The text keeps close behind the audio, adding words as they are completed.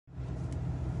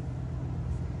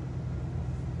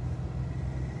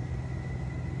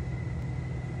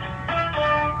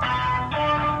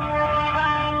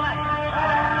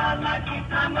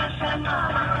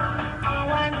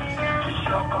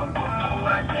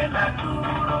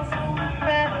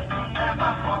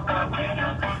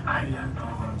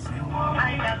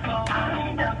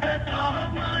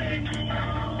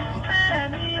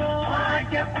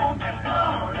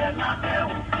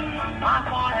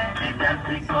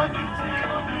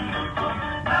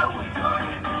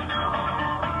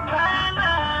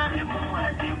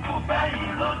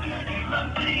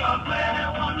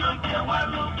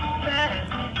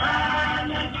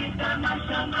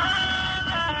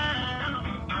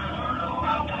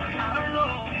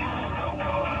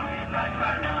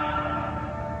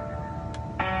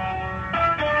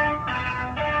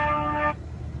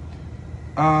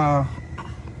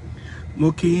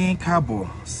Mo kí yín káàbọ̀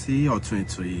sí ọ̀tún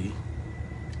ètò yìí.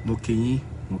 Mo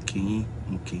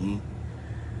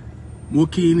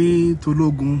kí yín ní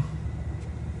tológun.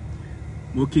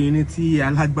 Mo kí yín ní ti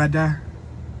alágbádá.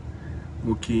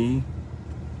 Mo kí yín.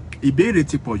 Ìbéèrè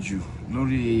ti pọ̀ jù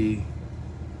lórí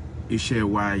iṣẹ́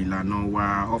wa, ìlànà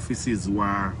wa, offices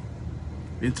wa.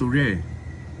 Nítorí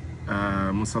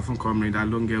mo sọ fún Comrade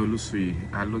Alonge Olusuyi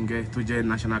Alonge tó jẹ́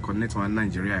National Coordinator wa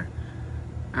Nigeria.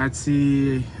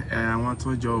 Àti àwọn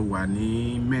tó jọ wà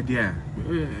ní media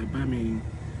bá mi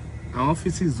àwọn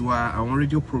offices wa, àwọn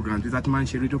radio programs tí a ti máa ń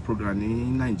ṣe radio program ní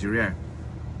Nigeria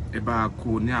ẹ bá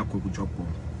kó ní àkójọpọ̀.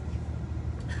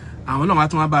 Àwọn náà wá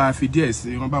tún wá bá fi díẹ̀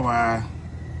sí, wọ́n bá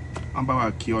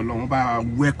wa kí Ọlọ́run, wọ́n bá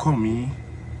welcome mi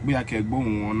bóyá kẹ́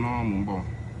gbóhùn wọn náà mú bọ̀.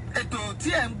 Ètò tí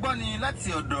ẹ ń gbọ́ ni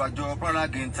láti ọ̀dọ̀ àjọ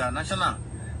Paralag International.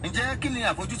 Ǹjẹ́ kí ni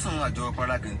àfojúsùn àjọ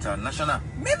Paralag International?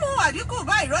 Mímú àdínkù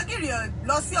bá ìrógìrì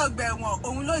lọ sí ọgbà ẹ̀wọ̀n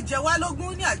òun ló jẹ wá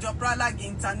lógún ní àjọ Paralag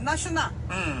International.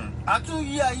 A tún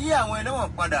yí ayé àwọn ẹlẹ́wọ̀n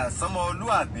padà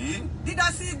sọmọlúàbí.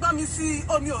 Dídá sí gbọ́nmi sí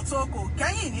omi òtó kò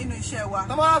kẹ́yìn nínú iṣẹ́ wa.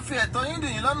 Tó bá fi ẹ̀tọ́ yín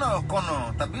dìyín lọ́nà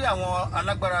kọ̀nà tàbí àwọn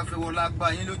alágbára fi wo lágbá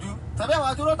yín lójú tàbí àwọn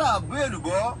atúrọ́tà bú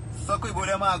èlùbọ́ sọ pé ibo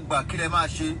lẹ máa gbà kí lẹ máa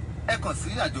ṣe, ẹ kàn sí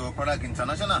àjọ Paralag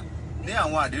International ní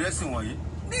àwọn àdírẹ́sì wọ̀nyí.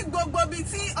 Ní gbogbo bíi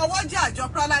tí ọwọ́jà àjọ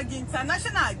Paralag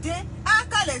International dé, a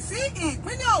kalẹ̀ sí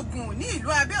ìpínlẹ̀ Ògùn ní ìlú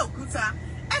Abẹ́òkúta.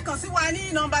 Ẹ kàn sí wa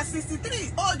ní nọ́mbà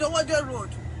 63 Old Owode Road,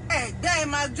 ẹ̀gbẹ́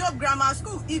Magjob Grammar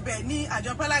School. Ibẹ̀ ni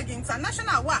àjọ Paralag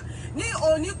International wà ní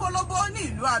Oníkólóbó ní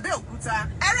ìlú Abẹ́òkúta.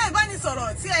 Ẹ̀rọ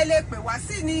ìbánisọ̀rọ̀ tí ẹ lè pè wá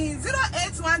sí ní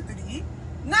 0813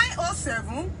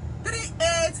 907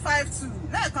 3852.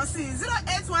 Lẹ́ẹ̀kan sí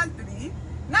 0813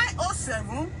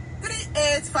 907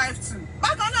 3852.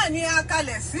 Bákan náà ni a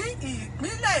kalẹ̀ sí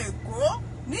ìpínlẹ̀ Èkó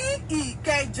ní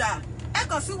Ìkẹjà. Ẹ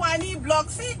kàn sí wa ní block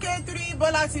CK3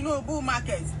 Bọ́lá Tinubu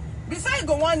Market beside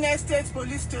Gowon Estate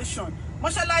Police Station,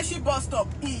 Mọ́ṣáláṣí bus stop,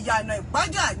 Ìyànà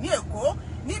Ìpájà ní Èkó.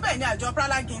 Níbẹ̀ ni àjọ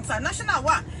Paralag International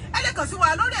wà. Ẹ lè kàn sí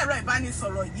wa lórí ẹ̀rọ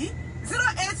ìbánisọ̀rọ̀ yìí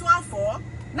 0814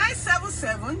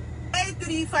 977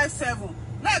 8357.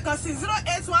 Lẹ́ẹ̀kan sí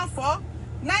 0814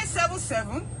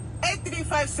 977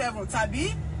 8357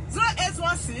 tàbí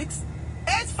 0816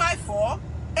 854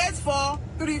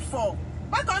 8434.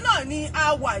 Bákan náà ni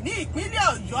a wà ní ìpínlẹ̀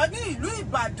Ọ̀yọ́ ní ìlú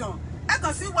Ìbàdàn. Ẹ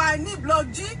kàn sí wa ní block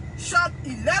G shop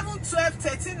 11 12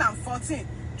 13 and 14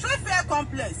 Trade Fair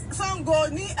Complex Sango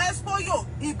ní Expoyo.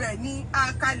 Ibẹ̀ ni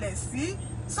a kalẹ̀ sí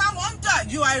Samonja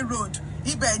UI Road.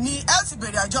 Ibẹ̀ ni ẹ ti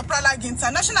bèrè àjọ Paralag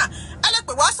International. Ẹ lè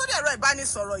pè wá sórí ẹ̀rọ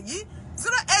ìbánisọ̀rọ̀ yìí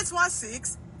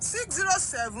 0816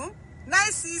 607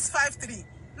 9653.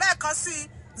 Lẹ́ẹ̀kan sí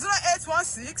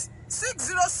 0816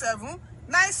 607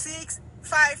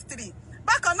 9653.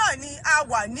 Bákan náà ni a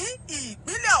wà ní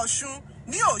ìpínlẹ̀ Ọ̀ṣun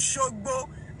ní Òṣogbo.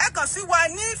 Ẹ kàn sí wa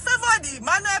ní Favored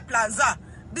Emmanuel Plaza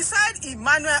beside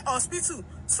Emmanuel Hospital,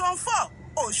 Zone 4,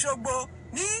 Òṣogbo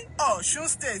ní Ọ̀ṣun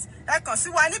State. Ẹ kàn sí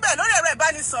wa níbẹ̀ lórí ẹ̀rọ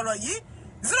ìbánisọ̀rọ̀ yìí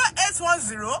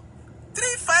 0810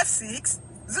 356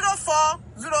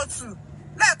 0402.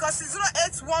 Lẹ́ẹ̀kan sí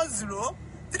 0810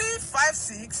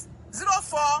 356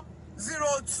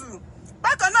 0402.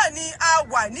 Bákan náà ni a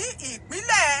wà ní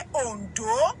ìpínlẹ̀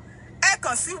Ondo. Ẹ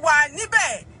kàn sí wa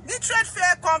níbẹ̀ ní Trade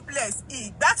Fair Complex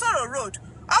Ìgbátòrò Road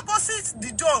opposite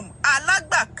the Dome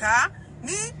Alágbàká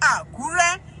ní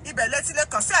Àkúrẹ́. Ibẹ̀ lẹ ti lè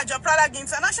kàn sí àjọ Paralag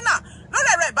International lórí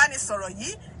ẹ̀rọ ìbánisọ̀rọ̀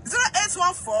yìí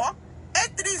 0814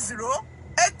 830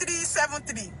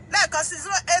 8373. Lẹ́ẹ̀kan sí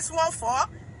 0814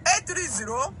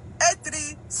 830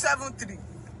 8373.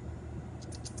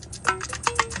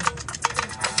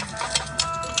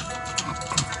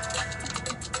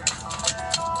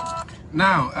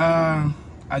 Now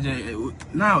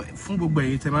fún gbogbo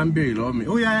èyí tẹ́ máa ń béèrè lọ́wọ́ mi,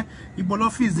 ó yá ibo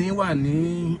lọ́fíìsì yín wà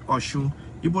ní Ọ̀ṣun,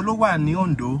 ibo ló wà ní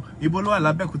Ondo, ibo ló wà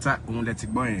l'Abẹ́òkúta, òun lẹ ti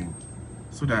gbọ́ yẹn,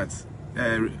 so that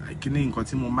kí ni nǹkan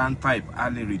tí mo máa ń type á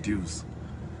lè reduce.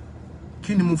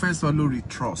 Kí ni mo fẹ́ sọ lórí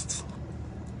trust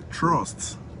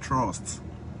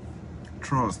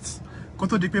kó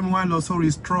tó di pé mo wá lọ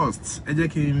sórí trust, ẹ jẹ́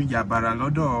kí n yàbàrà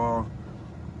lọ́dọ̀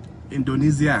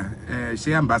Indonesia.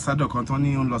 Ṣé ambassador kan tó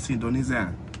ní ó ń lọ sí Indonesia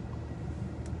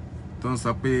tó ń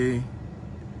sọ pé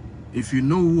if you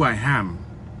know who I am,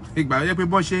 ìgbà yẹ pé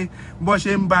bó ṣe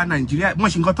ń ba Nàìjíríà, bó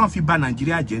ṣe nǹkan tó ń fi ba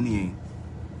Nàìjíríà jẹ́ nìyẹn.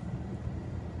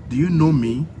 Do you know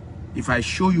me? If I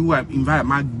show you, I invite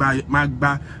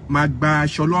magba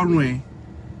sholorun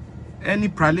any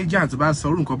pralegiant about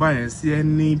sorun ko ba yen see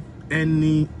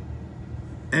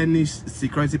any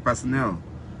security personnel.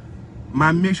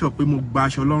 Ma make sure pé mo gba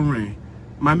sholorun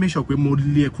ma make sure pé mo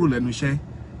lé kúrò lẹ́nu iṣẹ́.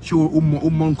 Show o mo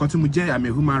nǹkan tí mo jẹ́, I'm a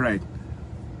human right.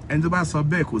 And tó bá sọ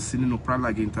bẹ́ẹ̀ kò sí nínú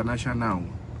Pralag International.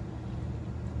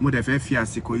 Mo dẹ̀ fẹ́ fi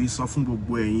àsìkò yìí sọ fún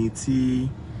gbogbo ẹ̀yin tí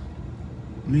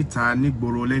níta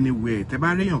nígboro anywhere tẹ́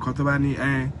bá rí èèyàn kan tó bá ní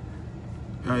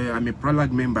I'm a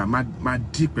Pralag member ma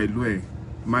dí pẹ̀lú ẹ̀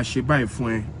ma ṣe báyìí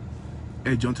fún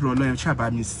ẹ jọ̀ọ́ tó lọ lọ́yẹ̀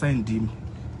ṣàbá mi send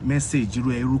message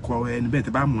irú orúkọ ẹni bẹ́ẹ̀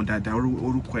tẹ́ bá mọ̀ dáadáa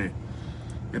orúkọ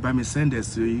ẹ bá mi send ẹ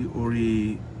sí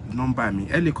orí nọ́mbà mi.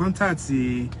 Ẹ lè contact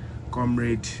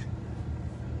comrade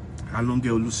Alonge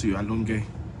Olusiyo Alonge.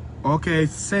 Okay,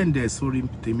 send ẹ sórí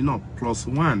tèmi náà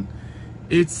 +1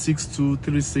 862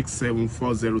 367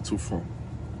 4024.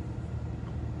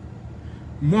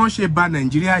 Mo ṣe bà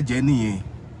Nàìjíríà jẹ́ nìyẹn.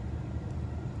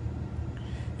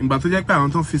 Ìgbà tó jẹ́ pé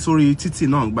àwọn tó fi sórí títì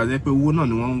náà gbà jẹ́ pé owó náà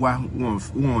ni wọ́n wá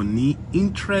wọn ní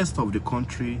interest of the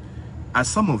country as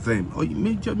some of them or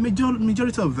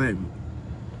majority of them.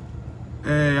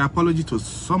 Apology to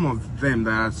some of them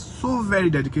that are so very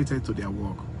dedicated to their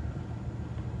work.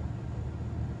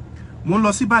 Mo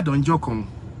lọ sí Ìbàdàn jọ́ kan.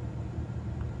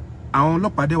 Àwọn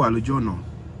ọlọ́pàá dé wà lójú ọ̀nà.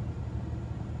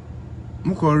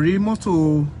 Mo kàn rí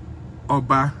mọ́tò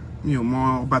ọba, mi ò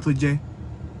mọ ọba tó jẹ́.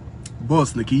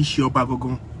 Boss ni kì í ṣe ọba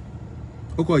gangan.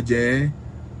 Ó kàn jẹ́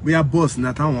bóyá boss ní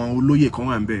àtàwọn olóyè kan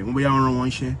wà ńbẹ̀, wọ́n bóyá wọ́n rán wọn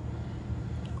iṣẹ́.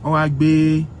 Wọ́n wá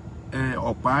gbé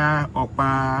ọ̀pá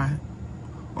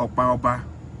ọba.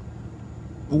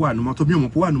 Ó wà ní mọ́tò, mi ò mọ̀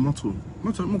pé ó wà ní mọ́tò.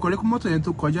 Mo kàn rí mọ́tò yẹn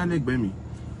tó kọjá lẹ́gbẹ̀ẹ́ mi.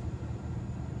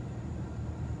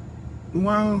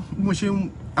 Mo ṣe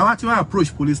àwa tí wá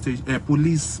approach police station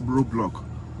police roadblock.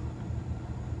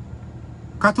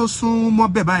 Ká tó sún mọ́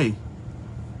bẹ́ẹ̀ báyìí.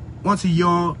 Wọ́n ti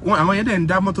yọ àwọn yẹn dẹ̀ ń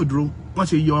dá mọ́tò dúró. Wọ́n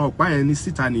ti yọ ọ̀pá yẹn ní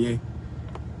síta nìyẹn.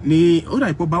 Ni ó dà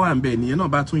ipò bá wà ńbẹ̀ nìyẹn náà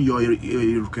bá tún yọ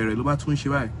ìrùkẹ̀rẹ̀ ló bá tún ṣe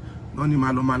báyìí. Wọ́n ní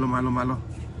máa lọ.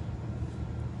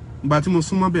 Ìgbà tí mo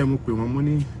sún mọ́ bẹ́ẹ̀ mo pè wọ́n mo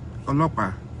ní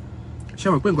ọlọ́pàá. Ṣé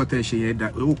wọ́n pé nǹkan tẹ́ ṣe yẹn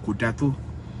kò dá tó.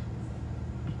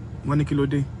 Wọ́n ní kí ló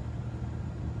dé?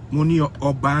 Mo ní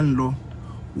ọba ń lọ.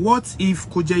 What if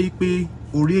kó jẹ́ pé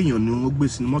orí èèyàn ni wọ́n gbé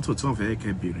sínú mọ́tò tí wọ́n fẹ́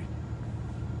kẹ́ bèrè?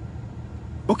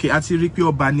 Okay, a ti rí pé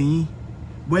ọba nìyí.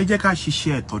 Bó ẹ jẹ́ ká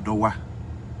ṣiṣẹ́ tọ̀dọ̀ wa.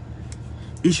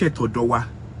 Iṣẹ́ tọ̀dọ̀ wa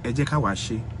ẹ jẹ́ ká wá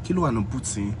ṣe. Kí ló wà ní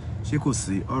bùtì? Ṣé kò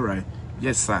sí? All right.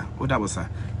 Yes sir. Ó dàbọ̀ sir.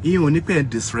 Ìyẹn ò ní pé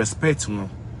disrespect wọn.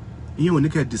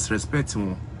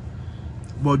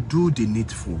 But do the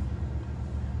needful.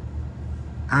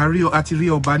 A ti rí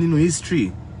ọba nínú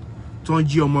history. Tó ń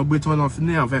jí ọmọ gbé tó ń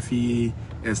ní àwọn fẹ́ fi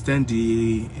extend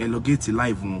the elongate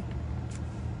life wọn.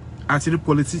 A ti rí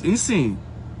politics. Insane.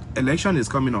 Election is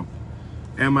coming up.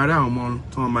 Máa rí àwọn ọmọ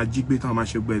tó máa jí gbé tó máa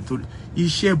ṣe gbẹ tó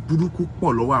iṣẹ́ burúkú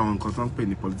pọ̀ lọ́wọ́ àwọn nǹkan tó ń pè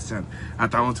ní politician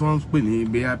àtàwọn tí wọ́n ń pè ní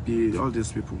BAP, all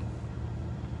these people.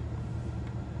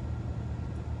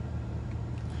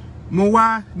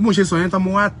 Mo ṣe sọ yẹn tán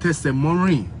mo wá tẹsẹ̀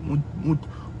mọ́rìn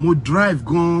mo drive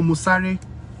gan mo sáré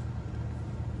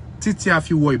títí a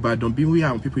fi wọ Ìbàdàn bí wí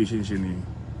àwọn people ṣe ń ṣe nìyẹn.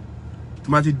 Tó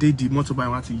máa ti dé di mọ́tò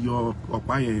báyìí wọ́n á ti yọ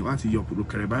ọ̀pá yẹn wọ́n á ti yọ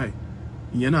kẹ̀rẹ̀ báyìí.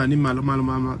 Ìyẹn náà ní máa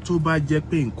lọ tó bá jẹ́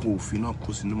pé nǹkan òfin náà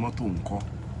kò sínú mọ́tò nǹkan.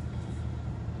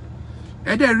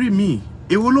 Ẹ dẹ̀ rí mi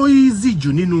èwo ló easy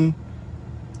jù nínú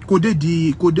kó dé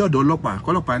ọ̀dọ̀ ọlọ́pàá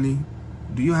kọ́lọ́pàá ní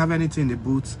do you have anything in the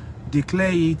boot?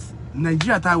 Declare it.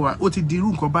 Nigeria táwa ó ti di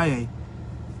irú nǹkan báyẹn.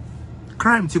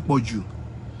 Crime ti pọ̀ jù.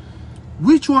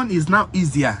 Which one is now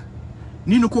easier?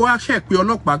 Nínú kó wá check pé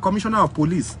ọlọ́pàá commissioner of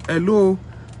police hello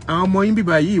àwọn ọmọ yín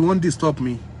bíbá yìí wọ́n disturb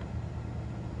me.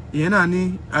 Ìyẹn náà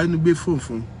ní àyínúgbé phone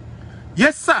fún.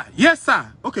 Yes sir.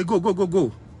 Okay,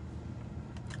 go.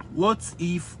 What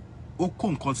if ó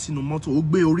kó nǹkan sínú mọ́tò, ó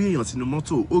gbé orí èèyàn sínú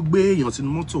mọ́tò, ó gbé èèyàn sínú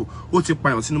mọ́tò, ó ti pa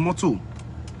èèyàn sínú mọ́tò.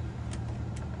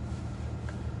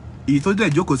 Èyí tó dẹ̀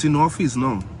jókòó sínú ọ́fíìsì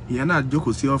náà, ìyẹn náà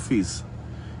jókòó sí ọ́fíìsì.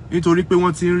 Nítorí pé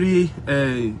wọ́n ti ń rí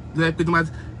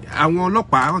àwọn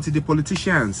ọlọ́pàá wọ́n ti di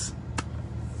politicians.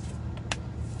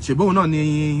 Ṣèbóhùn náà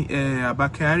ni Abba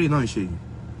Kyari náà ń ṣe.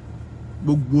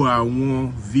 Gbogbo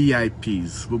àwọn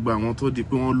VIPs, gbogbo àwọn tó di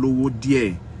pé wọ́n lówó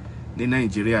díẹ̀ ní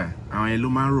Nàìjíríà, àwọn yẹn ló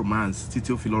máa ń romance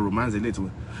títí ó fi lọ romance ilé tó.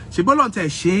 Ṣé bọ́lọ̀ tẹ̀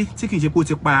ṣe tí kì í ṣe pé ó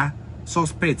ti pa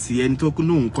suspect ẹni tó kú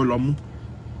lóhùn kọ́ lọ mú?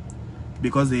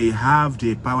 Because they have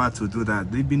the power to do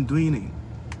that. They've been doing it.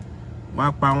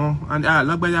 Wọ́n pa wọ́n and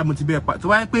lágbájá mo ti bẹ́ẹ̀ pa tó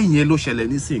wáyé pé ìyẹn ló ṣẹlẹ̀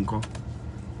nísìnyí nǹkan.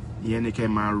 Ìyẹn ni kẹ́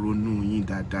máa ronú yín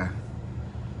dáadáa.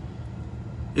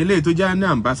 Eléyìí tó jẹ́ ní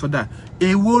ambassador,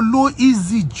 èwo ló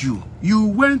easy jù? You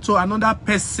went to another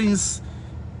person's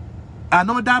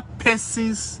another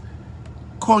person's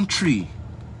country.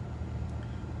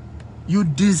 You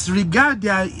disregard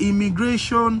their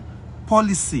immigration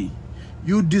policy.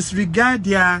 You disregard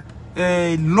their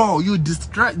law. You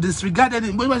disregard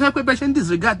anything. But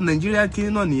disregard Nigeria.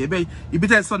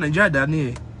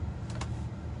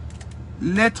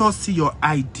 Let us see your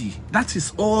ID. That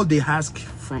is all they ask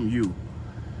from you.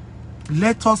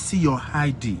 Let us see your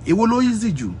ID. It will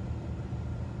easy you.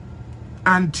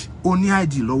 And only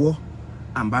ID lower.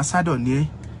 Ambassador near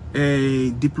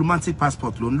diplomatic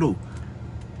passport low.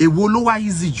 It will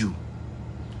easy you.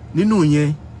 Ninu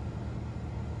ye.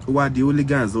 What the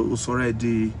hooligans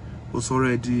already.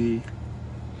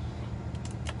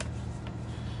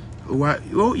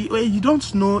 You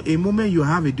don't know, a moment you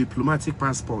have a diplomatic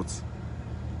passport,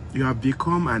 you have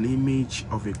become an image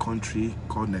of a country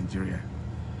called Nigeria.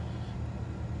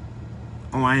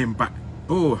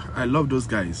 Oh, I love those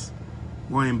guys.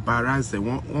 One embarrassing,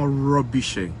 one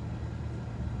rubbishing.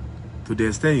 To the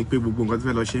extent people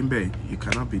it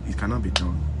cannot be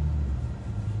done.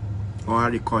 Or I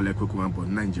recall like about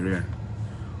Nigeria.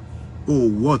 Oh,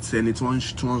 what's anyone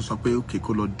okay,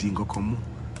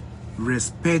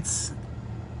 respect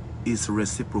is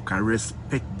reciprocal.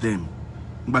 Respect them.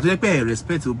 But they pay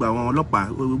respect to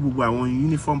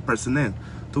uniform personnel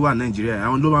to Nigeria. I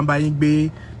don't know buying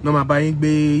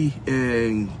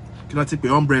cannot take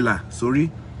the umbrella.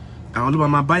 Sorry. I don't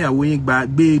know buy a weighing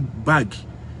bag.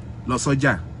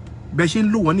 Losoja.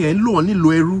 Beshin low only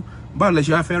low but let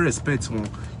you have fair respect.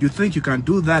 You think you can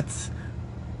do that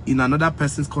in another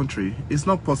person's country? It's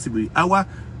not possible.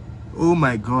 Oh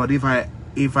my God, if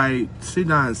I sit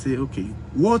down and say, okay,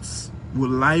 what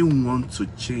will I want to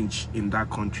change in that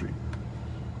country?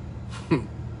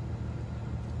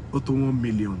 Auto 1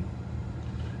 million.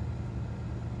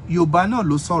 Yorùbá náà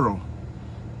ló sọ̀rọ̀.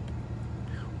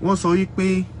 Wọ́n sọ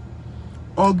wípé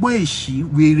ọgbọ́n èṣì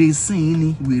wèrè sìn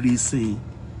ni, wèrè sìn.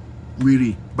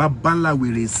 Wèrè bàbá ńlá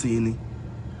wèrè sìn ni.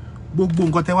 Gbogbo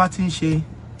nǹkan tẹ́ wá tí ń ṣe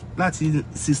láti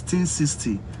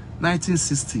 1660,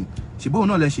 1960. Ṣùgbọ́n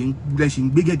náà lẹ ṣì ń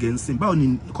gbé gẹ́gẹ́ ń sìn. Báwo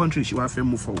ni country ṣe wá fẹ́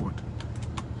move forward?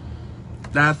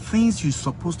 There are things you're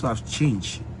supposed to have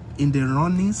changed in the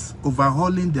runnings,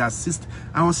 overhauling their system.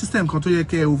 Our system kan tó yẹ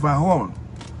kẹ́ overhaul.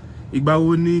 Ìgbà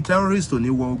wo ni terrorist ò ní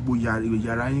wọ gbogbo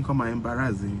yàrá yín come and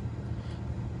embarrass you?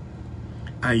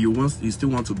 And you still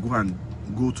want to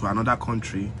go to another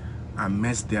country and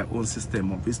mess their own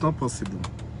system up? It's not possible.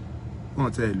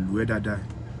 Wọ́n tell you that.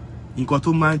 Nǹkan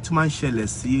tó máa ń ṣẹlẹ̀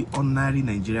sí ordinary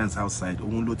Nigerians outside.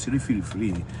 Òun ló ti rí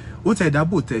free. Ó tẹ̀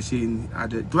dábò tẹ̀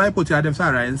ṣe do I put Adam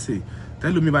Sarah and say,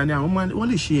 tell me by now,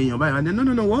 only she and your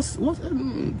no, what's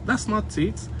that's not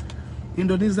it.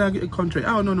 Indonesia country.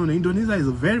 Oh no, Indonesia is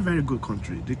a very, very good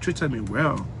country. They treated me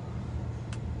well.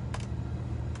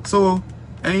 So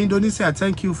Indonesia,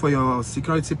 thank you for your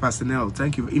security personnel.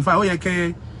 Thank you. If I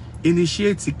can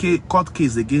initiate a court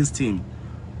case against him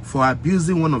for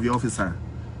abusing one of your officers,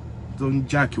 don't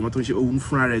jack you want to own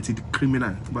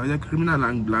criminal, but the criminal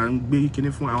and blank be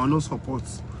for no support.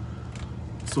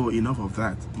 So enough of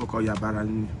that. Okay.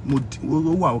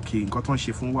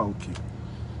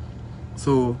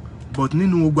 So, but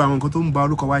nínú gbogbo àwọn nǹkan tó ń ba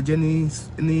orúkọ wa jẹ́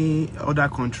ní other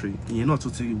country, ìyẹn náà tó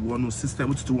ti wọnú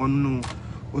system, ó ti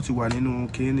wà nínú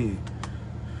kíni.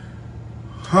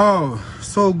 Oh,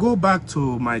 so go back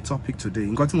to my topic today.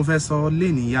 Nǹkan tí mo fẹ́ sọ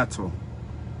lẹ́ni yàtọ̀.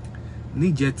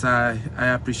 Níjẹta, I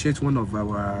appreciate one of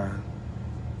our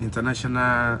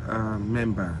international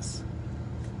members.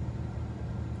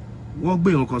 Wọ́n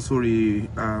gbé nǹkan sórí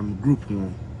group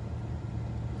wọn.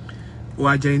 Ó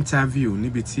wá jẹ́ interview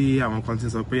níbi tí àwọn kan ti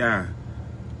sọ pé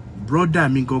brother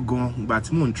mi gangan ìgbà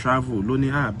tí mò ń travel ló ní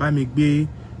bá mi gbé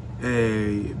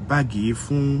báàgì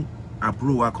fún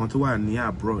àbúrò wa kan tó wà ní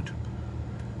abroad.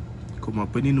 Kò mọ̀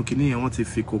pé nínú kinní yẹn wọ́n ti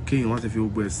fi cocaine, wọ́n ti fi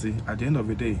gbogbo ẹ̀ sí. At the end of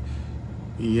the day,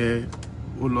 ìyẹn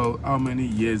ó lọ how many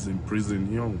years in prison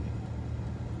yọ̀hún.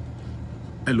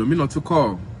 Ẹlòmíràn tún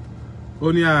kọ̀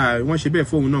ó ní wọ́n ṣe bẹ́ẹ̀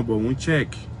fóun náà bọ̀ òun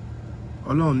check.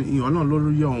 Ọlọ́run ló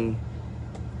rí yọ̀hún.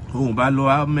 Oh, bá lọ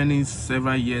how many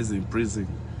several years in prison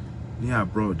ní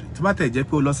abroad. Tó bá tẹ̀ jẹ́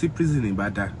pé ó lọ sí prison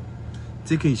Ìbàdàn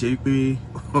tí kì í ṣe pé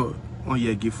wọ́n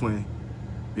yẹgi fún ẹ,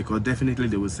 because definitely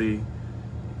they will say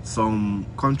some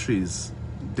countries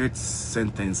death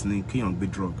sentence ní kíyàn gbé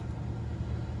drug.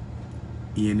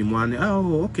 Ìyẹn ni mo á ní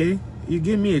okay, you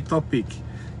give me a topic.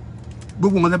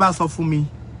 Gbogbo nǹkan tẹ́ bá sọ fún mi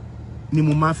ni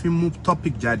mo máa fi mú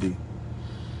topic jáde.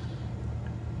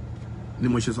 Ni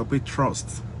mo ṣe sọ pé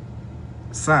trust.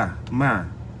 Sir, ma,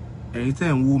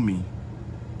 anytime woo me,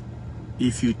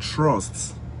 if you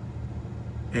trust,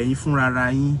 ẹ̀yin fúnra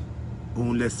ara yín,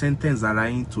 òun lè sentence ara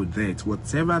yín to death.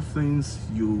 Whatever things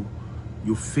you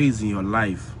you face in your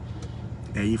life,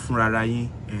 ẹ̀yin fúnra ara yín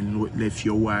lẹ fi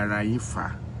ọwọ́ ara yín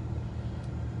fà.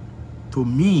 To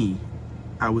me,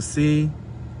 I would say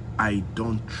I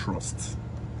don't trust.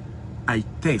 I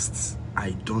test,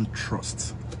 I don't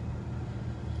trust.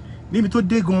 Níbi tó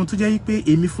dé gan tó jẹ́ pé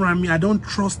èmi fúnra mi, I don't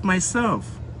trust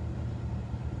myself.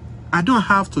 I don't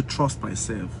have to trust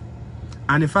myself.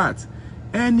 And in fact,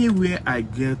 anywhere I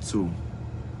get to,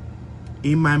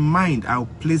 in my mind, I'll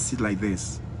place it like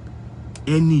this.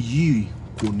 Any you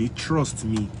kò ní trust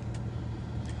me.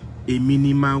 Èmi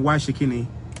ni máa wá ṣe kíni,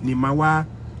 ni máa wá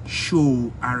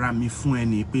show ara mi fún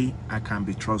ẹni pé I can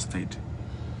be trusted.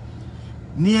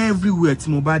 Ní everywhere tí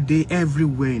mo bá dé,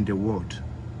 everywhere in the world,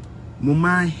 mo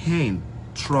máa hen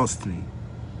trust me.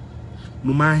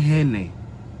 Mo máa hen ẹ.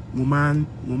 Mo máa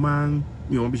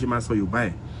mi ò mọ̀ bí ṣe máa sọ Yorùbá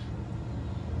ẹ̀.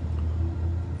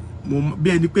 Mo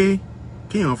bí ẹni pé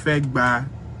kéèyàn fẹ́ gba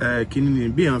kíni ni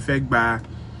bí èèyàn fẹ́ gba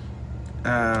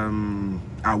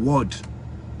award,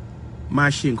 máa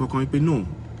ṣe nǹkan kan pé no,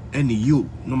 ẹni yìí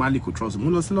normally kò trust. Mo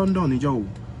lọ sí London níjọ́ o.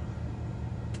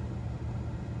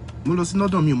 Mo lọ sí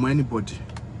London, mi ò mọ̀ anybody.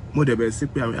 Mo dẹ̀ bẹ̀rẹ̀ sí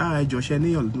pé ẹ jọ̀ọ́ ṣé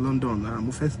ní London,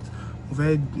 mo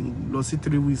fẹ́ lọ sí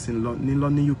 3 weeks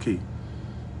ní UK.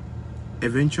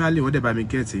 Eventually, wọ́n dẹ̀ bá mi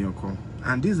get èèyàn kan,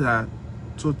 and these are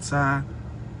total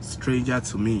stranger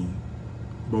to me,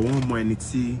 but wọ́n mọ ẹni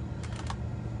tí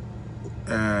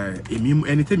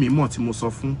ẹni tèmi mọ̀ tí mo sọ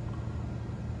fún,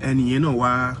 ẹni yẹn náà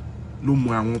wá ló mọ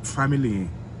àwọn family yẹn.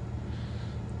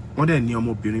 Wọ́n dẹ̀ ní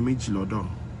ọmọbìnrin méjì lọ́dọ̀.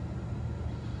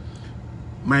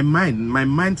 My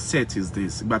mindset is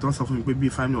this. Ìgbà tó ń sọ fún mi pé bí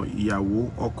family ìyàwó,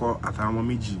 ọkọ àtàwọn ọmọ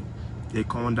méjì,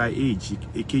 ẹ̀kan under age,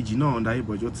 èkejì náà under age,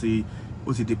 but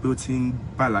ó ti di pé ó ti ń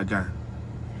bàlágà.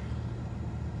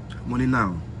 Mo ní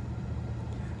now,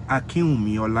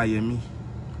 Akínwùmí Ọláyẹmí,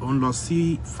 ó ń lọ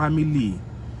sí family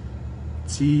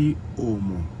tí o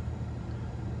mọ̀.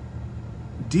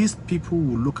 These people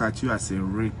will look at you as a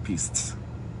rapist.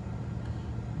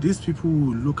 These people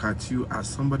will look at you as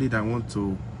somebody that want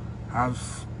to have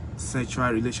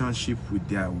sexual relationship with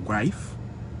their wife.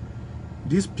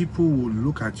 These people will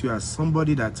look at you as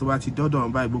somebody that ti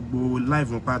dọ́dọ̀ by gbogbo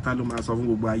life wọn pátá ló máa sọ fún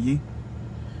gbogbo ayé.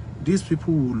 These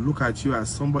people will look at you as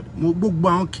somebody gbogbo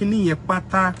àwọn kíní yẹn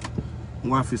pátá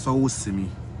wọ́n á fi sọ́wọ́ sí mi.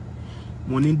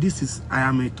 Mo ní I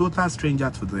am a total stranger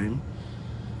to them.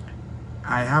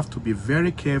 I have to be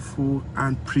very careful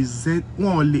and present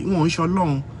wọ́n ń ṣe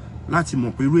Ọlọ́run láti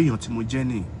mọ̀ pé irú èèyàn tí mo jẹ́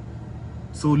ni.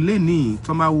 So lẹ́ni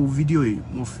tó máa wo fídíò yìí,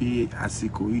 mo fi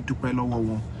àsìkò yìí dúpẹ́ lọ́wọ́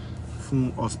wọn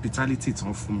fún hospitality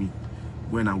tán fún mi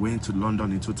when I went to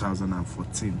London in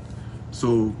 2014.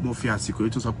 So mo fi àsìkò yìí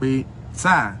tó sọ pé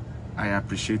sir, I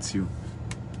appreciate you.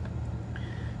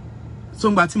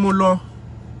 So ngbà tí mo lọ,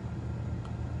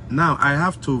 now I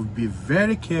have to be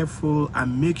very careful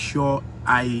and make sure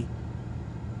I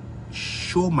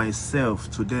show myself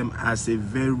to them as a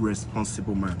very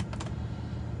responsible man.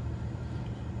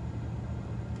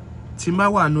 Tí má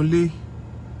wà nulẹ̀,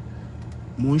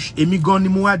 èmi gan ni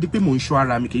mo wá di pé mo ń ṣọ́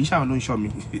ara mi, kì í ṣe àwọn ló ń ṣọ́ mi.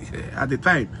 At the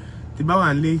time, tí bá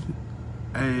wà nílé,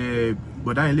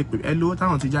 bọ̀dá yẹn lè pè hello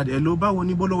táwọn ti jáde, hello báwo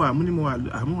ni bolo wà, mo ní mo wà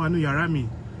nínú yàrá mi.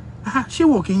 Ṣé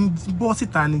wò kí n bọ́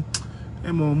síta ni?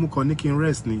 Ẹ mọ̀ mo kàn ní kí n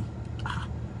rest ni.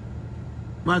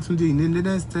 Bá tún dé in the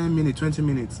next 10 minutes, 20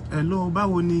 minutes. Hello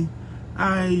báwo ni?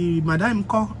 Madam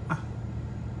kọ́.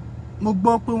 Mo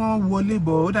gbọ́ pé wọ́n wọlé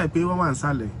bọ̀, ó dà pé wọ́n wà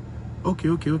nísàlẹ̀. Okay.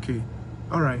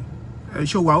 All right.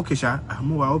 Ṣé o wà okay ṣá?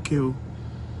 Mo wà okay o.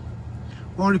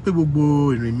 Wọ́n rí pé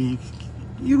gbogbo ìrìn mi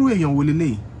irú èèyàn wo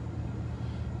leléyìí.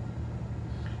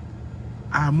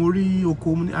 Mo rí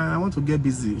oko, I want to get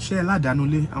busy. Ṣé ẹ ládàánú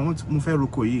lé? Mo fẹ́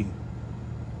roko yìí.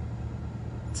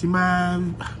 Tí máa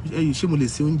ṣé mo lè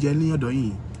ṣe oúnjẹ ní ọ̀dọ̀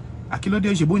yìí?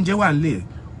 Àkílódé ṣe bó oúnjẹ wà nílé.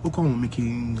 Ó kàn wọ́n mi kí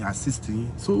n assist yín.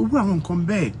 So irú àwọn nǹkan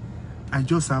bẹ́ẹ̀, I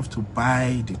just have to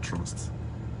buy the trust.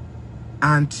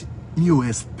 And you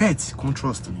expect can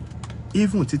trust me.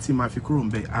 Even títí máa fi kúrò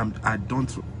ńbẹ̀, I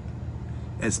don't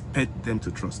expect them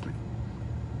to trust me.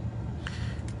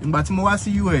 Ìgbà tí mo wá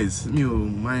sí US, mi ò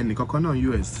mọ ẹnì kankan náà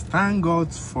US. Thank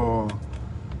God for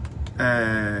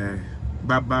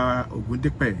Baba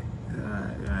Ogundipe.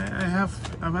 I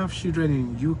have children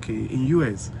in UK, in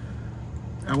US.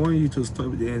 I want you to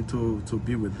stop there and to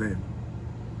be with them.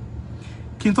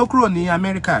 Kí n tó kúrò ní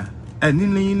America,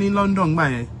 ní London gbà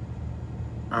yẹn.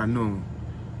 No,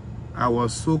 I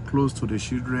was so close to the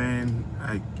children.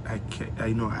 I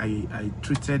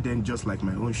treated them just like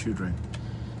my own children.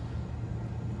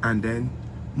 And then,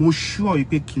 mo sure you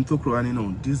pick Kinto Kurani,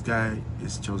 no, this guy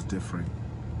is just different.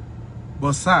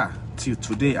 But sir, till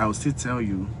today, I will still tell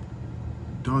you,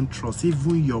 don't trust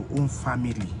even your own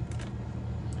family.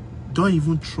 Don't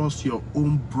even trust your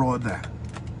own brother.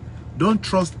 Don't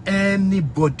trust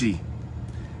anybody.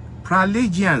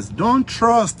 Pelagians, don't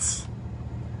trust.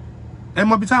 Ẹ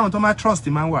mọ̀ bí táwọn tó máa trust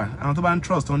máa wà, àwọn tó bá ń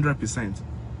trust 100%.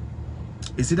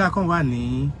 Ìsídà kan wà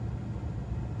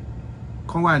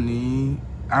ní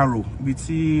arrow bí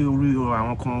tí orí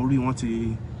àwọn kan orí wọn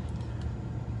ti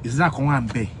ìsídà kan wà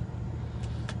ńbẹ̀.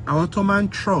 Àwọn tó máa ń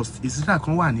trust ìsídà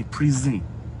kan wà ní prison.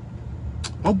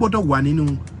 Wọ́n gbọ́dọ̀ wà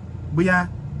nínú bóyá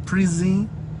prison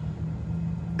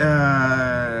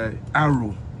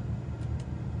arrow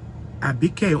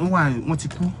àbíkẹ́ wọ́n ti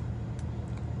kú,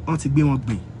 wọ́n ti gbé wọn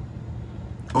gbìn,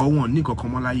 or wọ́n ní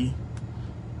kankan mọ́ láyé.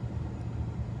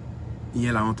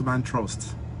 Ìyẹn làwọn tó bá ń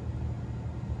trust.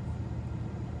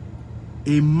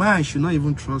 A man should not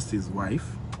even trust his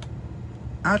wife.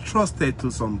 I trusted to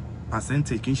some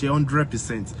percentage, kì í ṣe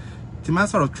 100%. The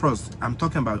matter of trust, I'm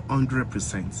talking about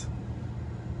 100%.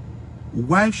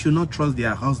 Wives should not trust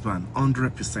their husband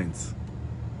 100%.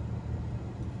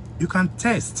 You can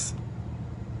test.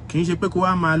 Kì í ṣe pé kó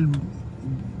wá máa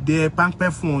dé páńpẹ́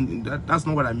fún, that's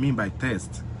not what I mean by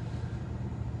test.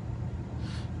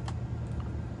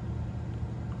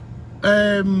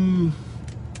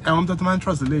 Àwọn tó máa ń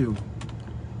trust lé o.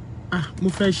 Mo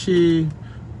fẹ́ ṣe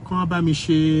kó wá bá mi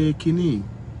ṣe kíní,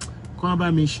 kó wá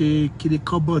bá mi ṣe kíní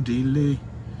kọ́bọ̀dì ilé,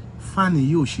 fáànì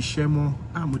yìí ò ṣiṣẹ́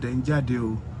mọ́, mo dẹ̀ ń jáde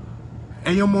o.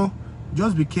 Ẹ̀yin ọmọ,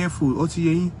 just be careful, ó ti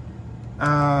yé yín.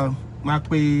 Máa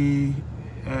pe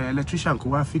electrician kó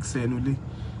wá fix ẹnu ilé,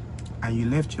 and you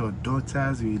left your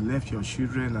daughters, you left your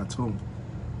children at home.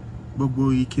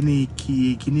 Gbogbo ìkíní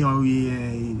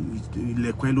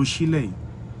ilẹ̀kùn ẹ ló ṣílẹ̀ yìí.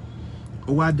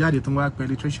 Ó wá jáde tó wá pe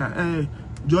electrician,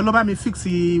 jọ̀ọ́ lọ bá mi fix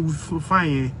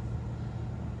fine.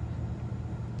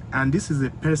 And this is a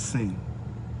person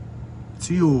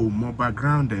tí o mọ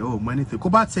background ẹ̀, o mọ anything. Kó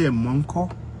bá tẹ̀ mọ̀ ńkọ́,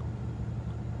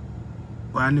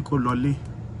 wá ní kó lọlé.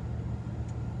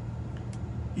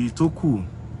 Ìtókù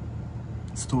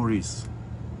stories.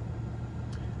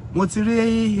 Mo ti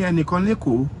rí ẹnìkan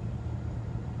lẹ́kọ̀ọ́,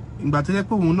 ìgbà tó jẹ́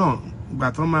pé òun náà,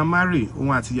 ìgbà tó máa marry, òun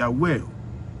àti ìyàwó ẹ̀,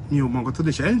 mi ò mọ nǹkan tó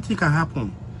lè ṣe. Anything can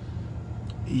happen.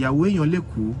 Ìyàwó èèyàn lè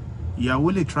kú,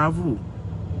 ìyàwó lè travel,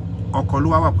 ọkọ ló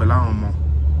wà pẹ̀lú àwọn ọmọ.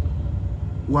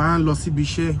 Wà á lọ síbi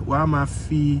iṣẹ́, wà á máa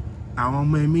fi àwọn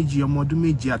ọmọ ẹ méjì, ọmọ ọdún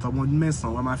méje àti ọmọ ọdún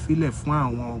mẹ́sàn-án, wà á máa filẹ̀ fún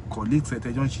àwọn colleagues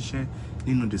ẹ̀tẹ́jọ́ ń ṣiṣẹ́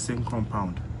nínú the same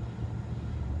compound.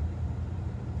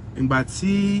 Ìgbà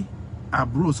tí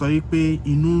àbúrò sọ wípé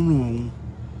inú ń rùn òun,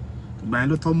 ìgbà yẹn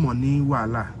ló tọ́ mọ̀ ní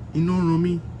wàhálà. Inú ń rùn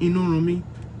mí, inú ń rùn mí,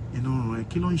 inú ń rùn ẹ.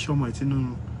 Kí ló ń ṣe ọmọ ẹ̀ tí inú ń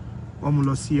rùn? Wọ́n mú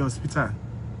lọ sí hospital.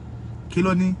 Kí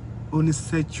ló ní? Ó ní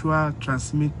sexual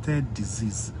transmitted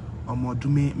disease, ọmọ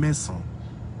ọdún mẹ́sàn-án.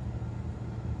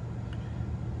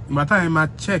 Ìgbà táwọn máa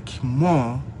check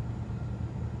more,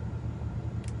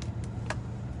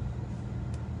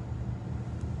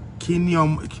 kí mi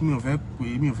ò fẹ́ pé,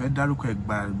 mi ò fẹ́ dárúkọ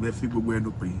ẹ̀gbà ẹgbẹ́ fi gbogbo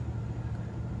ẹnu pé.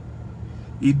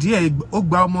 Ìdí ẹ̀ ó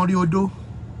gba ọmọ rí odó.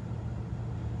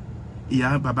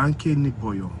 Ìyá bàbá ń ké ní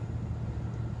bọ̀yọ̀.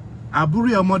 Àbúrò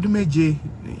ẹ̀ ọmọ ọdún méje,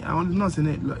 àwọn náà sì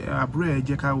ní àbúrò ẹ̀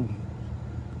jẹ́ ká wò.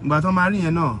 Ìgbà tó máa rí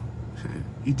yẹn náà,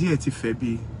 ìdí ẹ̀ ti fẹ́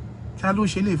bí. Kí ló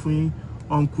ṣe lè fún yín?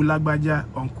 Uncle lágbájá,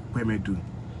 uncle pẹ̀mẹ̀dù.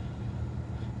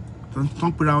 Tó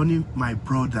ń pera wọn ní my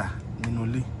brother nínú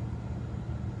ilé.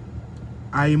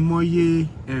 Àìmọye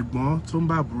ẹ̀gbọ́n tó ń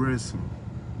bá àbúrò ẹ̀ sùn.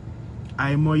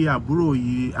 Àìmọye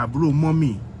àbúrò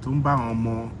mọ́mì tó ń bá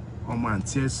àwọn ọmọ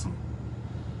àǹtí ẹ̀ sùn.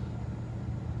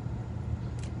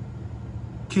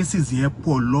 Cases yẹn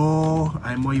pọ̀ lọ,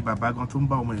 àìmọye bàbá gan tó ń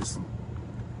bá ọmọ ẹ̀ sùn.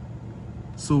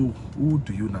 So who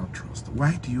do you now trust?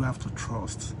 Why do you have to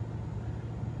trust?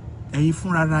 Ẹ̀yin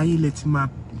fúnra ara yín lẹ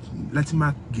ti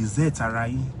máa gazette ara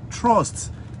yín.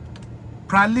 Trust.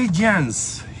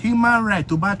 Pelagians, human right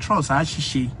tó bá trust á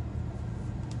ṣiṣẹ́.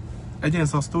 Ẹ jẹ́ n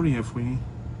sọ story yẹn fún yín.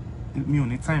 Mi ò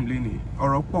ní time lénìí.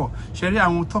 Ọ̀rọ̀ pọ̀. Ṣé rí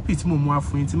àwọn topic tí mo mú wá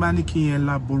fún yín tí bá ní kí n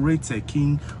elaborate, kí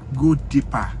n go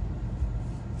deeper.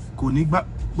 Kò ní gbà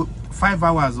 5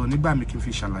 hours ò nígbà mi kí n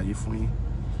fi ṣàlàyé fún yín.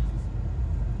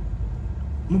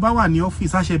 Mo bá wà ní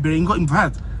office, a ṣe bẹ̀rẹ̀, in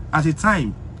fact, at a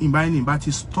time, ìbá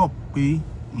ti stop pé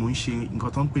mo ń ṣe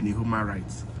nǹkan tó ń pè ní human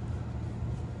rights.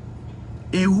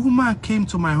 A woman came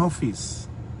to my office.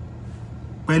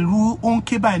 Pẹ̀lú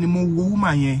òǹkẹ́ báyìí ni mo wo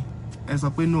woman yẹn. Ẹ sọ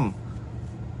pé no,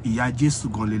 ìyá Jésù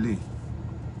gan lélẹ̀.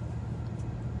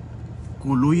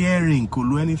 Kò lo earring, kò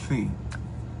lo anything.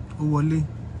 Ó wọlé.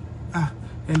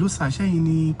 Ẹ ló ṣàṣẹ́yìn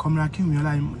ní Kọ́mírà Kíwùmí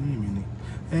Ọláyẹmí ni.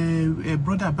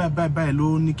 Brother báyìí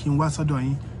ló ní kí n wá sọ́dọ̀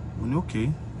yín. Mo ní okay,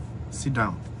 sit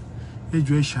down. Ẹ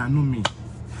jọ̀ọ́ ẹ ṣàánú mi.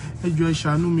 Ẹ jọ̀ọ́ ẹ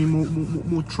ṣàánú mi,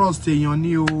 mo trust èèyàn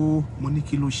ní o. Mo ní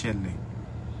kí ló ṣẹlẹ̀.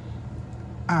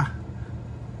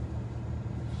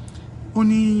 Ó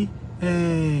ní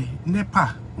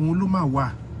NEPA òun ló máa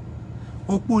wà.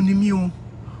 Opó ni mí o,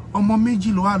 ọmọ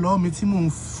méjì ló wà lọ́wọ́ mi tí mò ń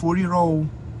forí rọ́ o.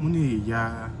 Mo ní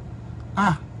ìyá,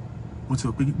 mo ti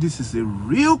rò pé this is a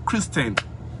real Christian.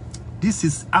 This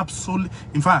is absolute,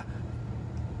 in fact,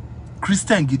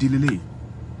 Christian gidi lélẹ̀.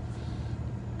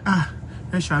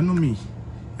 Ẹ ṣàánú mi,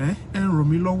 ẹ ràn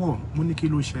mí lọ́wọ́. Mo ní kí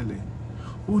ló ṣẹlẹ̀?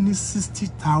 Ó ní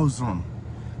 60,000.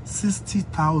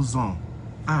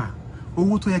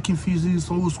 Owó tó yẹ kí n fi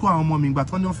sanwó school àwọn ọmọ mi ìgbà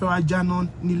tó ní wọ́n fẹ́ wá jáná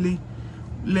nílé.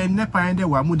 Lẹ NEPA yẹn dẹ̀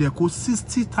wá mú dẹ̀ kó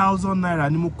 60,000 naira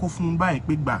ni mo kó fún un báyìí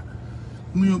pé gbà.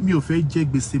 Mi ò fẹ́ jẹ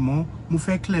gbèsè mọ́, mo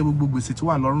fẹ́ clear gbogbo gbèsè tó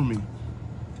wà lọ́rùn mi.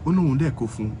 Ó ní òun dẹ̀ kó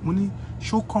fún un. Mo ní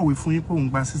ṣó kọ̀wé fún yín pé òun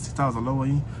gba 60,000 lọ́wọ́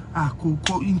yín.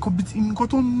 Nǹkan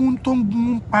tó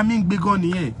ń pa mí gbé gan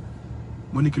nìyẹn.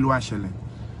 Mo ní kí ló wá ṣẹlẹ̀?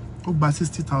 Ó gba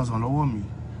 60,000 lọ́wọ́ mi.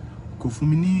 Kò fún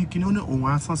mi ní kíní, ó ní òun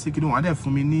á san sí kíní, òun á dẹ̀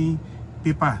fún mi ní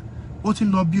pépà. Ó ti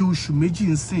lọ bí oṣù méjì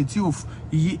nsìn tí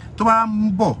iye tó bá ń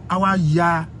bọ̀ á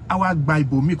wá gba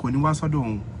ibòmíì kò ní wá sọ́dọ̀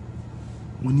òun.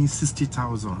 Mo ní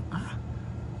 60,000.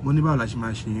 Mo ní báwo la ṣe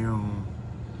máa ṣe yẹn o.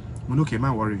 Mo ní okay,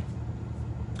 má worry.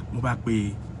 Mo bá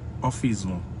pe ọ́fíìsì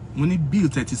wọn. Mo ní bill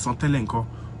tẹ́ ti san tẹ́lẹ̀ nǹkan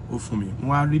ó fún mi.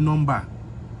 Mo wá rí nọ́mbà.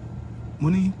 Mo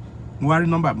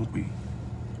pè.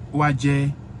 Ó wá jẹ́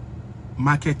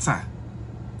marketer.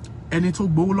 Ẹni tó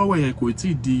gbowó lọ́wọ́ yẹn kò tí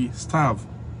ì di staff.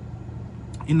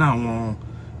 Iná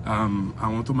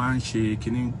àwọn tó máa ń ṣe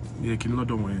kíní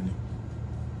lọ́dọ̀ wọn yẹn ni.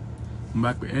 Mo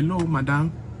bá pè, hello madam,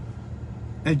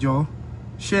 ẹ jọ̀ọ́,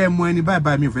 ṣé ẹ mọ ẹni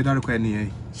báyìí mi ò fẹ́ dárúkọ ẹni yẹn.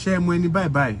 Ṣé ẹ mọ ẹni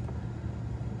báyìí?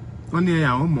 Wọ́n ní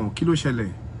àwọn mọ̀, kí ló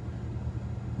ṣẹlẹ̀?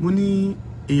 Mo ní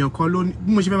èèyàn kan ló ní,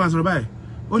 bí mo ṣe fẹ́ máa sọ̀rọ̀ báyìí.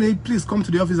 Ó ní please come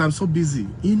to the office, I'm so busy.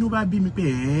 Inú bá bí mi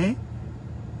pé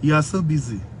you are so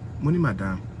busy. Mo ní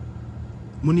madam,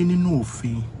 mo ní nínú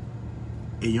òfin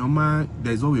èèyàn máa,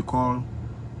 there is what we call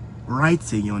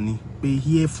rights èèyàn ni pé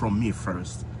hear from me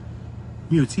first.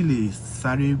 Mi ò tí lè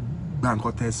sáré gba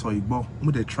nǹkan tẹ́ sọ ìgbọ́.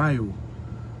 Mo dẹ̀ try o.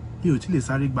 Mi ò tí lè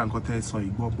sáré gba nǹkan tẹ́ sọ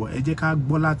ìgbọ́, but ẹ jẹ́ ká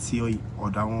gbọ́ láti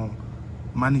ọ̀dọ̀ àwọn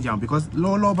manager, because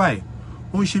lọ́wọ́lọ́wọ́ báyìí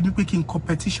ó ń ṣe bí pé kí n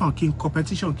competition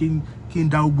kí n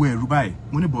da gbogbo ẹ̀rú báyìí.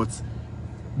 Mo ní but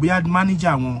bóyá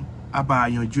manager wọn á bá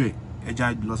yanjú ẹ̀, ẹ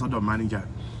já lọ sọ́dọ̀ manager.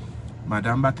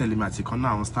 Madam bá tẹ̀lé mi àti kan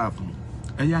náà àwọn staff mi.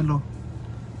 Ẹ yá lọ.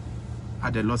 A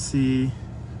dẹ̀ lọ sí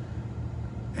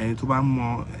ẹni tó bá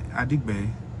mọ Adigbe,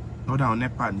 lọ́dọ̀ àwọn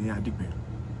NEPA ní Adigbe.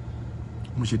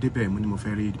 Mo ṣe débẹ̀, mo ní mo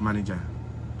fẹ́ rí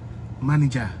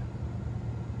manager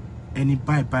ẹni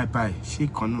báyìí ṣé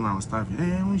kan nínú àwọn staff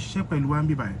ń ṣiṣẹ́ pẹ̀lú wa ń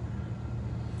bí báyìí.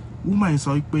 Woman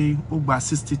sọ pé ó gba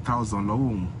 60,000 lọ́wọ́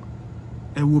òun.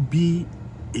 Ẹ wo bí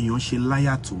èèyàn ṣe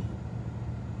láyà tó.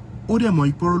 Ó dẹ̀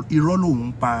mọ̀ irọ́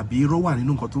lòun pa àbí irọ́ wà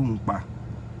nínú nǹkan tó ń pa.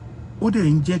 Ó dẹ̀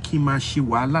ń jẹ́ kí n máa ṣe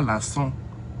wàhálà lásán.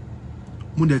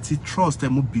 Mo dẹ̀ ti trust ẹ,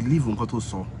 mo believe nǹkan tó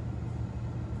sọ.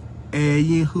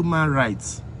 Ẹ̀yin human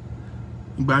rights.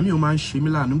 Ìgbà míì ó máa ń ṣe mí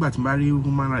láàánú nígbà tí mo bá rí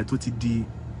human rights tó ti di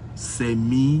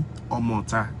sẹ̀mí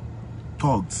ọmọọ̀ta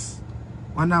thugs.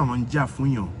 Wọ́n náà wọ́n ń jà fún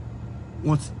yàn.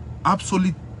 Wọ́n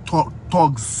absolute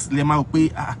thugs lè máa pé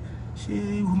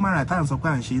ṣé human rights tá à ń sọ pé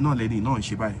à ń ṣe náà lẹ́ni náà ń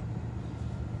ṣe báyìí.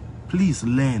 Please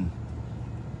learn.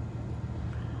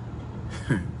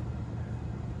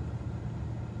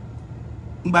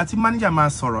 Ìgbà tí manager máa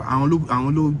sọ̀rọ̀,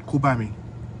 àwọn ló kó bá mi.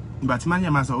 Ìgbà tí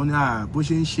manager máa sọ̀rọ̀, ó ní bó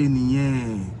ṣe ń ṣe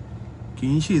nìyẹn, kì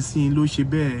í ṣe sí ló ṣe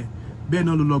bẹ́ẹ̀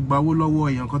náà ló lọ gba owó lọ́wọ́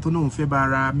èèyàn kan tó náà fẹ́ bá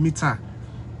ra mítà.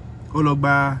 Ó lọ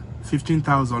gba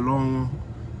 15,000 lọ́wọ́ wọn.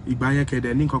 Ìgbà yẹn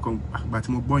kẹ̀dẹ̀ ní nǹkan kan. Ìgbà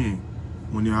tí mo gbọ́ yẹn,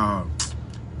 mo ní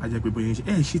a jẹ́ pé bóyá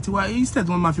ṣe tiwa instead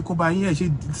wọ́n máa fi kó bá yín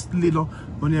ṣe lé lọ.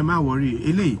 Ó ní ẹ má worry,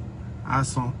 eléyìí á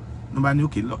san. Ló bá ní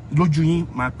okay, lójú yín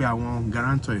máa pe àwọn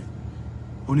guarantor ẹ̀.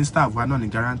 Ó ní staff wa náà ní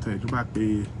guarantor ẹ̀ ló bá pe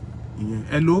ìyẹn.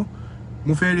 Hello,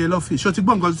 mo fẹ́ rí ẹ lọ́fíìsì. Ṣó ti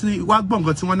gbọ́ nǹkan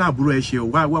tí wọ́n náà àbúrò ẹ ṣe o.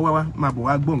 Wá máa bọ̀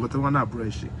wá gbọ́ nǹkan tí wọ́n náà àbúrò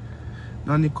ẹ ṣe.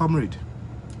 Náà ní comrade,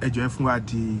 ẹ jọ̀ọ́ ẹ fún wa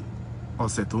di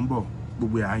ọ̀sẹ̀ tó ń bọ̀,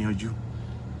 gbogbo ẹ̀ á yanjú.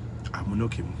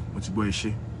 Àmúnókè mo ti gbọ́ ẹ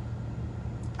ṣe.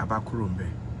 Àbá kúrò ń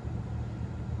bẹ̀.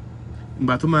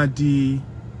 Ìgbà tó máa di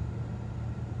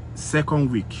second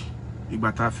week,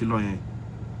 ìgbà tá a fi lọ yẹn,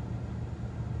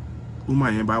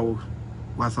 woman yẹn bá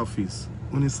wá sọ́fíìsì.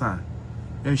 Ó ní sir,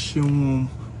 ẹ ṣeun o,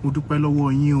 mo dúpẹ́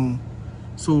lọ́wọ́ yín o.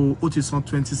 So ó ti san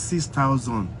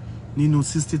 26,000 nínú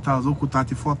 60,000, ó kù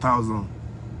 34,000.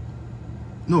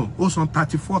 No, ó san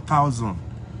 34,000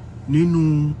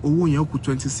 nínú owó yẹn, ó kù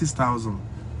 26,000.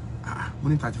 Mo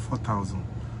ní 34,000.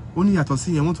 Ó ní yàtọ̀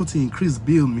sí yẹn wọ́n tó ti increase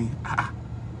bill mi.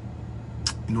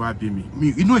 Inú wa bí mi.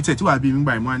 Inú ìtẹ̀ tí wà bí mi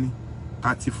gbà ìmọ̀ ní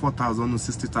 34,000 nínú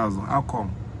 60,000. How come?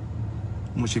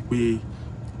 Mo ṣe pé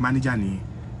manager nìyẹn.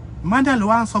 Manager ló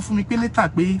wá ń sọ fún mi pé later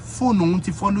pé fóònù òun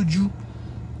ti fọ́ lójú.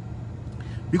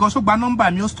 because ó gba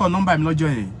nọ́mbà mi, ó store nọ́mbà mi lọ́jọ́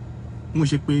yẹn. Mo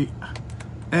ṣe pé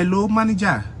hello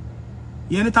manager,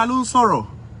 ìyẹn ní ta ló ń sọ̀rọ̀.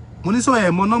 Mo ní sọ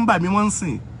ẹ̀ mọ nọ́mbà mi wọ́n ń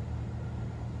sìn.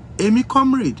 Èmi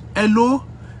comrade, hello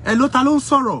ta ló ń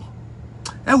sọ̀rọ̀.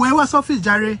 Ẹ wò ẹ wá sọ́fíìsì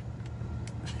jàre.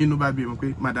 Inú bá bí mi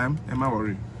pé madam ẹ má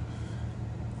worry.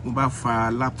 Mo bá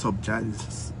fa laptop jáde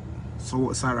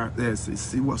sára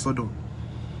sí sọ́dọ̀.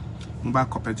 Mo bá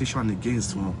competition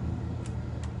against wọn.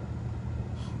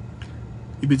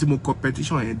 Ibi tí mo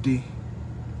competition yẹn dé.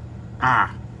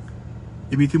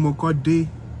 Ibi tí mo kọ́ dé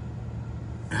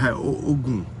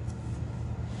ogun.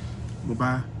 Mo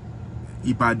bá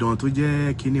Ìbàdàn tó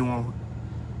jẹ́ kíní wọn,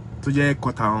 tó jẹ́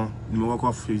kọta wọn ni mo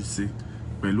kọ́kọ́ fi sí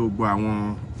pẹ̀lú gbogbo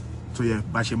àwọn tó yẹ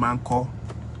bá ṣe máa ń kọ́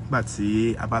nígbà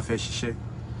tí a bá fẹ́ ṣiṣẹ́.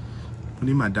 Mo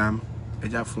ní madam ẹ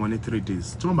já fún wọn ní 3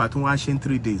 days. Tí wọ́n bá tún wá ṣe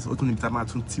 3 days, ó tún níbi tá máa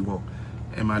tún ti wọ̀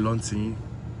ẹ máa lọ ti yín.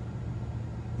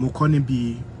 Mo kọ́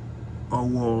níbi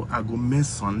ọwọ́ aago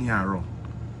 9 ní àárọ̀.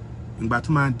 Ìgbà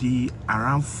tó máa di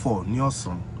around 4 ní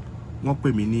ọ̀sán, wọ́n pè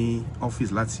mí ní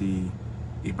ọ́fíìsì láti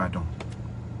Ìbàdàn.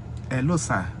 Hello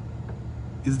sir,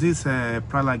 is this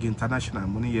Pralag International?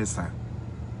 Mo ní yes sir.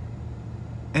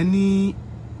 Ẹni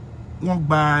wọ́n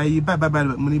gba bye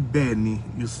mo ní bẹ́ẹ̀ ni.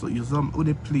 You saw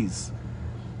me, please.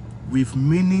 We've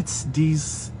minutes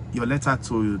this your letter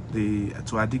to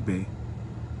Adigbe.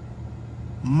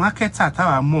 Marketer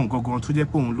táwa mọ̀ gangan tó jẹ́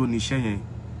pé òun ló ní iṣẹ́ yẹn.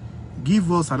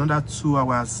 Give us another 2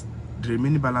 hours. The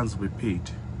remaining balance will be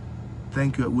paid.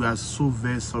 Thank you. We are so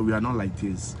very sorry. We are not like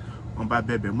this. On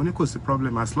Babebe, money cause the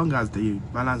problem as long as the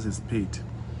balance is paid.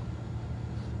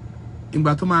 In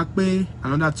Batoma pay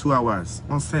another 2 hours.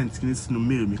 1 cent needs to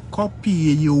mail me. Copy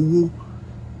ye owo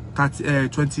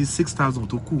 26,000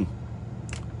 to ku.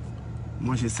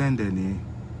 Mo she send any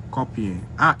copy.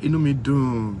 Inu mi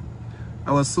dun.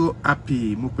 I was so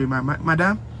happy. Mo pe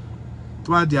madam.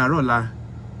 To di aro la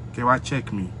ke wa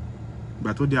check me.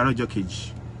 But to di aro jo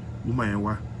kejì. Woman yen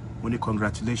wa. Mo ní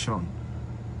congratulations.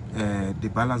 The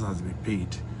balance has been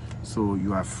paid, so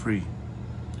you are free.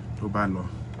 Tó bá lọ.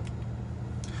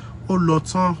 Ó lọ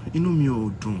tán, inú mi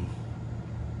ò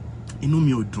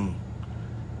dùn.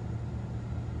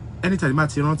 Anytime ma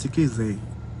ti rántí case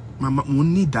mama mo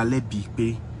ní ìdálẹ́bi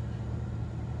pé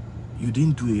you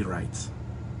didn't do it right.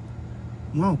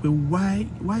 Mo wá pé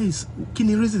why is kí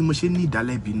ni reason mo ṣe ní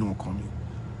ìdálẹ́bi inú ọkàn mi.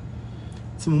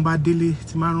 Tí mo bá délé,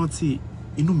 tí ma rántí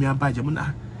inú mi á bàjẹ́ mo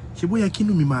na ṣé bóyá kí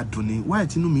inú mi máa dùn ni, why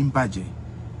tí inú mi ń bàjẹ́.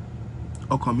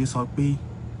 Ọkàn mi sọ pé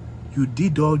you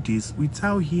did all this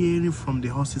without hearing from the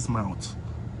horse's mouth.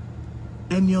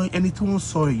 Ẹni tí wọ́n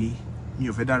sọ yìí mi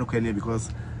ò fẹ́ dárúkọ ẹni because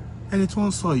ẹni tí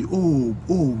wọ́n sọ yìí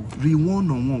rí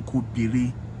one on one kò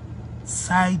béèrè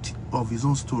side of his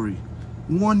own story.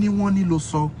 Wọ́n ní ló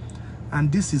sọ,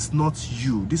 and this is not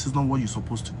you. This is not what you're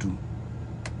supposed to do.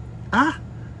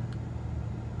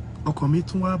 Ọkàn mi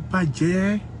tún wá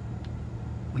bàjẹ́.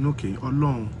 Okay,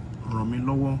 Ọlọ́run ràn mí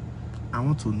lọ́wọ́. I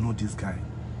want to know this guy.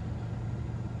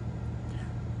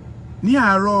 Ní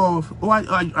àárọ̀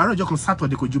ọjọ́ kan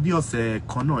Saturday kò ju bí ọ̀sẹ̀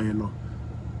kan náà yẹn lọ.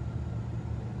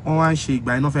 Wọ́n wá ń ṣe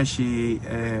ìgbà yẹn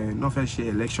náà fẹ́ ṣe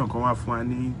election kan wá fún wa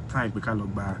ní time pé ká lọ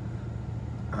gba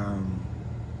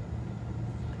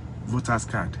voters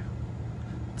card.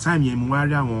 Time yẹn mo wá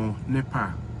rí àwọn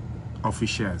NEPA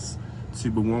officials tí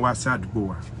gbogbo wọn wá sí àdúgbò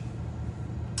wa.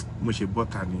 Mo ṣe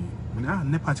bọ́ta ni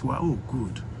NEPA ti wá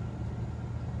good.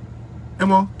 Ẹ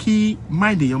mọ̀ kí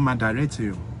mind èèyàn máa direct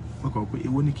èèyàn. Wọ́n kàn pé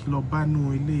èwo ni kí lọ bá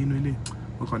inú ilé.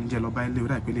 Wọ́n kàn ní jẹ́ lọ bá ilé, ó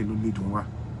dà pé ilé ló lead wọn wá.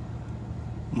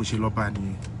 Mo ṣe lọ bá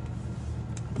nìyẹn.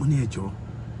 Mo ní ẹjọ́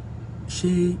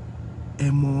ṣé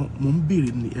ẹ mọ̀ mo ń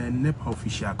béèrè NEPA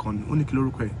official kan ni. Ó ní kí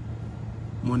lórúkọ ẹ̀.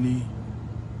 Mo ní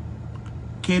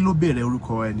kí ló bẹ̀rẹ̀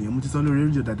orúkọ ẹ̀ nìyẹn. Mo ti sọ lórí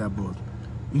rédíò dáadáa but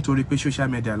nítorí pé social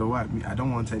media ló wà, I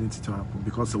don't want anything to happen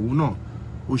because òun náà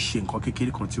ó ṣe nǹkan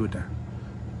kékeré kan tí ó dá.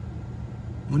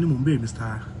 Mo ní mo ń béèrè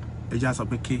Mr. Ẹja sọ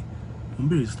pé K. Mo ń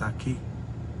béèrè Mr. K.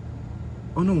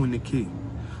 Ó náà wọ́n ní K.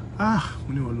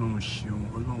 Mo ní Ọlọ́run ṣeun.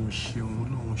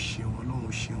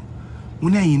 Mo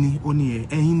ní ẹ̀yin ni, ó ní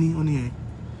ẹ̀.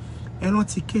 Ẹ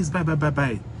rántí case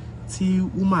bye tí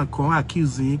woman kan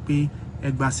accuse yín pé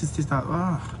ẹ gba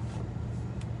 60,000.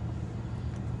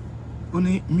 Ó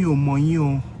ní mi ò mọ̀ yín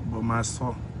o, bọ̀ máa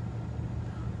sọ.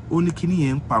 Ó ní kíní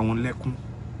yẹn ń pa òun lẹ́kún.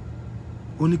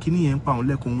 Òun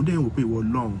dẹ̀ wò pé ìwọ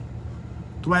Ọlọ́run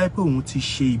tó bá yẹ pé òun ti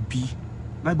ṣe ibi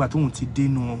lágbà tóun ti dé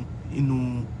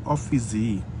inú ọ́fíìsì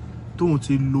yìí, tóun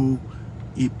ti lo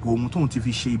ipò òun tóun ti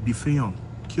fi ṣe ibi fẹ́yàn,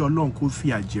 kí Ọlọ́run kó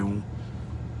fìyà jẹun.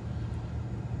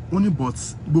 Ó ní but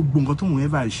gbogbo nǹkan tóun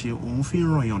ever ṣe òun fi ń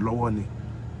ràn yàn lọ́wọ́ ni.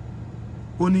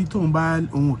 Ó ní tóun bá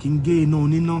òun kì í gé iná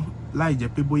oníná láì jẹ́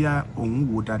pé bóyá òun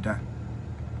wò dáadáa.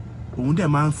 òun dẹ̀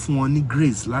máa ń fún wọn ní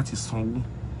grace láti sanwó.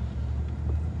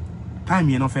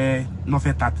 Time yẹn náà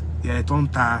fẹ́ ta tó ń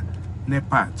ta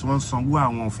NEPA tí wọ́n sanwó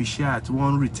àwọn official tí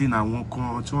wọ́n retain àwọn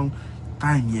kan tí wọ́n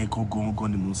time yẹn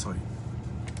gangan ni mo sọ yìí.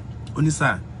 Ó ní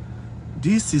sir,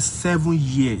 this is 7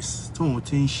 years tóun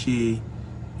ti ń ṣe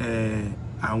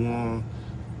àwọn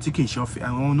tí kì í ṣe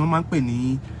àwọn náà máa ń pè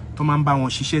ní tó máa ń bá wọn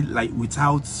ṣiṣẹ́ like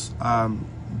without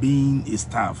being a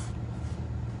staff,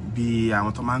 bí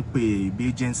àwọn tó máa ń pè bí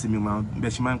agency mi máa bẹ́ẹ̀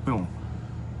ṣe máa ń pè wọ́n.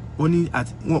 Ó ní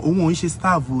òun ò ń ṣe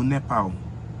staff NEPA o.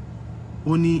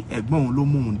 Ó ní ẹ̀gbọ́n òun ló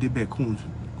mú òun débẹ̀ kóun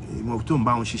tó ń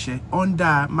bá wọn ṣiṣẹ́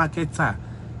under marketer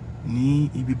ní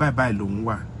ibi báyìí lòun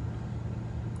wà.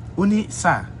 Ó ní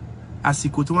sir,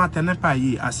 àsìkò tí wọ́n tẹ NEPA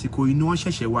yìí, àsìkò inú wọn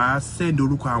ṣẹ̀ṣẹ̀ wá send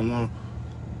orúkọ àwọn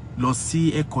lọ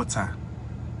sí headquarter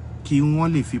kí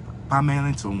wọ́n lè fi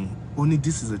permanent òun. Ó ní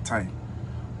this is the time.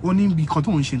 Ó ní bí kan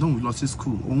tóun ṣe tóun lọ sí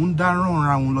school, òun dá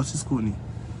ránra òun lọ sí school ni.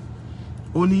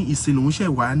 Ó ní ìsìn òun ṣẹ̀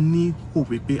wá ní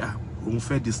hope pé òun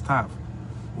fẹ́ di staff,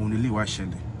 òun lè wá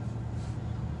ṣẹlẹ̀.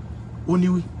 Ó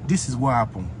ní this is what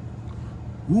happened.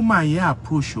 Woman yẹn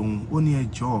approach òun, ó ní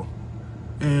ẹjọ́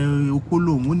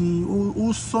opolo òun, ó ní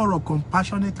ó sọ̀rọ̀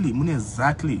compassionately, mo ní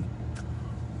exactly.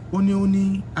 Ó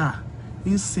ní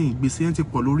ìsìn gbèsè yẹn ti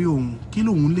pọ̀ lórí òun, kí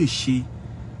lòun lè ṣe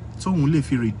tóun lè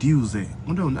fi reduce ẹ̀.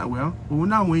 Ó dẹ̀ well òun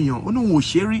náwọn èèyàn, ó ní òun ò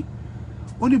ṣe rí.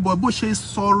 Ó ní bó ṣe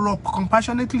sọ̀rọ̀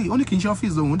compassionately, ó ní kì í ṣe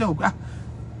ọ́fíìsì òun dẹ̀ pé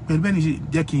pẹ̀lú bẹ́ẹ̀ ni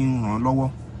jẹ́ kí n ràn án lọ́wọ́.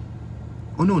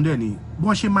 Ó ní òun dẹ̀ ní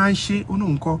bọ́n ṣe máa ń ṣe, ó ní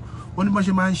òun kọ́, ó ní bọ́n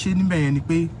ṣe máa ń ṣe níbẹ̀ yẹn ni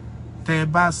pé tẹ́ ẹ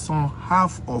bá san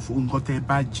half of nǹkan tẹ́ ẹ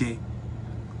bá jẹ.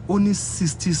 Ó ní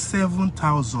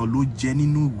 67,000 ló jẹ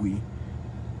nínú ìwé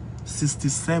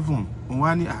 67. Òun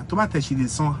wá ní tó bá tẹ̀ ṣe lè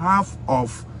san half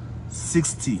of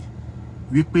 60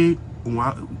 wípé òun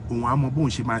á mọ bóun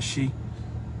ṣe máa ṣe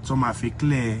tó máa fi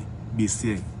clear gbèsè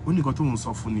ẹ̀. Ó ní nǹkan tóun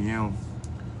sọ fún nìyẹn o.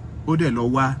 Ó dẹ̀ lọ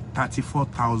wá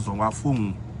 34,000 wá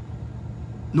fóun.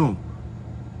 No,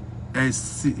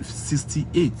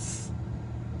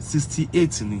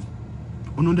 68 ni.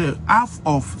 Ó ní dẹ̀ half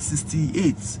of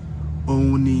 68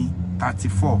 òun ni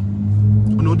 34.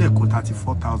 Ó ní dẹ̀ kó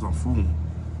 34,000 fóun.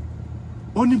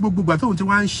 Ó ní gbogbo ìgbà tóun ti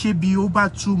wá ń ṣe bí over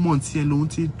 2 months yẹn lòun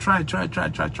ti try.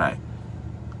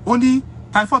 Ó ní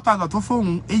 34,000 tó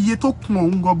fóun, iye tó kún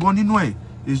òun gangan nínú ẹ̀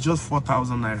is just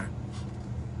 4,000 naira.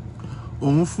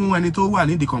 Òun fún ẹni tó wà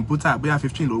ní the computer bóyá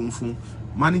 15 lòun fún,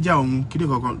 manager òun kíni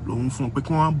gangan lòun fún pé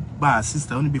kí wọ́n bá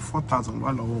assist, ó ní bí 4,000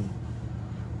 wà lọ́wọ́ òun.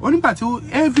 Ó nígbà tí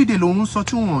everyday lòun sọ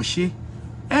tí wọ́n ṣe,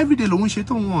 everyday lòun ṣe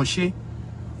tó wọ́n ṣe,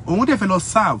 òun dẹ̀ fẹ́ lọ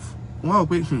serve. Wọ́n wá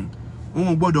pé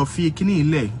òun gbọ́dọ̀ fi kíní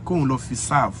ilẹ̀ kóun lọ fi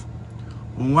serve.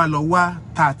 Òun wá lọ wá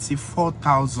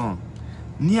 34,000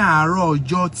 ní àárọ̀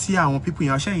ọjọ́ tí àwọn people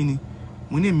yẹn ṣẹ́yìn ni.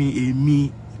 Mo ní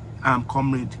èmi am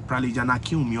comrade Pralejana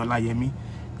Akinwumi Ọláyẹmí.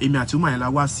 Èmi àti Uma yẹn la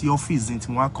wá sí ọ́fíìsì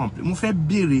tí mo wá complain. Mo fẹ́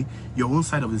béèrè your own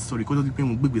side of the story kó tó di pé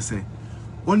mo gbégbèsè.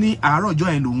 Ó ní àárọ̀ ọjọ́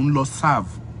yẹn lòun lọ serve.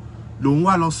 Lòun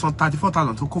wá lọ san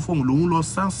 34,000 tó kó fóun, lòun lọ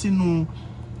san sínú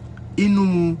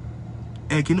inú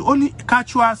kíni. Ó ní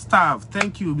casual staff,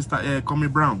 thank you Mr.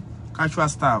 Comrade Brown, casual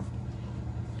staff.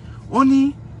 Ó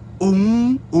ní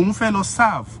òun fẹ́ lọ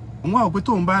serve. Òun wá wò pé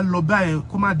tóun bá lọ báyẹn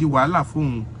kó má di wàhálà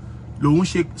fóun, lòun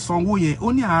ṣe sanwó yẹn.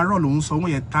 Ó ní àárọ̀ lòun sanwó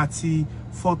yẹn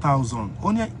 34,000.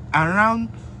 Ó ní around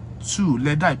 2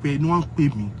 lẹ́dà pé ni wọ́n pè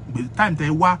mí, time tẹ́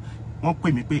wá wọ́n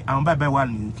pè mí pé àwọn báyìí wà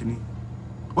ní kíní.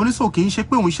 Ó ní so kì í ṣe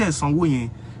pé òun ṣe sanwó yẹn,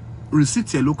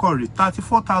 receipt ẹ̀ ló kọ̀ rí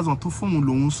 34,000 tó fóun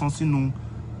lòun san sínú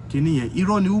kíní yẹn.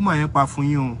 Irọ́ ni woman yẹn pa fún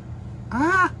yín o.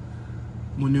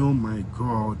 Mo ní oh my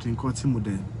god, nǹkan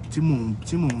tí mò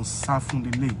ń sá fún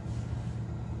lélẹ̀.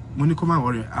 Mo ní kó má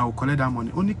worry, I will collect that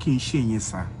money. Ó ní kì í ṣe yẹn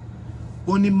sá.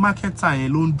 Ó ní marketer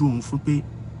yẹn ló ń dùn òun fún pé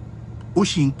ó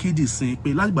sì ń kéde sí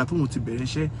pé látìgbà tóun ti bẹ̀rẹ̀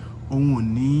iṣẹ́ òun ò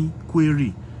ní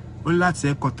query. Ó ní láti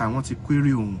headquarter wọ́n ti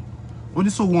query òun. Ó ní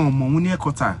so wọn ò mọ̀ òun ní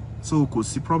headquarter, so kò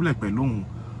sí problem pẹ̀lú òun.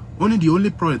 Ó ní the only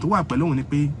problem tó wà pẹ̀lú òun ni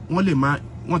pé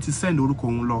wọ́n ti send orúkọ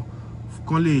òun lọ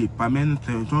kán lè permanent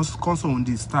console òun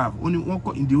di staff. Ó ní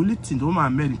the only thing tó máa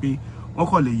mẹ́rin pé wọ́n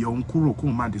kàn lè yọ òun kúrò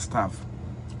kóun má di staff.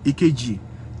 Ìkejì,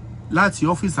 láti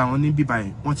ọ́fíìsì àwọn ní bíbá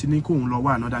yẹn wọ́n ti ní kóun lọ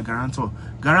wá another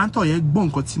guarantor yẹn gbọ́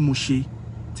nǹkan tí mo ṣe,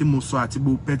 tí mo sọ àti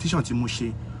gbogbo petition tí mo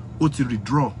ṣe, ó ti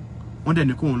withdraw. Wọ́n dẹ̀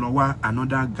ní kóun lọ wá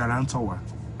another guarantor wá.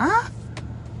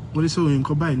 Mo ní sọ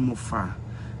nǹkan báyìí ni mo fà.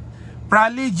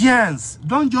 Pralegians,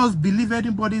 don't just believe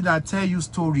anybody that tell you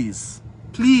stories.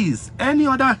 Please, any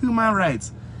other human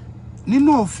rights.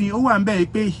 Nínú òfin ó wà ńbẹ̀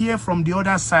pé hear from the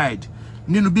other side.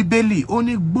 Nínú Bíbélì ó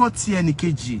ní gbọ́ ti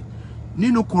ẹnìkejì.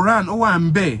 Nínú Quran ó wà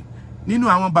ńbẹ̀. Nínú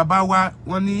àwọn bàbá wa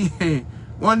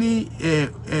wọ́n ní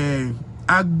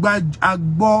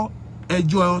agbọ́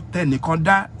ẹjọ́ tẹnìkan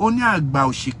dá ó ní àgbà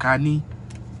òṣìkà ni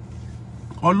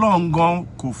Ọlọ́run gan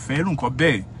kò fẹ́rù nǹkan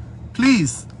bẹ́ẹ̀.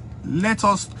 Please let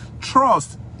us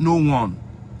trust no one.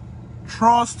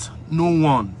 Trust no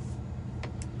one.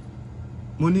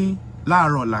 Mo ní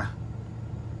láàárọ̀ ọ̀la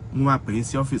mo máa pè yín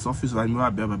sí ọ́fíìsì wa ni mo wá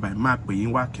bẹ́ẹ̀ bàbá máa pè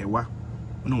yín wá kẹwàá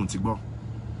ó ní òun ti gbọ́.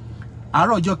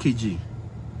 Àárọ̀ ọjọ́ kejì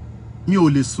mi ò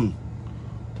lè sùn.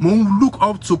 Mo look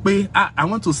up to pé I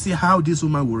want to see how this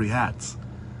woman will react.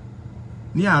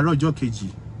 Ní àárọ̀ ọjọ́ kejì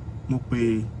mo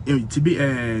pè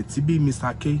tí bí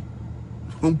Mr. K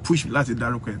ó push láti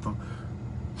dárúkọ ẹ̀ tán.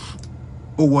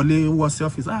 Ó wọlé ó wọ sí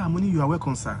ọ́fíìsì mo ní you are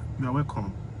welcome sir, you are welcome.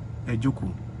 Ẹ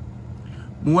jókòó.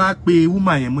 Mo wá pe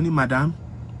woman yẹn mo ní madam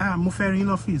mo fẹ́ rí in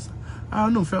office.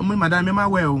 No fẹ́ mo ní madam ẹ má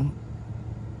wẹ̀ o.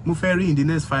 Mo fẹ́ rí in the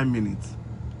next 5 minutes.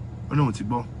 Ó ní òun ti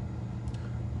gbọ́.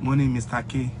 Mo ní Mr.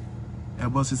 K ẹ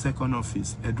bọ́ sí second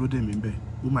office ẹ dúró dè mí bẹ́ẹ̀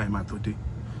woman yẹn máa tó dé.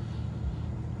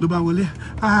 Ló bá wọlé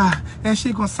ẹ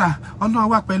ṣé gan sir Ọlọ́run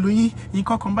wà pẹ̀lú yín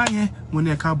nǹkan kan báyẹn. Mo ní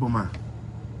ẹ káàbọ̀ mà.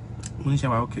 Mo ní ṣe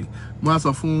wà okay. Mo wá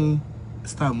sọ fún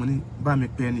staff mo ní bá mi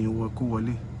pè ẹni ìwọ kó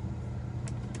wọlé.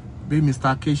 Bí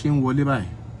Mr. K ṣe ń wọlé báyìí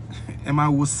ẹ máa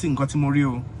wo sí nǹkan tí mo rí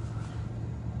o.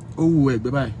 Ó wo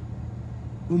ẹ̀gbẹ́ báyìí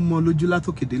ó mọ lójú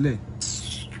látòkè délẹ̀.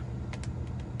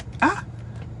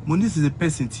 Mo ní this is a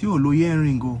person tí ò lo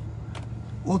earring o.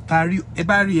 Ó tarí ẹ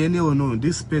bá rí ẹni ọ̀nà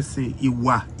this person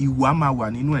ìwà máa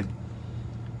wà nínú ẹ̀.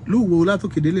 Ló wo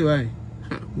látòkè délẹ̀ báyìí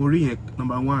mo rí yẹn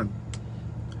number 1.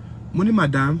 Mo ní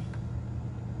madam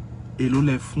èló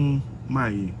lẹ fún máa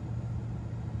yìí.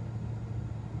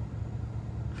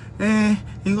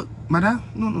 Madam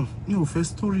no mi ò fẹ́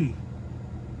story.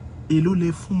 Èló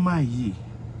lẹ fún máa yìí.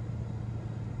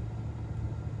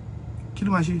 Kí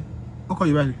ló máa ṣe ọkọ̀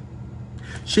yìí báyìí.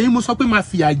 Ṣé mo sọ pé máa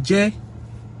fìyà jẹ?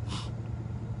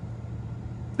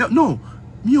 No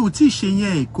mi ò tí ṣe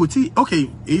yẹn kò tí okay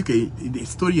the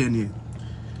story yẹn ni.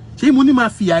 Ṣé mo ní máa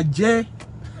fìyà jẹ?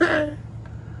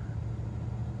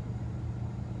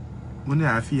 Mo ní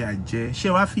àfìyà jẹ. Ṣé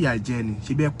wàá fìyà jẹ ni?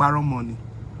 Ṣé bí ẹ parọ́ mọ́ ni?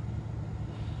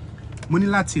 Mo ní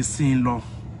láti sin lọ.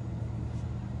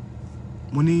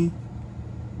 Mo ní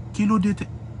kí ló dé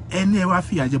ẹni ẹ wá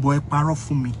fìyà jẹ bọ́ ẹ parọ́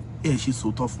fún mi ẹ ṣe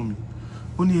sòótọ́ fún mi.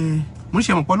 Ó ní mo ní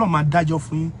ṣe mọ̀ pé Ọlọ́run máa dájọ́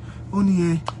fún yín. Ó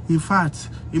ní in fact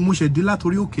mo ṣe dé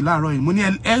látorí òkè láàárọ̀ yìí. Mo ní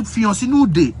ẹ fi hàn sínú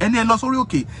òde ẹni ẹ lọ sórí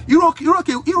òkè.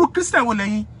 Irú Christian wo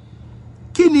lẹ́yìn?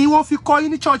 Kí ni wọ́n fi kọ́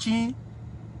yín ní church yín?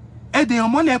 Ẹ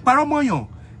dèyàn mọ́lẹ̀ ẹ parọ́ mọ́yàn.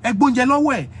 Ẹ gbóúnjẹ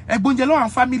lọ́wọ́ ẹ̀, ẹ gbóúnjẹ lọ́wọ́ àwọn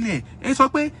family ẹ̀. Ẹ sọ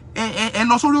pé ẹ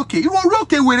lọ sórí òkè. Irú orí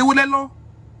òkè wèrè wo lẹ lọ?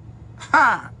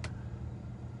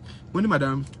 Mo ní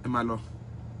madam ẹ máa lọ.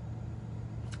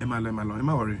 Ẹ máa lọ, ẹ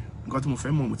má worry. Nǹkan tí mo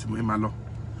fẹ́ mọ̀ mo ti mọ̀ ẹ máa lọ.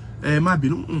 Ẹ má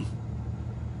bínú.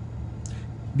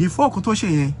 Before kó tó ṣe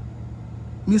yẹn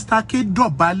Mr. K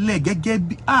dọ̀bálẹ̀ gẹ́gẹ́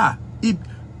bí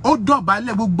ó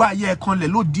dọ̀bálẹ̀ gbogbo ayé ẹ̀ kanlẹ̀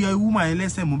ló di woman yẹn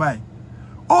lẹ́sẹ̀ mú báyìí.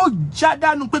 Ó já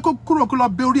dànù pé kó kúrò kó lọ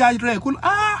bẹ orí ayé rẹ̀ kó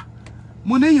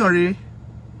mo níyàn rẹ̀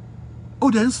ó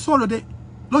dẹ̀ ń sọ̀rọ̀ dé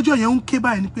lọ́jọ́ yẹn ń ké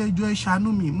báyìí ní pé ẹjọ́ ẹ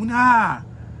ṣàánú mi. Mo ní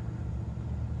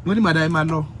mo ní madam ẹ máa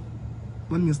lọ.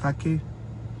 Mo ní Mr. K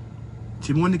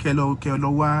tí mo ní kẹ́ lọ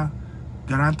wá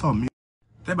guarantor mi.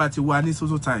 Tẹ́bà ti wá ní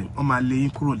social time wọ́n máa lé yín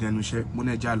kúrò lẹ́nu iṣẹ́. Mo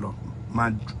ní ẹja lọ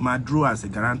máa dúró as a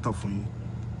guarantor fún yín.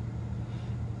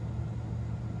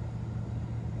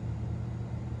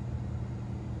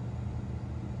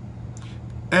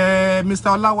 Mr.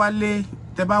 Ọláwálé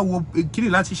tẹ́ bá wo kiri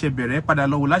láti ṣe bẹ̀rẹ̀ padà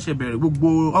lọ wo láṣẹ bẹ̀rẹ̀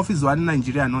gbogbo ọ́fíìsì wa ní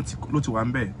Nàìjíríà náà ló ti wà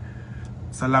ńbẹ̀.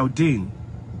 Salaudeen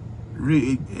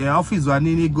ọ́fíìsì wa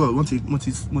ní go mo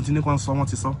ti ní kan sọ wọ́n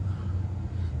ti sọ.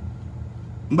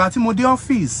 Ìgbà tí mo dé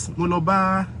ọ́fíìsì mo lọ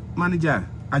bá manager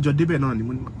àjọ débẹ̀ náà ni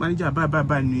manager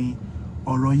báyìí ni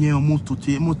ọ̀rọ̀ yẹn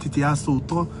mo tètè aṣọ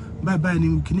òótọ́ báyìí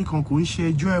ni kíní kan kò ń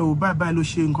ṣe ẹjọ́ ẹ o báyìí ló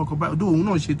ṣe nǹkan kan báyìí òun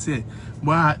náà ṣe tiẹ̀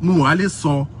mo wà lè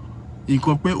sọ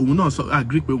nǹkan pé òun náà sọ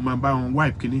agree pé ó máa bá wọn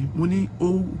wipe kíní. Mo ní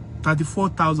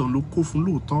 34,000 ló kó fún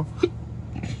lóòótọ́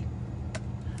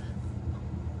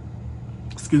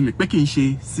excuse me pé kì í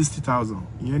ṣe 60,000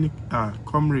 ìyẹn ní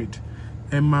comrade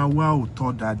ẹ máa wá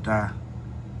òótọ́ dáadáa.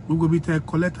 Gbogbo bí tẹ́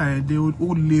kọ lẹ́tà yẹn dé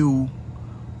ó lé o.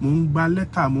 Mo ń gba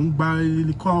lẹ́tà mo ń gba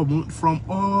call from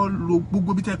all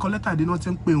gbogbo bí tẹ́ kọ lẹ́tà dé náà ti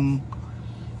ń pè òun.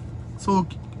 So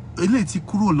eléyìí ti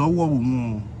kúrò lọ́wọ́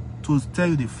òun to tell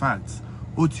you the fact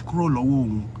ó ti kúrò lọ́wọ́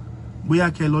òun.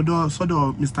 Bóyá kẹ́ lọ́dọ̀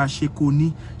sọ́dọ̀ Mr.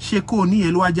 Shekoni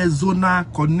yẹn ló wá jẹ́ zonal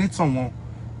coordinator wọn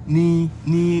ní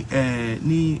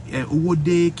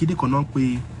Owódé kíní kan náà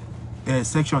pé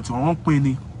section tí wọ́n pè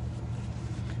ní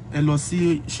ẹ lọ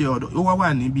sí ṣe ọ̀dọ̀ ó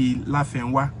wá níbi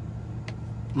Láfẹnwá.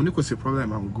 Mo ní kò sí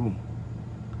problem I will go.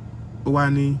 Ó wá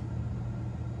ní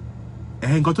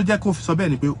nǹkan tó jẹ́ kó fi sọ bẹ́ẹ̀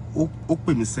ni pé ó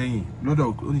pè mí sẹ́yìn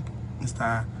lọ́dọ̀ ó ní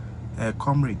Mr.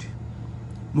 comrade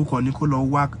mo kàn ní kó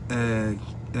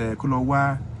lọ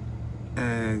wá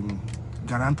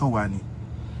guarantor wa ni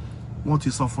wọ́n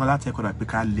ti sọ fún alátẹ̀kọ̀dà pé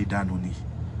ká lè dànù ni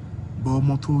bọ́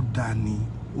ọmọ tó dà ní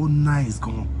ó nice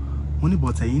gan mo ní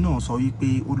bọ̀tẹ̀ yìí náà sọ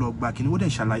wípé ó lọ gba kíní ó dẹ̀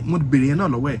ṣàlàyé mo bèrè yẹn náà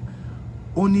lọ́wọ́ ẹ̀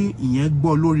ó ní ìyẹn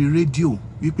gbọ́ lórí rédíò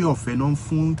wípé ọ̀fẹ́ náà ń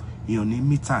fún èèyàn ní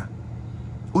mítà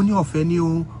ó ní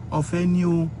ọ̀fẹ́ ní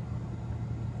o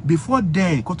before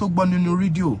then kó tó gbọ́ nínú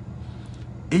rédíò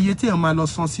iye tí èèyàn máa lọ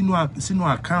san sínú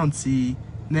àkáǹtì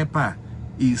NEPA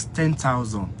is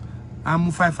 10,000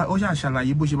 àmú 5 ó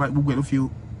ṣàlàyé bó ṣe gbogbo ẹ̀ ló fi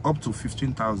up to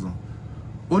 15,000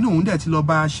 ó ní òun dẹ̀ ti lọ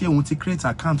bá ṣé òun ti create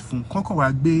account fún kọ́kọ́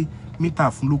wá gbé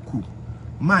mítà fún lókù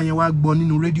máa yẹn wá gbọ́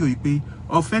nínú rédíò yìí pé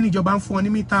ọ̀fẹ́ níjọba ń fún ọ ní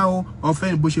mítà o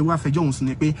ọ̀fẹ́ bó ṣe wá fẹjọ́ òun sí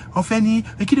ni pé ọ̀fẹ́ ní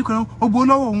ekiri kan ó gbó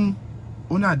lọ́wọ́ òun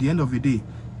ó ní at the end of the day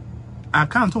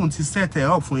account òun ti set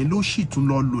up fún yẹn ló sì tún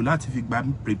lọ lò láti fi gba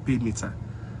prepaid mítà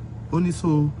ó ní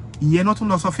so ìyẹn náà tún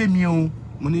lọ sọ fẹ́mi o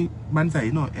mo ní manager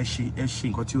yìí náà ẹ ṣe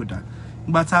nǹkan tí ò dáa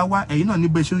ìgbà tá a wá ẹ̀yin náà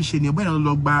níbẹ̀ ṣe ń ṣe ni ọgbẹ́ náà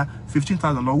lọ gba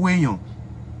 15,000 lọ́wọ́ èèyàn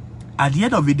at the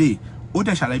end of the day ó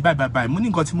dẹ̀ ṣàlàyé báyìí mo ní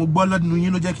nǹkan tí mo gbọ́ lọ́dún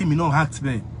yín ló jẹ́ kí èmi náà act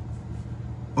bẹ́ẹ̀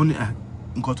ó ní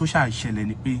nǹkan tó ṣàṣẹlẹ̀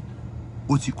ni pé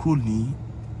ó ti kúrò ní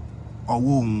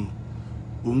ọwọ́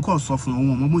òun kàn sọ fún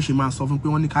òun mo ṣe máa sọ fún pé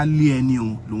wọ́n ní ká lé ẹni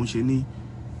òun lòun ṣe ní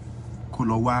kó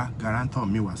lọ wá guarantor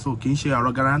mi wá so kì í ṣe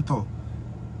ọ̀rọ̀ guarantor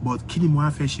but kí ni mo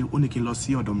wá fẹ́ ṣe ó ní kí n lọ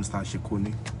sí ọ̀dọ̀ Mr.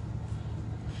 Shekoni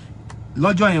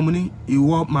lọ́jọ́ yẹn mo ní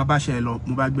ìwọ máa bá ṣe lọ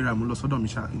mo bá gbéra mo lọ sọ́dọ̀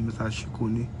Mr.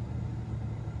 Shekoni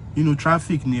nínú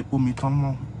traffic ni epo mi tán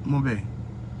mọ́ bẹ́ẹ̀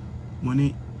mo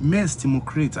ní mess tí mo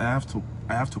create I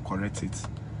have to correct it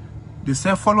the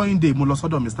following day mo lọ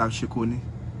sọ́dọ̀ Mr. Shekoni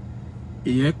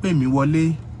ìyẹn pè mí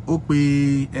wọlé ó pe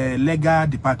legal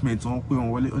department wọ́n pè wọ́n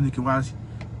wọlé ó ní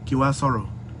kí wá sọ̀rọ̀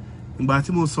ìgbà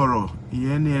tí mo sọ̀rọ̀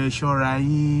ìyẹn ní ẹ ṣọ́ra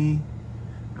yín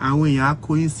àwọn èèyàn á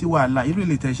kó yín sí wàhálà irú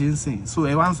ilé tẹ́ ṣe ń sìn so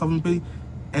ẹ wá ń sọ fún mi pé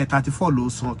 34 ló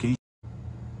san kì í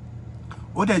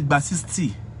ó dẹ̀ gba 60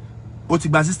 ó ti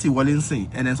gba 60 wọlé ń sìn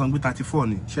ẹnẹ sọ pé 34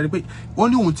 ni ṣe rí pé ó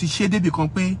ní òun ti ṣe débi kan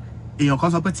pé èèyàn kan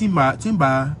sọ pé tí ń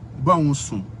bá bá òun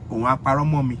sùn òun á parọ́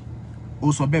mọ́ mi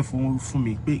ó sọ bẹ́ẹ̀ fún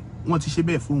mi pé wọ́n ti ṣe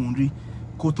bẹ́ẹ̀ fún òun rí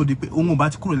kó tó di pé òun ò bá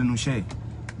ti kúrò lẹ́nu iṣẹ́ ẹ̀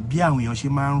bí àwọn èèyàn ṣe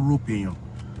máa ń rope èèyàn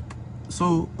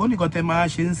so ó nìkan tẹ́ máa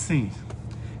ṣe ń sìn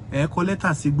ẹ kọ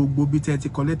lẹ́tà sí gbogbo bí tẹ́ ti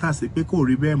kọ lẹ́tà sí pé kò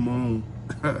rí bẹ́ẹ̀ mọ́ òun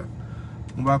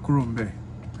mo bá kúrò ńbẹ̀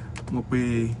mo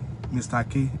pe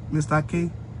Mr. K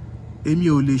èmi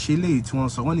ò lè ṣe léyìí tí wọ́n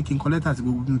sọ wọ́n ní kí n kọ lẹ́tà sí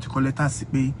gbogbo bí mo ti kọ lẹ́tà sí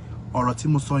pé ọ̀rọ̀ tí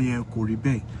mo sọ yẹn kò rí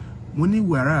bẹ́ẹ̀ mo ní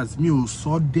whereas mi ò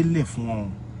sọ délẹ̀ fún wọn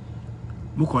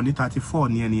mo kàn ní 34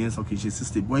 ní ẹni yẹn sọ kì í ṣe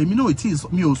 60 but èmi náà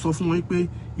mi ò sọ fún wọn pé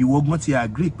ìwọ ọgbọ́n ti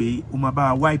agree pé o máa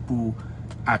bá wipe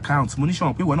account mo ní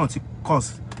sọ pé ìwọ náà ti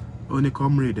cost ó ní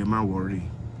comrade ẹ má worry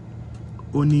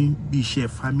ó ní bí iṣẹ́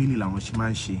family làwọn ṣe máa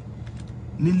ń ṣe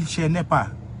níṣẹ́ NEPA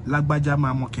lágbájá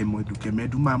máa mọ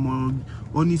kẹmẹdù máa mọ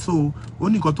ó ní so ó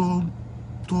ní nǹkan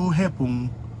tó help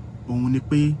òun ni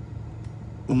pé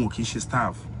òun ò kì í ṣe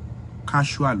staff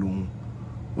casual òun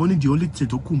ó ní the only thing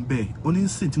tó kù bẹ́ẹ̀ ó ní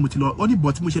sìn tí mo ti lọ ó ní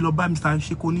bọ̀ tí mo ṣe lọ bá Mr.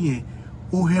 Shekoni yẹn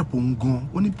ó help òun gan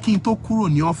ó ní kí n tó kúrò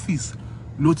ní ọ́fíìsì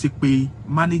ló ti pe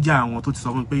manager àwọn tó ti sọ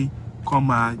fún mi pé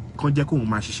kán jẹ́ kóun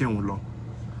máa ṣiṣẹ́ òun lọ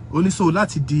ó ní so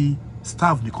láti di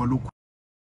staff nìkan ló kù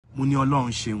mo ní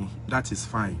Ọlọ́run ṣeun that is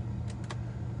fine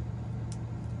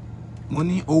mo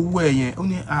ní owó ẹ̀ yẹn ó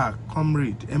ní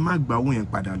comrade ẹ má gba owó yẹn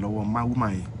padà lọ́wọ́ máwùmá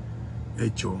yẹn ẹ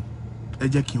jọ̀ọ́ ẹ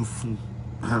jẹ́ kí n fún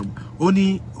ó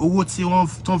ní owó tí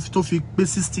wọ́n tó fi pé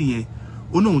 60 yẹn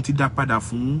ó ní òun ti dá padà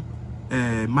fún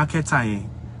marketer yẹn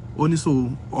ó ní so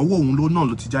ọwọ́ òun náà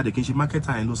ló ti jáde kì í ṣe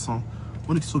marketer yẹn ló san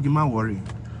ó ní kí Sógi má worry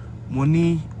mo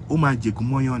ní ó máa jẹ̀gún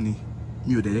mọ́yán ni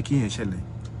mi ò dẹ̀ yẹ kí yẹn ṣẹlẹ̀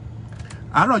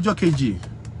àárọ̀ ọjọ́ kejì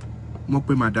mo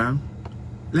pe madam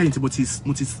lẹ́yìn tí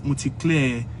mo ti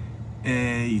clear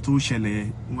ìtò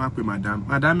ṣẹlẹ̀ wọ́n á pe madam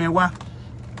ẹ wá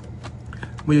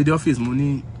mo yẹ dé ọ́fíìsì mo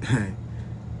ní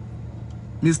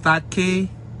Mr. K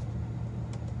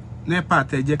NEPA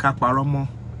tẹ jẹ́ ká parọ́ mọ́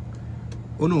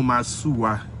ó ní òun máa sue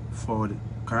wa for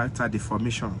character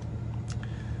deformation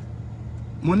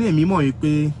mo ní èmi mọ̀ yìí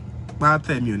pé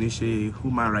pátá mi ò ní ṣe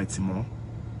human rights mọ́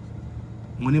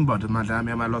mo ní bọ̀dọ̀ madam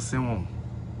ẹ máa lọ sẹ́wọ̀n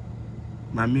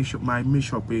máa make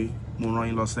sure pé mo rán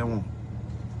yín lọ sẹ́wọ̀n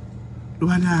ló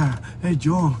wá ní ẹ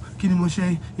jọ̀ọ́ kí ni mo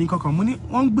ṣe nǹkan kan mo ní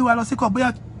wọ́n ń gbé wa lọ sí kọ́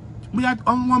bóyá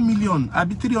 1 million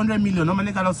àbí 300 million ọmọ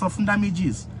ní ká lọ sọ fún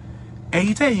damages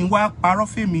ẹ̀yin tẹ́yìn wá parọ́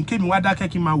fèmí kémi wá dákẹ́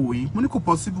kí n máa wò yín mo ní kò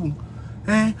possible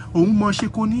òun mọ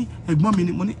Shekoni ẹ̀gbọ́n mi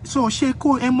ni mo ní so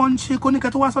ẹ mọ Shekoni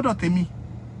kẹ́ tó wá sọ́dọ̀ tèmi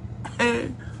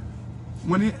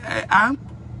mo ní à ń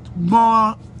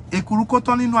gbọ́n èkúrú kó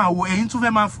tán nínú àwo ẹ̀yin tún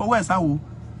fẹ́ máa fọwọ́ ẹ̀ sáwo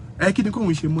ẹ kí ni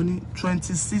kóhun ṣe mo ní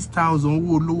 26,000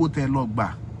 owó olówó tẹ́ lọ gbà.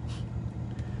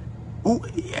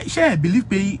 Ṣé ẹ believe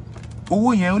pé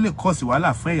owó yẹn ó lè cause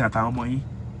wàhálà fún ẹ̀yin àtàwọn ọmọ yín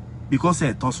because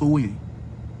ẹ tọ́ sówó yẹn.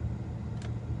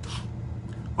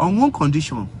 On one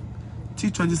condition, tí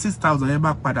 26,000 yẹn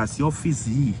bá padà sí ọ́fíìsì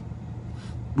yìí,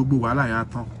 gbogbo wàhálà yẹn á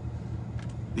tán.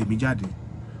 Èmi jáde.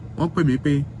 Wọ́n pè mí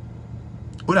pé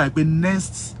ó dàbí pé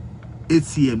next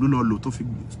ATM ló lọ lò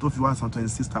tó fi wá san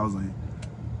 26,000 yẹn.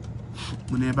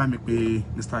 Mo ní ẹ bá mi pé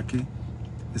Mr.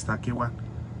 K wá.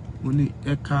 Mo ní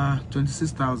ẹ ká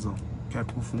 26,000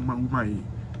 kẹ́kọ̀ọ́ fún woman yìí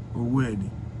owó ẹ̀ ni.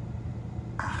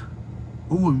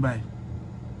 Owó mi báyìí.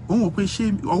 Òun wò pé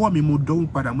ṣé ọwọ́ mi mo dọ́hùn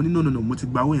padà. Mo ní no mo ti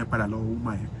gba owó yẹn padà lọ́wọ́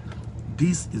woman yẹn.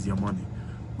 This is your money.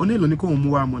 Ó ní èlò ní kó òun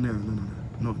mú wá mo ní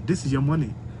no this is your money.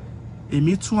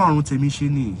 Èmi tún ọ̀run tèmi ṣe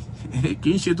ni.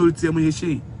 Kì í ṣe torí tí ẹ mo ṣe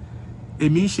ṣe.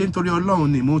 Èmi ń ṣe nítorí Ọlọ́run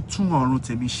ni mo tún ọ̀run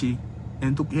tèmi ṣe.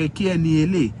 Ẹni tó kí ẹni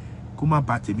elé kó má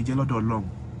bà tèmi jẹ́ lọ́dọ̀ Ọlọ́run.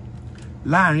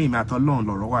 Láàárín èmi àti Ọlọ́run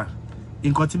lọ̀rọ̀ wà.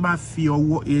 Nǹkan tí máa fi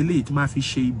ọwọ́ eléyìí tí máa fi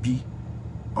ṣe ibi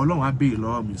Ọlọ́run á béèrè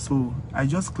lọ́wọ́ mi. So I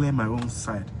just clear my own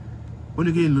side. Ó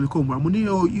ní kí n lò ní kó mú wa. Mo ní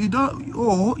you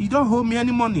don't owe me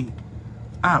any money.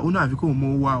 Ó náà àfi kó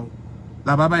mú wá o.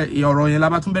 Làbá ọ̀rọ̀ yẹn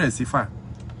lábá tún bẹ̀rẹ̀ sí fà.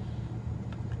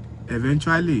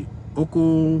 Eventually ó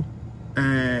kó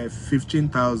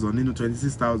 15,000 nínú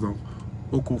 26,000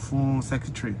 ó kó fún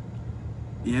secretary.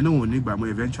 Ìyẹn náà ò ní gbà mọ́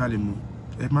eventually mu.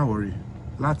 Ẹ má worry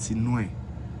láti inú ẹ̀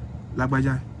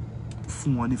lágbájá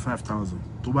fún wọn ní 5,000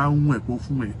 tó bá ń wọ̀n ẹ̀pọ̀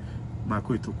fún ẹ̀ máa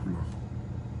kó ètò kù lọ.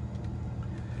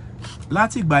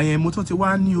 Láti ìgbà yẹn mo tó ti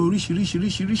wá ní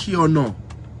oríṣiríṣi ọ̀nà.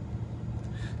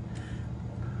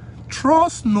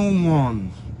 Trust no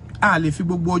one. A lè fi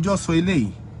gbogbo ọjọ́ sọ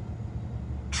eléyìí.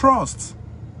 Trust.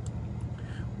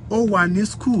 Ó wà ní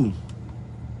school.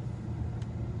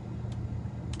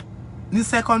 Ní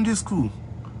secondary school.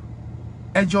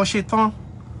 Ẹjọ́ ṣe tán.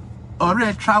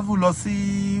 Ọ̀rẹ́ travel lọ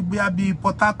sí bí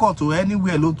Port Harcourt or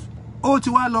anywhere ló. Ó ti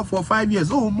wá lọ for 5 years.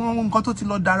 Ó mọ nǹkan tó ti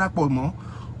lọ darapọ̀ mọ́.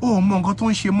 Ó mọ nǹkan tó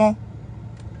ń ṣe mọ́.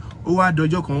 Ó wá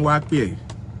dọjọ́ kan wá pè ẹ́.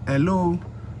 Hello.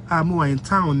 Mo wà in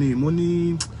town ni. Mo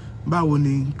ní báwo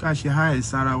ni ká ṣe hi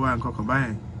sára wa nǹkan kan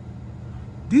báyẹn.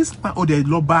 This man ó dẹ̀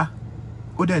lọ bá.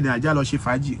 Ó dẹ̀ ní ajá lọ ṣe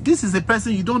fàájì. This is a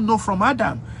person you don't know from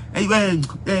Adam.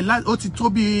 Ó ti tó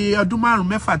bí ọdún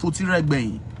 5-6 tó ti rẹ̀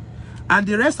gbẹ̀yìn. And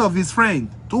the rest of his friend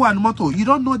tó wà ní mọ́tò, you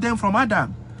don't know them from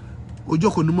Adam. Ó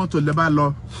jókòó ní mọ́tò lẹ bá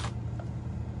lọ.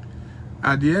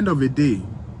 At the end of the day,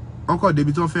 uncle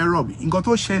David tó fẹ́ rob. Nǹkan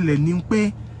tó ṣẹlẹ̀ ni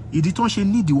pé ìdí tó ṣe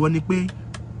nídìí wọ́n ni pé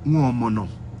wọn ò mọ̀nà.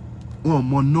 Wọn ò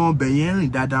mọ̀nà bẹ̀yẹn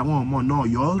rìn dáadáa, wọn ò mọ̀nà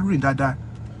Ọ̀yọ́ rìn dáadáa.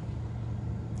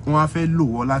 Wọ́n á fẹ́ lò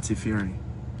wọ́ láti fi rìn.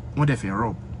 Wọ́n dẹ̀ fẹ́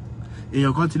rob.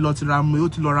 Èèyàn kan ti lọ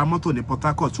ra mọ́tò ní Port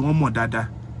Harcourt tí wọ́n mọ̀ dáadáa.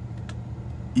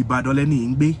 Ìbàdàn lẹ́ni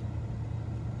ń gbé.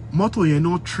 Mọ́tò yẹn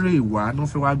náà tray wá náà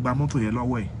fẹ́ wá gba mọ́tò yẹn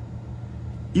lọ́wọ́ ẹ̀.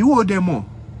 Ìwọ ò dẹ̀ mọ̀.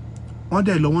 Wọ́n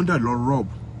dẹ̀ lọ rob.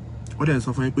 Wọ́n dẹ̀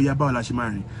sọ fún yín pé yá báwo la ṣe máa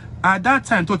rìn. At that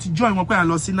time tó ti join wọn pé à ń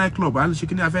lọ sí night club, à ń ṣe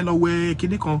kíní a fẹ́ lọ wẹ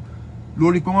kíní kan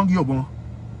lórí pé wọ́n yọ̀bọ̀n.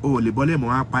 O ò lè bọ́lẹ̀ mọ́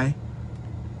á pa ẹ́.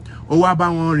 Ó wá bá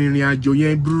wọn rìnrìn àjò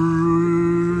yẹn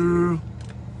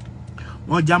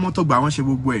wọ́n já mọ́tò gbà wọ́n ṣe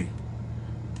gbogbo ẹ̀.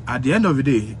 At the end of the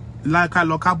day, láìka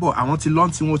lọ kábọ̀ àwọn ti lọ́n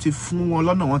tí wọ́n ti fún wọn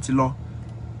lọ́nà wọ́n ti lọ.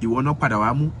 Ìwọ náà padà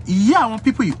wá mú. Ìyá àwọn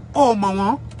people yìí ó mọ̀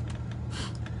wọ́n.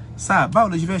 Sáà báwo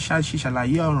ló ṣe fẹ́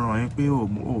ṣàlàyé ọ̀ràn yẹn pé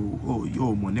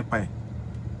ó mọ̀ nípa ẹ̀?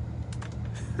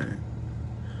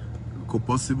 Kò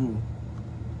possible.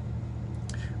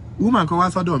 Woman kan wá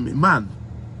sọ́dọ̀ mi, man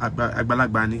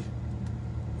àgbàlagbà ni.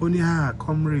 Ó ní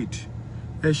comrade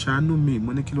ẹ ṣàánú mi.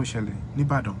 Mo ní kí ló ṣẹlẹ̀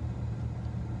níbàdàn.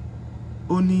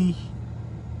 Ó ní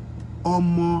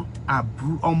ọmọ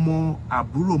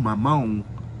àbúrò màmá òun,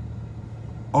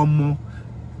 ọmọ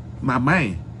màmá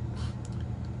ẹ̀,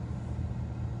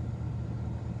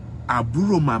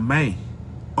 àbúrò màmá ẹ̀,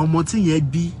 ọmọ tí yẹn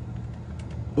bí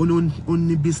ó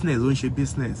ní business, ó ń ṣe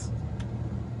business.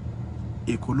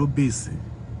 Èkó ló bèsì.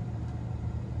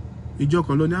 Ìjọ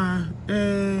kan ló ní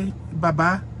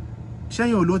bàbá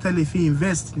ṣẹ́yìn olówó tẹ́lẹ̀ fi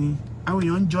invest ni àwọn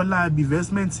èèyàn ń jọlá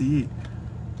investment yìí.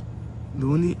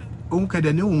 Lòun ní òun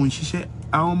kẹ̀dẹ̀ ní òun ṣiṣẹ́,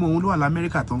 àwọn ọmọ òun ló wà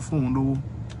l'Amẹ́ríkà tó ń fún òun lówó.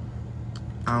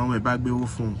 Àwọn ọmọ ẹ̀ bá gbé owó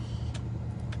fún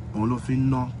òun ló fi ń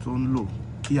ná tó ń lò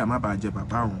kí ìyà má bàa jẹ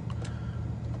bàbá òun.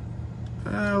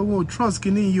 Owó trust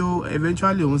kìíní yìí o,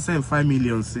 eventually òun send 5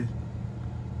 million sí.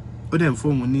 Ó dẹ̀ ń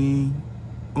fóun ní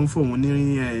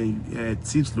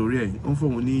tips lórí ẹ̀, ó ń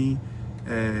fóun ní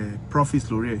profits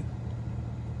lórí ẹ̀.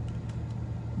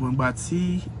 Gbogbo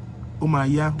tí ó máa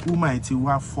yá, woman ti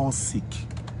wá fall sick.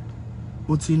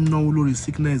 Ó ti ń náwó lórí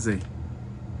sickness ẹ̀.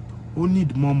 Ó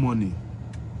need more money.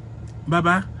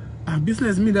 Bàbá,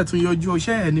 business mi dẹ̀ tún yọjú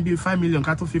ọṣẹ́ ẹ̀ níbi 5 million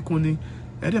ká tó fi kún ni.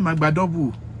 ẹ dẹ̀ máa gba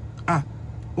double.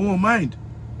 Oh mind,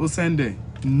 ó send there.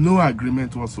 No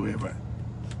agreement whatsoever.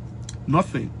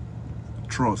 Nothing.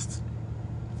 Trust.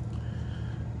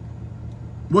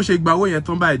 Bó ṣe gba owó yẹn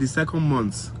tán by the second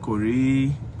month kò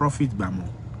rí profit gbà mọ́.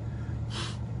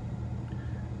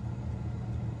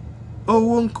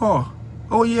 Owó ńkọ́,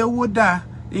 oye owó dá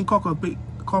ńkọ́ kan pé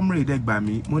comrade ẹ gbà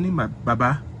mí. Mo ní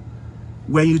bàbá,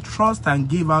 when you trust and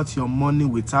give out your money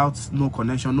without no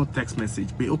connection, no text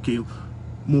message, pé okay,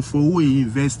 mo fowó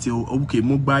invest o, okay,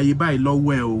 mo gba iye báyìí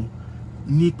lọ́wọ́ ẹ o,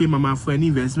 ní pé màmá fún ẹ ní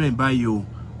investment báyìí o,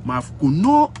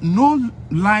 no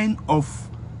line of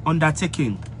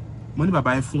undertaking. Mo ní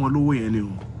bàbá ẹ fún wọn lówó yẹn ni o.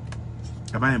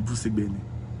 Bàbá yẹn bú sígbè ni.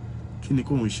 Kí ni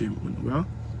kò ń ṣe? Well,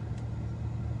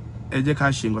 ẹ jẹ́ ká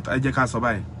ṣe nǹkan, ẹ jẹ́ ká sọ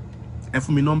báyìí. Ẹ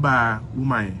fún mi nọ́mbà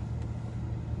woman yẹn.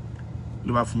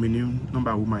 Ló bá fún mi ní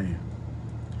nọ́mbà woman yẹn.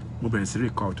 Mo bẹ̀rẹ̀ sí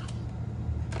record.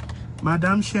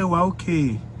 Madam ṣé wà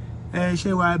okay?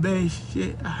 Ṣé wà bẹ́ẹ̀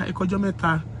ṣe ẹkọjọ́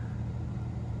mẹ́ta?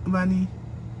 Ó bá ní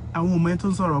àwọn ọmọ ẹ tó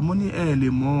ń sọ̀rọ̀, mo ní ẹ lè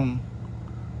mọ̀ ọ́n.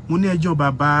 Mo ní ẹjọ́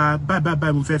bàbá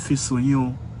báyìí mo fẹ́ fi sùn yín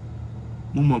o.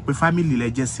 Mo mọ̀ pé family lẹ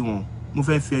jẹ́ sí wọn. Mo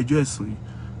fẹ́ fi ẹjọ́ ẹ̀ sùn yín.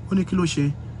 Ó ní kí ló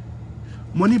ṣe?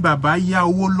 Mo ní bàbá yá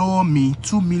owó lọ́wọ́ mi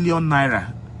 2 million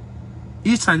naira.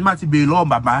 Each time ma ti béèrè lọ́wọ́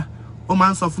bàbá, ó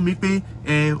máa ń sọ fún mi pé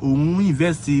òun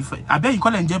invest abẹ́yìn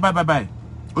kọ́lẹ̀ ń jẹ́ báyìí.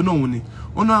 Ó náà òun ni.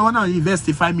 Ó náà wọ́n náà invest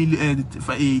 5 million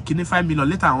kíní 5 million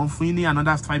later àwọn fún yín ní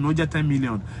another 5 million ó jẹ́ 10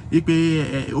 million. Ipe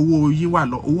owó yín wà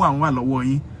owó àwọn wà lọ́wọ́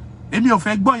yín. Èmi ò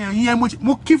fẹ́ gbọ́ yẹn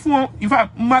mo kí fún wọn. In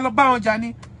fact, mo máa lọ bá wọn jà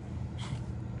ní.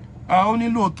 Ó ní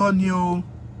lóòótọ́ ni o.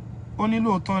 Ó ní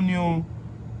lóòótọ́ ni o.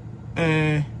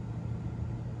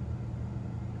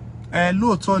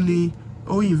 Lóòótọ́ ni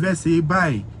ó invest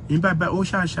báyìí. Ó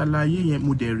ṣàṣàlàyé yẹn,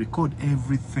 mo dẹ̀ record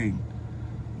everything.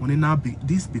 Mo ní now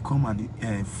this become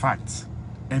a fact,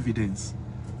 evidence.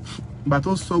 But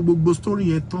tó sọ gbogbo story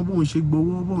yẹn tán bóun ṣe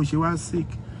gbowó, bóun ṣe wá sick.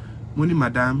 Mo ní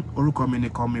madam, orúkọ mi ni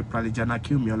Kọ́mi Pralijana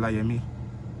Kíwùmí Ọláyẹmí.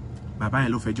 Bàbá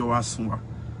yẹn ló fẹjọ́ wá sùn wá.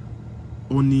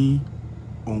 Ó ní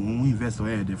òun invest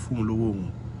ẹ̀ẹ́dẹ̀ fún òun lówó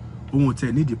òun. Òun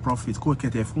tẹ̀ ní the profit kó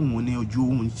kẹtẹ̀ fún òun ní ojú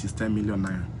òun which is 10 million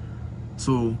naira.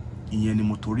 So ìyẹn ni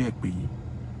mo torí ẹ̀ pè yín.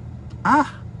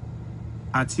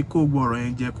 Àti kó gbọ́rọ̀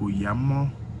yẹn jẹ́ kò yá mọ́.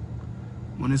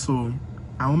 Mo ní so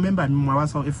àwọn member mi máa wá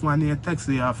sọ fún wa ní text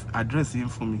address yín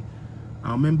fún mi.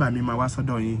 Àwọn member mi máa wá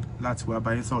sọ́dọ̀ yín láti wá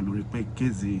bá yín sọ̀rọ̀ lórí pé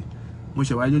kéze. Mo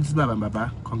ṣe wáyé tí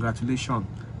bàbá congratulations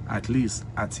at least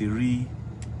àti rí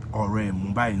ọ̀rọ̀ ẹ̀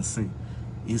mú báyìí sìn.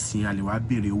 Ìsìn àlè wá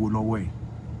béèrè owó lọ́wọ́ ẹ̀.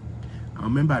 Àwọn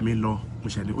member mi lọ, mo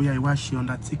ṣe ní ó yá wá ṣe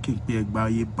undertaking pé ẹ gba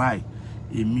iye báyìí.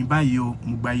 Èmi báyìí o,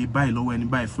 mo gba iye báyìí lọ́wọ́ ẹni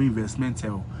báyìí fún investment ẹ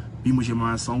o. Bí mo ṣe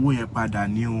máa sanwó yẹn padà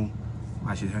ní o.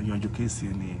 Má ṣe yanjú case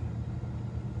yẹn ni.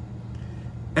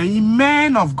 Ẹ̀yin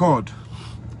men of God,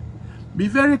 be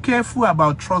very careful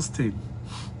about trusting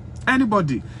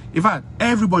anybody. In fact,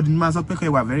 everybody must be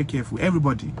very careful.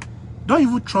 Everybody. Don't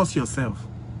even trust yourself.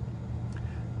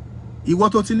 Ìwọ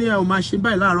tó ti ní ẹ o máa ṣe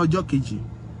báyìí láàárọ̀ ọjọ́ kejì.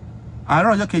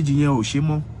 Àárọ̀ ọjọ́ kejì yẹn ò ṣe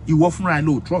mọ́. Ìwọ fúnra ẹ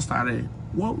ló trust ara ẹ.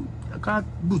 Wọ́n ká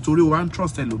bù torí wọ́n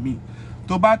trust ẹlòmíì.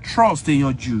 Tó bá trust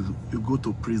èèyàn jù, you go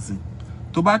to prison.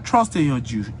 Tó bá trust èèyàn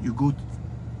jù, you go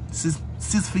 6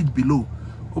 feet below.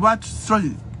 Tó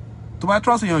bá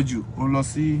trust èèyàn jù, ó lọ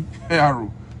sí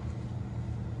arrow.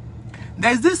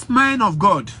 There is this man of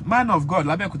God,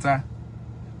 Lábẹ́òkúta.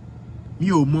 Mi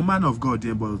ò mọ man of God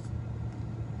there, but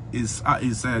his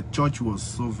church was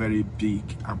so very big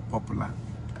and popular.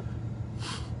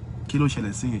 Kí ló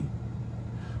ṣẹlẹ̀ sí yẹn?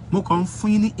 Mo kàn fún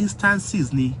yín ní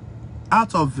instances ni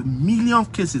out of a million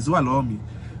cases wà lọ́wọ́ mi.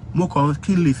 Mo kàn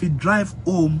kí n lè fi drive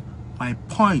home my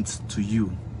point to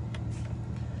you.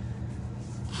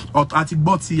 Àti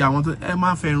gbọ́ ti àwọn tó ẹ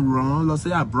máa fẹ́ ràn lọ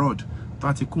sí abroad tó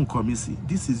àti kún nǹkan mi sí.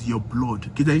 This is your blood.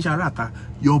 Kí tẹ̀ ń ṣe aráàta.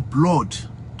 Your blood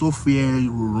tó fi ràn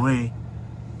ẹ́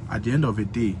at the end of the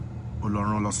day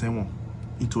ọlọ́run lọ sẹ́wọ̀n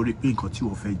nítorí pé nǹkan tí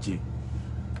wọ́n fẹ́ jẹ.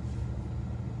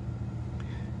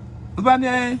 Ó bá ní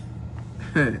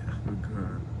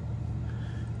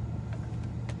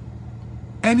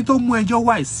ẹni tó mú ẹjọ́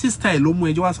wá sister ẹ̀ ló mú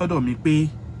ẹjọ́ wá sọ́dọ̀ mi pé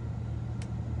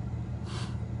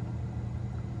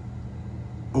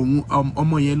òun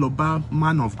ọmọ yẹn lọ bá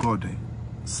man of God ẹ̀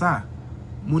sir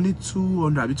mo ní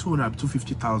 200 àbí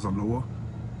 250,000 lọ́wọ́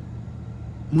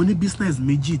mo ní business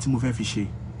méjì tí mo fẹ́ fi ṣe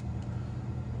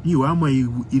mi ò wá mọ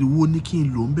ìrìwó ní kí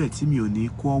n lò ń bẹ̀ tí mi ò ní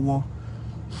kó ọwọ́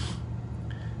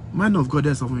man of God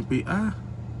ẹ̀ sọ fún mi pé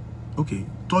okay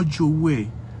tọ́jú owó ẹ̀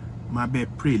máa bẹ́ẹ̀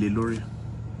pray lé lórí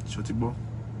ṣó ti gbọ́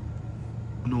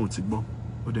no ti gbọ́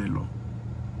ó dẹ̀ lọ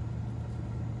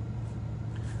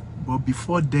but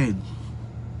before then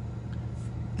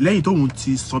lẹ́yìn tóun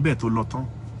ti sọ bẹ́ẹ̀ tó lọ tán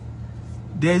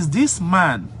there is this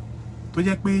man tó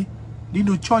jẹ́ pé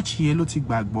nínú church yẹn ló ti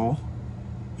gbàgbọ́,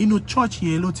 inú church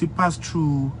yẹn ló ti pass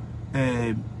through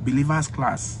believers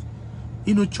class,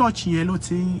 inú church yẹn ló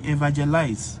ti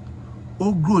evangelize,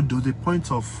 ó grow to the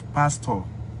point of pastor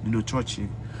nínú church yẹn.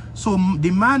 So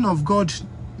the man of God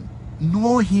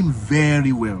know him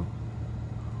very well.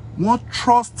 Wọ́n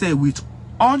trusted with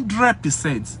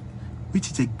 100%,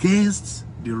 which is against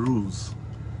the rules.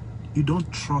 You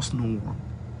don't trust no one.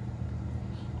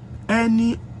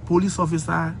 Any police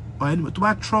officer or any to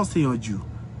bá trust èèyàn jù,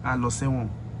 á lọ sẹ́wọ̀n,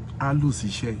 á lose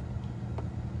iṣẹ́.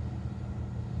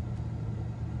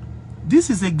 This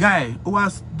is a guy who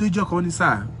was dojo kan ní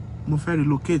sir, mo fẹ́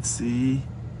relocate sí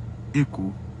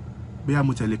Èkó. Bóyá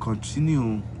mo tẹ̀lé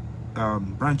continue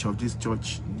branch of this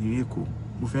church ní Èkó.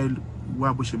 Mo fẹ́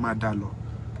wá bó ṣe máa dá lọ.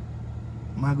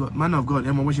 My God, man of God,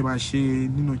 ẹ mọ̀ bó ṣe máa ṣe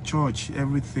nínú church,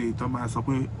 everything tó máa sọ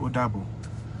pé ó dàbọ̀.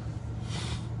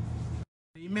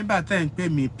 Remember tẹ́ ń pè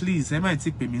mí, please, ẹ má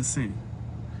ti pè mí sìn.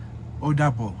 Ó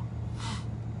dàbọ̀.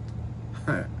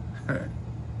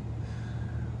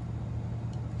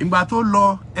 Ìgbà tó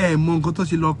lọ, ẹ mọ̀ nǹkan tó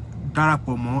ti lọ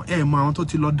darapọ̀ mọ́, ẹ mọ̀ àwọn tó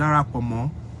ti lọ darapọ̀ mọ́.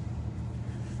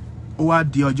 Ó wá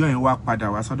di ọjọ́ yẹn wá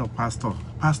padà wá sọ́dọ̀ pastor.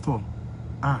 Pastor,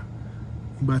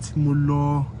 ìgbà tí mo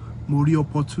lọ, mo rí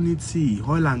opportunity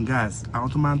oil and gas, àwọn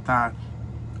tó máa ń ta,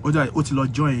 ó ti lọ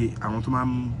join àwọn tó máa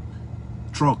ń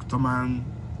truck tó máa ń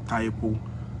ta epo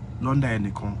London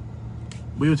ẹnìkan.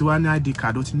 Bóyá ó ti wá ní ID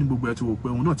card, ó ti ní gbogbo ẹ̀ tó wò pé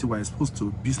òun náà ti wà exposed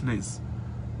to business.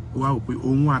 Ó wá wò pé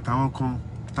òun àtàwọn kan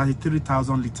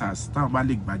 33,000 litres táwọn bá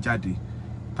lè gbà jáde,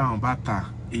 táwọn bá ta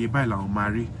èyí báyìí làwọn máa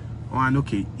rí. Wọ́n á ní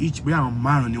okay, each bí àwọn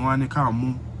márùn ni wọ́n á ní káwọn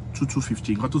mú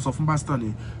 250. Nǹkan tó sọ fún pastor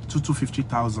ní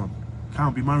 250,000.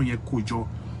 Káwọn bí márùn yẹn kó jọ,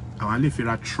 àwọn lè fi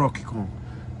ra truck kan.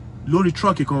 Lórí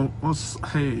truck kan, wọ́n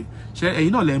ṣe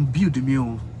ẹ̀yin náà lè ń build mi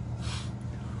o.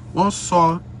 Wọ́n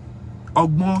sọ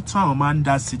ọgbọ́n tí àwọn máa ń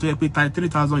dá sí tó yẹ pé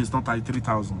 33,000 is not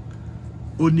 33,000.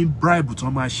 Ó ní bribe tí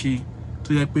wọ́n máa ṣe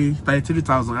tó yẹ pé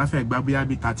 33,000 á fẹ́ gbà bóyá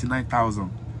bí 39,000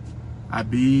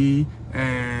 àbí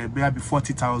bóyá bí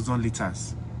 40,000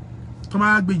 litres. Tó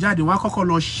máa gbé jáde, wọ́n á kọ́kọ́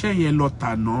lọ ṣẹ́ yẹn lọ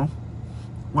tàná,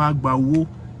 wọ́n á gba owó,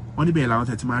 wọ́n níbẹ̀ làwọn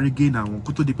tẹ̀ ti máa rí gain àwọn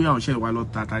kó tó di pé àwọn ṣẹ́ wà lọ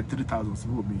ta 33,000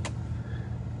 síbò mi.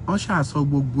 Wọ́n ṣàṣọ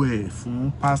gbogbo ẹ̀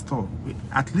fún pastor,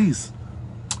 at least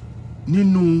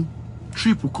nínú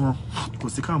trip kan kò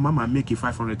sí káwọn máa make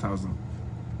 500,000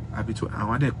 àbí tó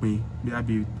àwọn adẹ̀ pín bí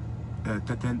àbí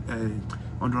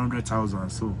 100,000.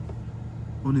 So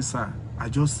ó ní sir, I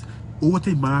just owó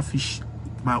tẹ̀ máa fi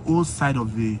my own side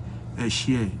of the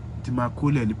share tí máa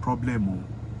kó lẹ̀ ní problem o.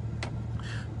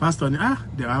 Pastor ni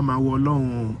dẹ̀ á máa wọ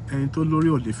Ọlọ́run, ẹni tó lórí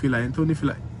ò lè fìlà, ẹni tó ní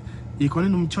fìlà. Ìkan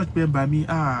nínú church member mi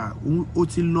ó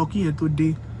ti lọ kí yẹn tó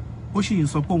dé, ó sì ń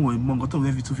sọ pé òun ìmọ̀ nǹkan tó ń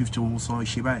fẹ́ fi 250 òun sọ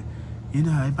ṣe báyìí. Yẹn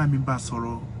náà ẹ bá mi bá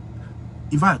sọ̀rọ̀,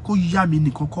 ìfà kó yá mi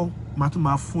nìkan kọ́ máa tún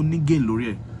máa fún ní gain lórí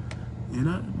ẹ̀. Yẹn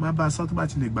náà máa bá a sọ tó bá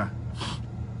ti lè gbà.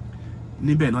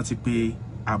 Níbẹ̀ náà ti pé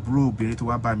àbúrò obìnrin tó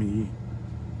wá bá mi yìí,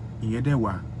 ìyẹn dẹ̀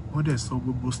wà, wọ́n dẹ̀ sọ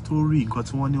gbogbo story nǹkan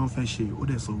tí wọ́n ní wọ́n fẹ́ ṣe, ó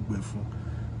dẹ̀ sọ gbogbo ẹ̀ fún.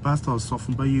 Pastor sọ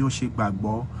fún báyé ó ṣe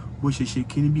gbàgbọ́, bó ṣe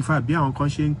kíní bí fà bí àwọn kan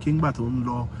ṣe ń ké ńgbà tó ń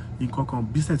lọ nǹkan kan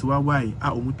business wá wáyé,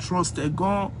 òun trust ẹ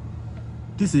gan.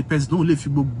 This is a person tó lè fi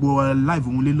gbogbo life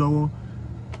òun lé lọ́wọ́.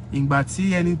 Ìgbà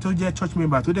tí ẹni tó jẹ́ church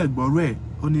member tó dẹ̀ gbọ́rọ̀ ẹ̀,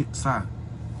 ó ní sir,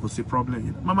 kò sí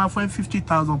problem. Mama fún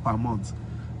 50,000 per month.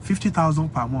 50,000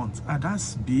 per month.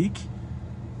 That's big.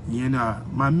 Ìyẹn náà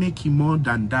máa make more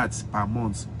than that per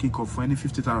month. Kíkọ fún ẹni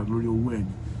 50,000 lórí owó ẹ̀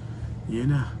ni. Ìyẹn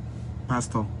náà,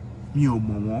 pastor, mi ò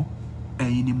mọ̀ wọ́n,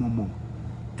 ẹ̀yin ni mo mọ̀,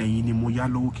 ẹ̀yin ni mo yá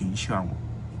lówó kì í ṣe àwọn.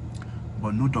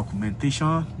 But no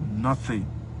documentation, nothing.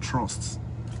 Trust.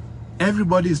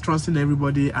 Everybody is trusting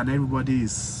everybody and everybody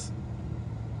is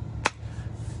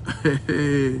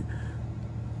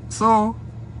so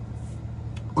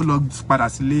ó lọ padà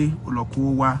sílé, ó lọ kó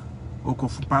wá, ó kó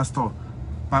fún pastor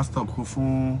kó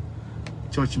fún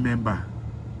church member.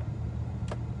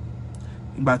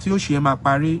 Ìgbà tí ó ṣe máa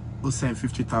parí, ó send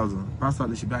 50,000. Pastor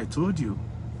lè ṣe bí I told you,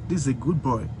 this is a good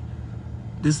boy.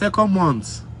 The second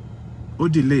month, ó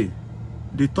delay.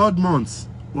 The third month,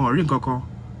 wọ́n rí nǹkan kan.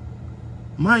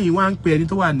 Máa yìí wá ń pe ẹni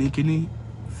tó wà ní kíní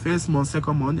first month,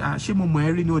 second month, ṣé mo mọ̀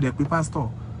ẹ́ rí ní ó dẹ̀ pé pastor?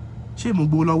 Ṣé mo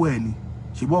gbowó lọ́wọ́ ẹ̀ ni?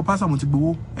 Ṣùgbọ́n pastor mo ti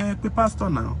gbowó. Pé pastor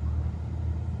náà.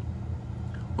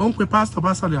 Ó ń pe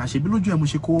pastor ni àṣebí lójú ẹ̀ mo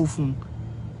ṣe kówó fún.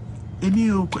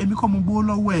 Èmi kọ́ mo gbowó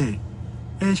lọ́wọ́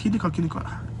ẹ̀. Kíní kan.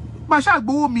 Má ṣáà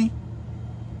gbowó mi.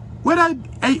 Whether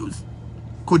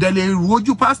kò dẹ̀ lè ru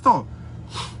ojú pastor.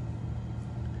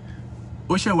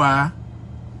 Ó ṣe wá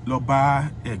lọ bá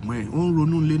ẹ̀gbọ́n ẹ̀, ó ń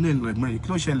ronú lé náà lẹ́gbọ́n ẹ̀, kí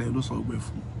ló ṣẹlẹ̀ ló sọ gbẹ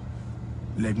fún.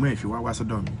 Lẹ́gbọ́n ẹ̀ fi wá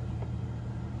sọ́dọ̀ mi.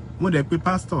 Mo dẹ̀ pé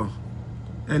pastor,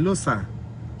 hello sir,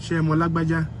 ṣé ẹ mọ̀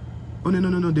lágbájá? Oh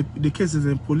no. The case is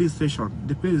in police station.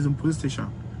 The case is in police station.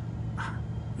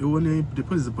 The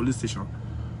police is in police station.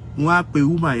 Wọ́n á pe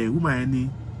woman yẹn ní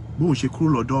bóun ṣe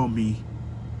kúrò lọ́dọ̀ mi.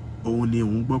 Òun ni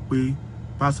òun gbọ́ pé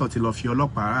pastor ti lọ fi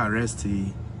ọlọ́pàá arrest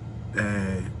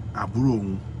àbúrò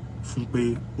òun fún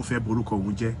pé ó fẹ́ borúkọ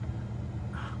òun jẹ́.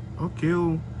 Okay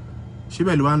o. Ṣé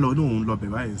bẹ́ẹ̀ ló wá ń lọ ní òun lọ bẹ̀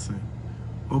báyìí sìn.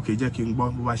 Okay, jẹ́ kí n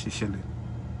gbọ́ bó bá ṣe ṣẹlẹ̀.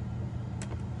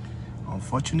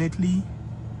 Unfortunately,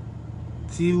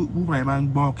 tí woman yẹn máa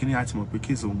ń gbọ́ kíní àti mọ̀ pé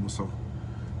case òun sọ.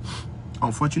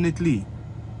 Unfortunately,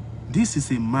 this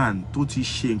is a man tó ti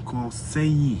ṣe nǹkan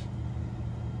sẹ́yìn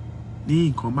ní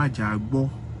nǹkan májà gbọ́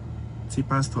tí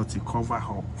pastor ti cover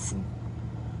up fún.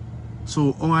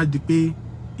 So ó wá di pé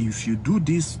if you do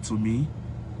this to me,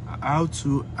 how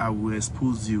to I will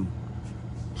expose you.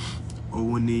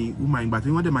 Òun ni woman ìgbà tí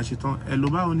wọ́n dẹ̀ máa ṣe tán ẹ ló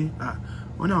báwo ni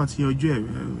wọ́n náà ti yanjú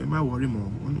ẹ má worry mọ́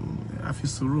a fi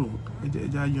sùúrù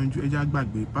ẹja yanjú ẹja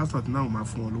gbàgbé pastor náà máa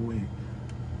fún wọn lówó yẹn.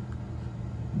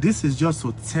 This is just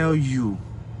to tell you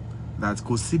that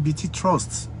kò síbi tí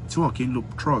trust tí wọ́n kì í lo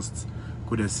trust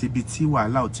kò dẹ̀ síbi tí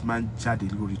wàhálà ò ti máa ń jáde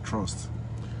lórí trust.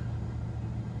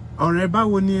 Ọ̀rẹ́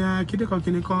báwo ni kíní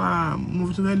kan mo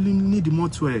tún fẹ́ nídìí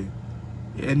mọ́tò ẹ̀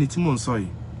ẹni tí mò ń sọ yìí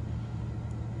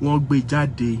wọ́n gbé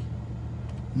jáde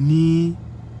ní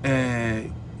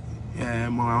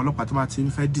mọ àwọn ọlọ́pàá tó bá ti ń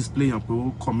fẹ́ display yàn pé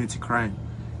ó commit crime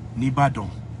ní Ìbàdàn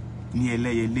ní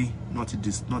Ẹlẹ́yẹlé náà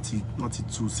ti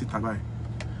tú síta báyìí.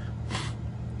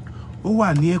 Ó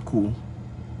wà ní Èkó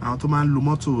àwọn tó máa ń lo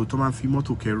mọ́tò tó máa ń fi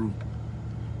mọ́tò kẹrù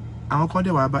àwọn kan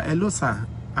dẹ̀ wá bá ẹ ló sà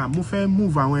mo fẹ́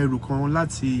move àwọn ẹrù kan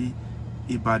láti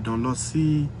Ìbàdàn lọ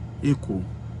sí Èkó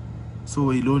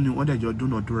so èló ni wọ́n dẹ̀ jọ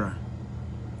dúnàdúrà.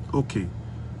 Okay,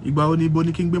 ìgbà wo ni ibo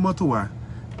ni kí n gbé mọ́tò wá.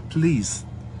 Please,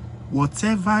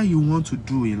 whatever you want to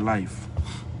do in life,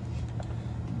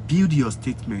 build your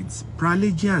statements.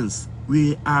 Paralegians,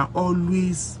 we are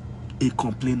always a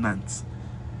complainant.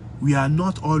 We are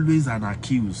not always an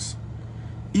accused.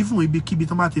 Even if we keep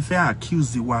it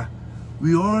accused,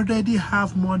 we already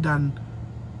have more than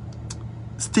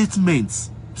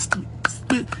statements.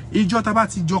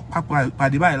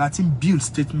 Build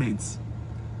statements.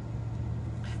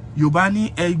 Yorùbá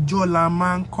ní ẹjọ́ la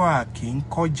máa ń kọ́ àkì ń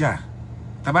kọjà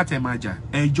tábà tẹ máa jà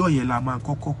ẹjọ́ yẹn la máa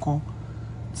kọ́kọ́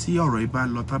tí ọ̀rọ̀ yìí bá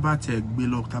lọ tábà tẹ gbé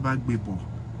lọ tábà gbé bọ̀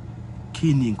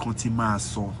kí ni nǹkan tí máa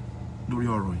sọ lórí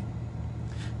ọ̀rọ̀ yìí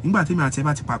nígbà tí mi àti ẹ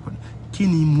bá ti papọ̀ kí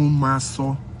ni mo máa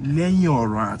sọ lẹ́yìn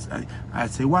ọ̀rọ̀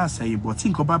àtẹwà àṣẹyìnbọ̀ tí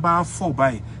nǹkan bá fọ̀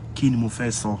báyìí kí ni mo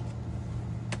fẹ́ sọ.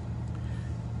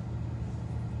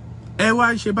 Ẹ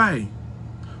wá ń ṣe báyìí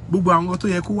gbogbo àwọn tó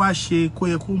yẹ kó wá ṣe kó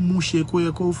yẹ kó mú ṣe kó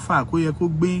yẹ kó fà kó yẹ kó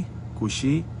gbé kò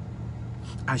ṣe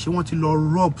àṣé wọ́n ti lọ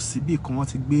rob síbì kan wọ́n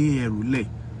ti gbé ẹrù lẹ̀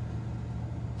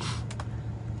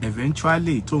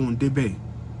eventually tóun débẹ̀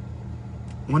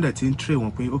wọ́n dẹ̀ ti ń tray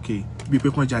wọn pé okay bí pé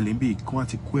kàn jalè níbí kí wọ́n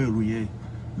ti kó ẹrù yẹn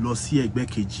lọ sí ẹgbẹ́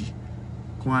kejì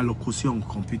kí wọ́n á lọ kó sí ọ̀hún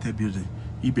computer building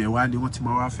ibẹ̀ wá ni wọ́n ti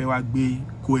máa wá fẹ́ wá gbé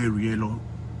kó ẹrù yẹn lọ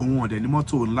ohun ọ̀dẹ̀ ní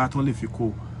mọ́tò ńlá tán lè fi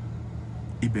kó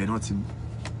ibẹ̀ náà ti.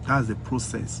 That's the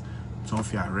process tó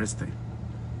fi arrested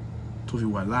tó fi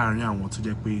wà láàrin àwọn tó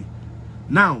jẹ́ pé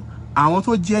now àwọn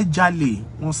tó jẹ́ jalè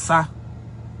wọ́n sá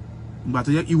ìgbà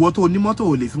tó jẹ́ ìwọ tó ní mọ́tò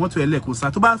ò lè fi mọ́tò ẹlẹ́ kó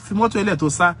sá tó bá fi mọ́tò ẹlẹ́ tó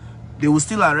sá they will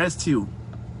still arrest you.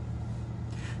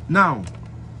 Now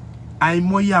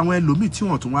àìmọye àwọn ẹlòmíì tí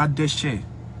wọ́n tún wá dẹ́ṣẹ̀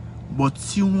but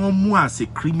tí wọ́n mú as a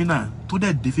criminal tó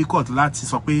dẹ̀ difficult láti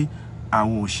sọ pé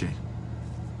àwọn ò ṣẹ̀.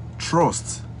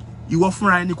 Trust ìwọ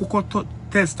fúnra ẹni kókó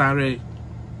test ara ẹ.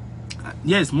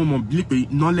 Yes, mo believe pé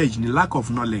knowledge ni lack of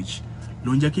knowledge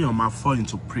ló ń jẹ́ kí èèyàn máa fall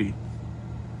into prey.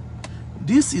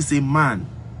 This is a man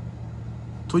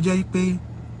tó jẹ́ pé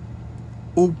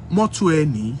ó mọ́tò ẹ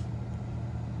ní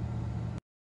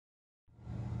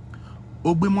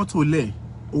ó gbé mọ́tò lẹ̀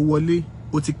ó wọlé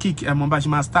ó ti kick ẹ mọ̀ bá ṣe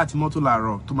máa start mọ́tò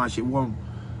láàárọ̀ tó máa ṣe warm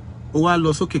ó wá lọ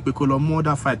sókè pé kó lọ mú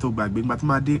order fight tó gbàgbé nígbà tó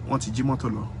máa dé wọ́n ti jí mọ́tò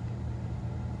lọ.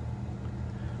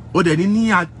 Ó dẹ̀ ní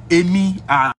èmi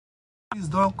please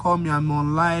don't call me, I'm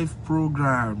on live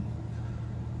program.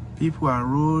 People are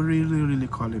really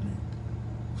calling me.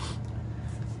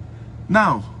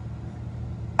 Now,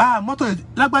 mọ́tò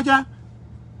lágbájá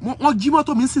wọ́n jí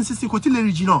mọ́tò mi sin kò tí lè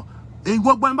rìn jìnnà.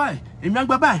 Ìwọ gbọ́n báyìí, èmi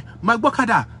àgbà báyìí, máa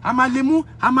gbọ́kadà, a máa lè mú,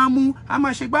 a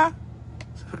máa ṣe gbá.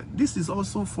 This is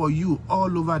also for you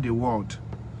all over the world.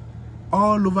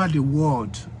 All over the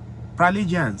world.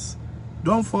 Paralegians,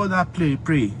 don't fall that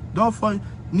prey. Don't fall.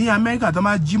 Ní America tó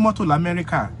máa jí mọ́tò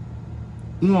l'America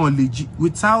wọn lè jí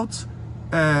without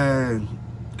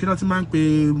kí ló ti máa ń pè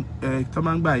tó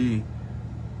máa ń gbà yìí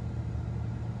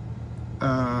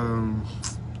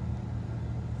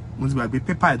mo ti gbàgbé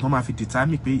paper tó máa fi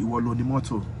determine pé ìwọ ló ní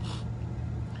mọ́tò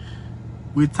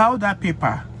without that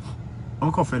paper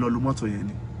wọ́n kàn fẹ́ lọ lu mọ́tò yẹn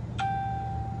ni.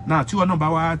 Now tí wọ́n náà bá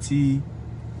wá ti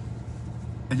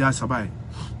ẹja sábàá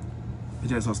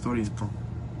ẹja sọ story tán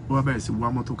ó wá bẹ̀rẹ̀ sí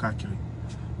wá mọ́tò káàkiri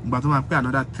ìgbà tó máa pé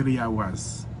another 3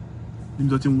 hours níbi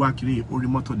tó ti ń wá kiri orí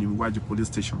mọ́tò ní iwájú police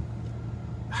station.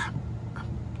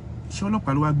 Ṣé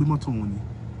ọlọ́pàá ló wá gbé mọ́tò wọn ni?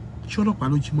 Ṣé ọlọ́pàá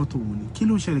ló jí mọ́tò wọn ni? Kí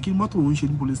ló ṣẹlẹ̀? Kí mọ́tò wọn ń ṣe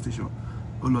ní police station?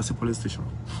 Ó lọ sí police station.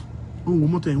 Ó wo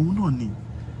mọ́tò ẹ̀hún náà ni.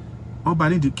 Wọ́n bá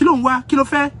nídìí. Kí ló ń wá? Kí ló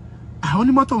fẹ́? Àwọn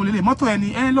ní mọ́tò òun lélẹ̀. Mọ́tò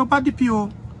ẹni lọ bá DPO.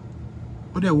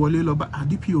 Ó dẹ̀ wọlé lọ bá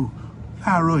DPO.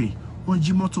 Láàárọ̀ yìí wọ́n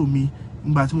jí mọ́tò mi.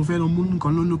 Ìgbà tí mo fẹ́ lọ mú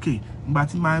nǹkan lókè. Ìgbà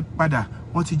tí máa padà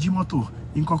wọ́n ti jí mọ́tò.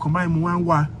 Nǹkan kan báyìí mo wá ń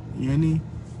wá. Ìyẹn ní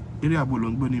eré àbò ló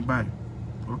ń gbé ní báyìí.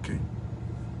 Okay.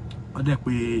 Ó dẹ̀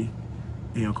pé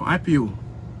èèyàn kan IPO.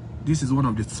 This is one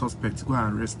of the suspects. Go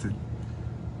and arrest him.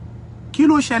 Kí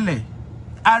ló ṣẹlẹ̀?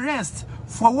 Arrest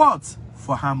for what?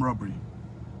 For armed robbery.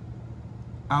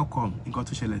 How come? Nǹkan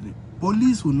tó ṣẹlẹ̀ ni.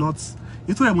 Police will not.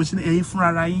 Nítorí ẹ̀ mo ṣe ní ẹ̀yin fúnra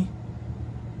ara yín.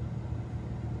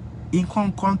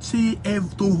 Nǹkan kan tí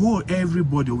to hold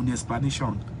everybody on the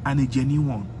explanation and a genuine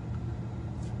one.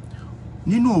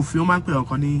 Nínú òfin wọ́n máa ń pè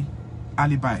ọ̀kan ní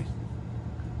alibi.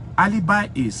 Alibi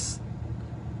is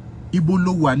ibo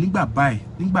ló wà nígbà báyìí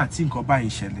nígbà tí nǹkan báyìí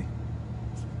ṣẹlẹ̀.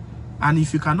 And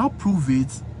if you cannot prove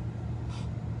it,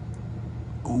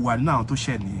 ó wà náà tó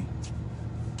ṣẹ nìyẹn.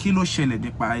 Kí ló ṣẹlẹ̀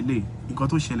nípa ilé? Nǹkan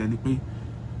tó ṣẹlẹ̀ ni pé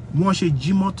wọ́n ṣe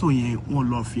jí mọ́tò yẹn wọ́n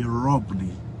lọ fi rob ni.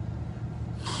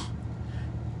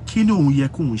 Kí ni òun yẹ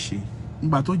kóun ṣe?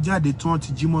 Nígbà tó jáde tí wọ́n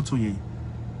ti jí mọ́tò yẹn,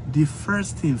 the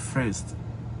first thing first,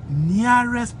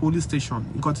 nearest police station,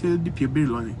 nǹkan tí DPO béèrè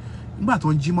lọ́nà. Nígbà tó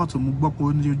ń jí mọ́tò mo gbọ́ pé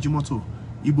ó ní jí mọ́tò,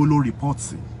 ibo ló report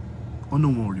sí? Ó ní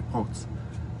wọn report.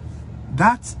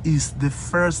 That is the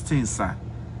first thing, sir.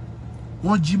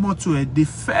 Wọ́n jí mọ́tò ẹ̀, the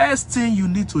first thing you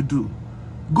need to do,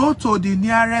 go to the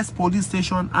nearest police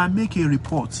station and make a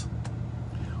report.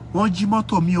 Wọ́n jí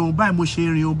mọ́tò mi o, báyìí mo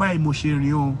ṣe rìn o, báyìí mo ṣe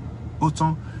rìn o, ó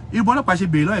tán. Ibo ọlọ́pàá ṣe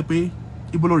béèrè lọ́yẹ̀ pé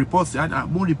ibo ló report sí?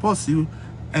 Mo report sí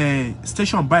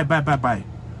station báyìí.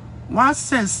 Wọ́n á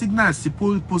send signal sí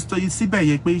post síbẹ̀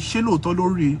yẹn pé ṣé lóòótọ́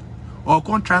lórí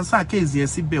ọ̀kan transfer case yẹn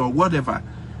síbẹ̀ or whatever.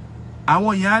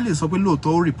 Àwọn yẹn á lè sọ pé lóòótọ́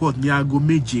ó report ní aago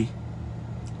 7.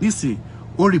 Nísìn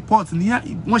ó report ní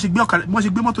wọ́n ṣe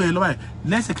gbé mọ́tò yẹn lọ́wọ́ ẹ̀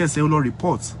lẹ́sẹ̀kẹsẹ̀ ó lọ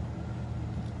report.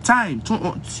 Time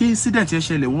tí incident yẹn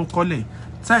ṣẹlẹ̀ wọ́n kọ́lẹ̀.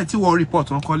 Time tí wọ́n report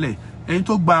wọ́n kọ́lẹ̀. Ẹni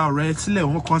tó gba ọ̀rọ̀ ẹ sílẹ̀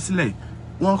wọ́n kọ sílẹ̀.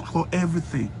 Wọ́n kọ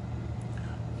everything.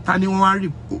 Ta ni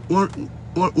wọ́n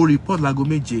ó report láago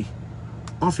 7.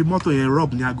 Wọ́n fi mọ́tò yẹn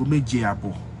rob ní aago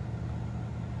 7:30.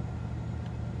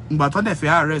 Ìgbà tó dẹ̀ fẹ́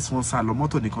arrest wọn sá lọ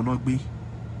mọ́tò nìkan náà gbé.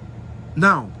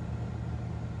 Now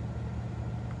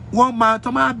wọ́n máa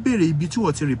tó máa béèrè ibi tí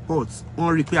wọ́n ti report,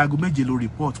 wọ́n rí pé aago 7 ló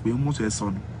report pé mọ́tò ẹ̀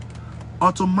sọnù.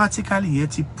 Automatically yẹn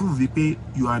ti prove pé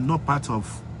you are not part of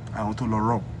àwọn tó lọ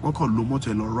rob. Wọ́n kàn lo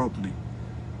mọ́tò ẹ̀ lọ rob ni.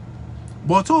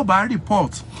 But tó bá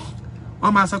report,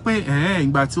 wọ́n máa sọ pé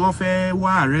ìgbà tí wọ́n fẹ́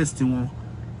wá arrest wọn,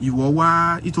 ìwọ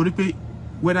wá nítorí pé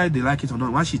whether they like it or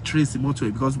not, wọ́n á sì trace mọ́tò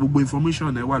ẹ̀ because gbogbo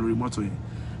information ẹ̀ wà lórí mọ́tò ẹ̀.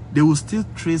 They will still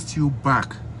trace you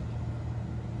back.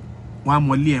 Wọ́n á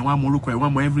mọ ilé ẹ̀, wọ́n á mọ orúkọ ẹ̀, wọ́n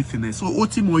á mọ everything ẹ̀. So ó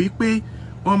ti mọ̀ wípé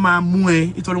wọ́n máa mú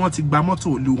ẹ nítorí wọ́n ti gba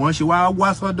mọ́tò lù wọ́n ṣe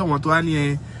wá sọ́dọ̀ wọn tó wá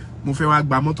ní mo fẹ́ wá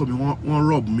gba mọ́tò mi, wọ́n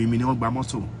rob mi ni wọ́n gba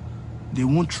mọ́tò. They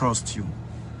won't trust you.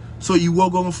 So ìwọ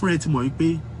gan fún ẹ ti mọ̀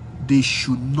wípé they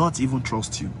should not even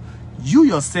trust you. You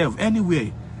yourself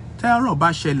anywhere tẹ́rọ̀ bá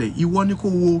ṣẹlẹ̀ ìwọ ni kó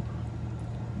wo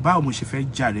báwo mo ṣe fẹ́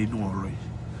jàre inú ọ̀rọ̀ yìí.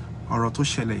 Ọ̀rọ̀ tó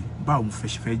ṣẹlẹ̀ báwo mo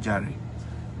ṣe fẹ́ jàre.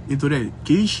 Nítorí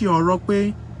kì í ṣe ọ̀rọ̀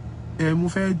pé mo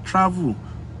fẹ́ travel.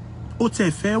 Ó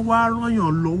tẹ̀ fẹ́ wá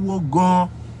rányàn lọ́wọ́ gan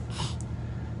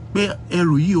pé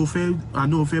ẹrù yìí ó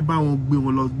fẹ́ bá wọn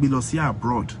gbé lọ sí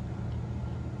abroad.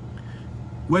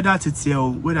 Whether titi ẹ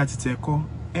o, whether titi ẹ kọ́,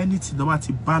 anything tó bá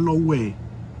ti bá lọ́wọ́ ẹ̀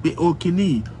pé ó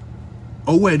kíní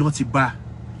ọwọ́ ẹ̀ náà ti bá.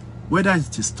 Whether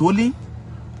it is stolen,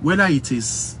 whether it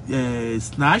is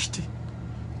snatched,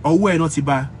 ọwọ́ ẹ̀ náà ti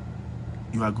bá,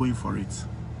 you are going for it.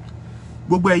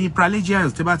 Gbogbo ẹ̀yin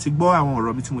Pelagians tẹ́ bá ti gbọ́ àwọn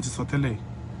ọ̀rọ̀ mi tí mo ti sọ tẹ́lẹ̀.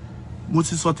 Mo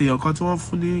ti sọ tèèyàn kan tí wọ́n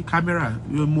fún ní camera,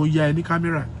 mo ya ẹ ní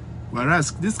camera,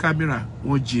 whereas this camera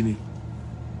wọ́n jí ni.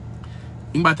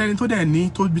 Ìgbà tẹ́ni tó dẹ̀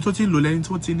ní bí tó ti lò lẹ́ni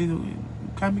tó ti ní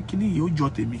kíní yìí ó jọ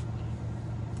tèmi.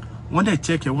 Wọ́n dẹ̀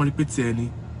check ẹ̀ wọ́n rí pé tiẹ̀ ni.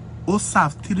 Ó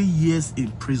serve 3 years in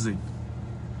prison.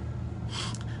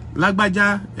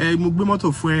 Lágbájá mo gbé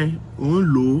mọ́tò fún ẹ, òun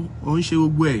lò ó, òun ṣe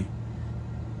gbogbo ẹ̀.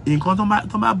 Nǹkan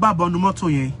tó bá bá bọ́nu mọ́tò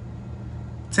yẹn,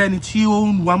 tẹ́ni tí ó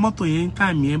ń wa mọ́tò yẹn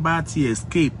time yẹn bá ti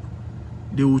escape,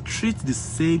 they will treat the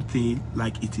same thing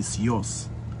like it is yours.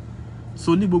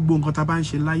 So ní gbogbo nǹkan tá bá ń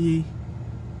ṣe láyé,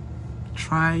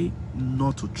 try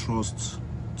not to trust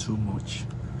too much.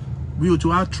 bí o ti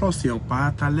wá trust èèyàn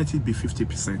pátá, let it be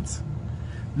 50%.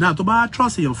 Now tó bá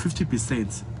trust èèyàn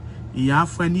 50%, ìyẹn á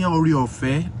fún ẹ ní orí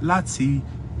ọ̀fẹ́ láti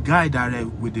guide rẹ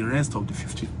with the rest of the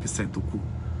 50% tó kù.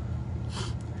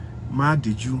 Má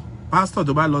dìjú. Pastor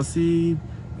tó bá lọ sí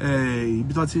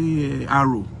ibi tó ti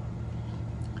arrow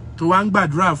tó wá ń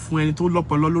gbàdúrà fún ẹni tó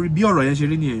lọ́pọlọ lórí bí ọ̀rọ̀ yẹn ṣe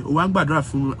rí nìyẹn, ó wá ń gbàdúrà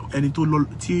fún ẹni tó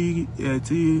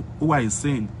tí ó wà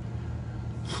insane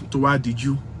tó wá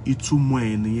dìjú, ìtumọ̀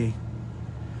ẹ̀ nìyẹn.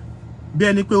 Bí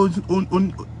ẹni pé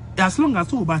as long as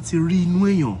tó bá ti rí inú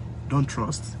èèyàn, don't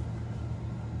trust.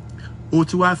 O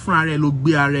ti wá fún ara ẹ ló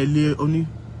gbé ara ẹ lé oní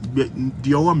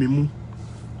di ọwọ́ mi mú,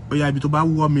 ó yá ibi tó bá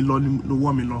wọ́ mi lọ ló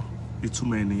wọ́ mi lọ,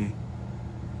 ìtumọ̀ ẹ̀ nìyẹn.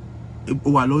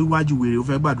 Ó wà lọ iwájú wèrè, ó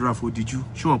fẹ́ gbàdúrà fún òdìjú,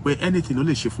 ṣé wọ́n pé anything ló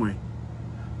lè ṣe fún ẹ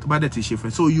tó bá dẹ̀ ti ṣe fún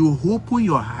ẹ. So you open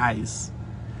your eyes,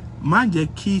 má jẹ́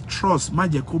kí trust, má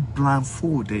jẹ́ kó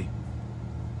blindfold ẹ,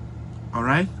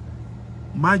 alright?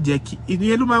 Má jẹ́ kí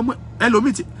ìyẹn ló máa mú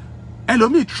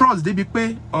ẹlòmíì trust débi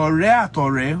pé ọ̀rẹ́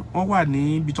àtọ̀rẹ́ wọ́n wà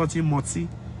ní ibi tó ti mọtí,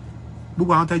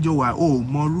 gbogbo àwọn tẹ́jọ́ wà ó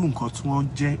mọ irú nǹkan tí wọ́n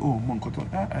jẹ́, ó mọ nǹkan tó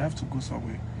I have to go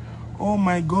somewhere, oh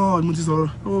my god mo ti sọ̀rọ̀,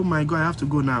 oh my god I have to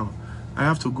go now, I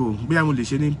have to go. Bóyá mo lè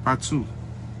ṣe ní part 2,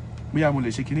 bóyá mo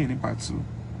lè ṣe kíní ní part 2.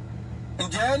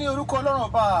 Ǹjẹ́ ní orúkọ Ọlọ́run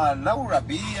Ọba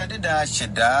Láwùrábí Adédà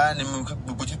Ṣẹ̀dá ni mo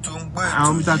gbogbo tí tó ń gbọ́ ètò yìí.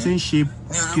 Àwọn mítà tí ń ṣe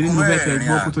kíní ní mo fẹ́ fẹ́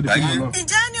gbọ́ kó tó di pé mo lọ.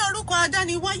 Ǹjẹ́ ní orúkọ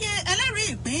Adániwáyé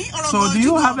ẹlẹ́rìí ìpín ọ̀rọ̀ So do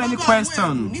you have any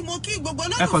question? Ni mo kí gbogbo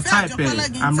Ẹ kò olólùfẹ́ àjọ type ẹ̀,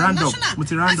 Pralag I'm round up, International mo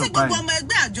ti round àti up gbogbo báyìí. ọmọ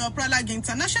ẹgbẹ́ àjọ Pralag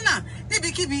International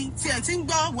níbikíbi tí ẹ ti ń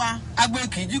gbọ́ wa. Agbe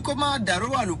kìí kó máa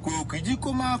dàrú àlùkò, kìí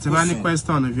kó máa Tí bá ní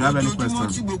question, if you have any ojoojúmọ́ tí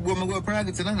question. gbogbo ọmọ ẹgbẹ́ Pralag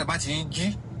International bá ti ń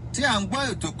jí, tí à ń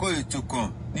gbọ́ ètò kan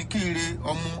ní kí ire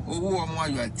ọmọ owó ọmọ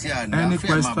ayọ̀ àti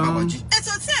àlàáfíà máa bá wa jí.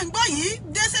 Ètò tí ẹ̀ ń gbọ́ yìí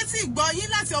dé sétí ìgbọ́ yín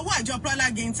láti ọwọ́ àjọ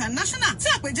Pralag International tí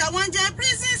àpèjà wọn jẹ́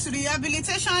Prisons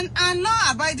Rehabilitation and Law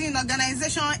Abiding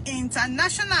Organization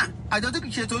International. Àjọ tí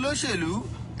kìí ṣe ti olóṣèlú,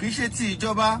 kìí ṣe ti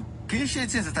ìjọba, kìí ṣe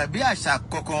ti ẹ̀sìn tàbí àṣà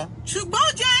kankan. Ṣùgbọ́n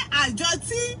ó jẹ́ àjọ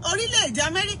tí orílẹ̀-èdè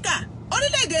Amẹ́ríkà,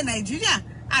 orílẹ̀-èdè Nàìjíríà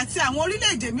àti àwọn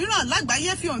orílẹ̀-èdè mìíràn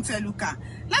lágbàáyé fi òǹtẹ̀lù kà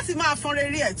láti máa fọn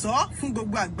rere ẹ̀tọ́ fún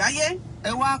gbogbo àgbáyé.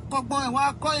 Ẹ wá kọ́gbọ́n, ẹ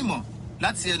wá kọ́ ìmọ̀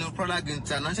láti ẹnu Pralag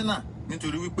International,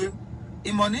 nítorí wípé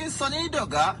ìmọ̀ ní sọ ní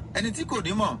dọ̀gá, ẹni tí kò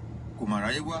ní mọ̀ kò mà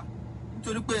ráyé wá.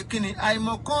 Nítorí pé kí ni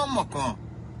àìmọ̀kan mọ̀kan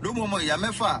ló mú ọmọ ìyá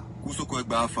mẹ́fà kú sóko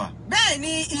ẹgbàá fà. Bẹ́ẹ̀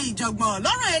ni ìjọ̀gbọ̀n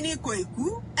lọ́rọ̀ ẹni kò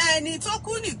kú, ẹni tó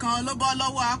kú nìkan ló bọ́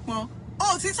lọ́wọ́ apọn.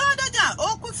 Òtítọ́ dọ́jà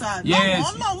ó kùtà Yes,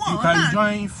 lọ́wọ́ you can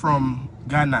join from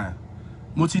Ghana.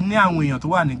 Mo ti ní àwọn èèyàn tó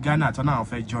wà ní Ghana tó náà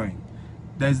fẹ́ join.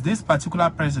 There's this particular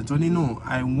person tó ní no,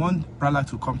 I want Pralag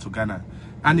to come to Ghana.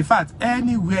 And in fact,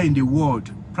 anywhere in the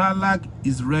world, Pralag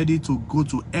is ready to go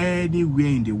to anywhere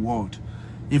in the world.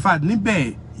 In fact,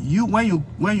 níbẹ̀,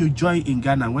 when you join in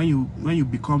Ghana, when you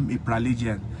become a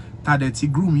Pralagian, tàdẹ̀tí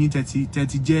groom yín tẹ̀tí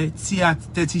jẹ́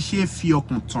tẹ̀tí ṣe fi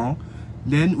ọkàn tán,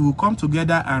 then we will come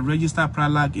together and register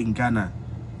Pralag in Ghana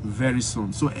very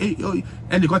soon. So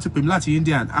ẹnìkan ti pè mí láti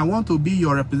India, I want to be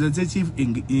your representative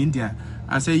in India.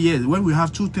 I say yes. When we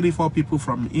have 2, 3, 4 people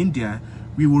from India,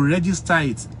 we will register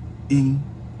it in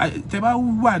tẹ́bá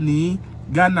wà ní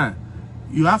Ghana.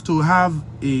 You have to have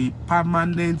a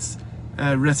permanent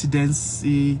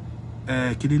residency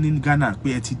in Ghana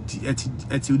pé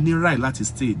ẹ ti ní right láti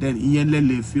stay, then ìyẹn lẹ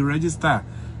lè fi register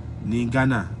ní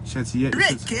Ghana.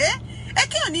 Rèké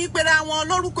èké ò ní pera wọn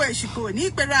lórúkọ èṣìkò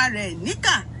ní pera rẹ̀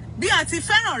níkà bí a ti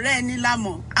fẹ́ràn rẹ̀ ni la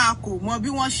mọ̀, a kò mọ bí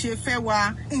wọ́n ṣe fẹ́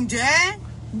wa. Ǹjẹ́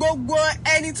gbogbo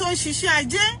ẹni tó ń ṣiṣẹ́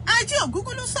ajé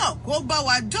ògúngúlùsọ̀ kó bá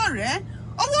wa dọ̀rẹ́,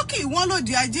 owó kì í wọ́n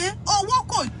lòdì ajé, owó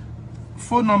kò.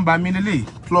 Phone number mi lele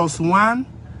 +1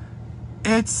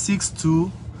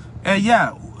 862.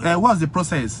 What's the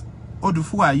process?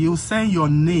 Odufuwa, you send your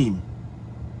name.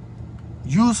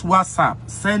 Use WhatsApp.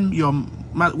 Send your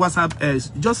WhatsApp.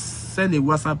 Just send a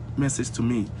WhatsApp message to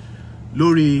me.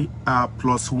 Lori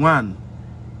 +1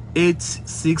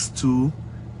 862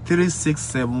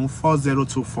 367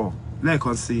 4024. Like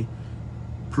I say,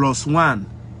 +1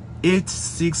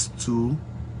 862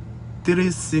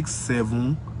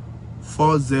 367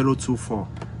 4024.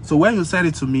 So when you send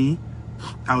it to me,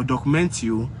 I'll document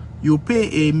you. You pay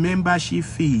a membership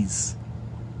fees.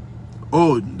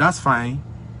 Oh, that's fine.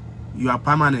 You are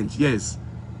permanent, yes.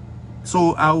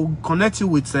 So I'll connect you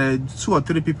with 2 or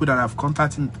 3 people that have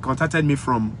contacted me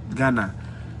from Ghana.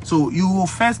 So you will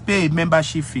first pay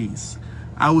membership fees.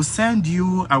 I will send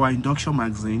you our induction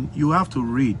magazine. You have to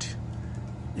read.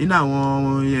 In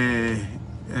our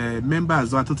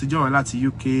members that to join láti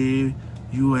UK,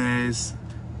 US,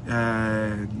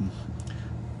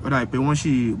 what I pay once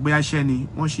she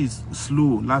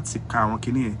slow láti ka àwọn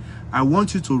kíní. I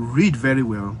want you to read very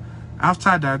well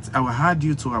After that, I will add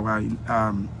you to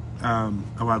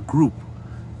our group.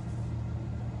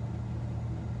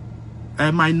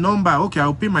 My number, okay,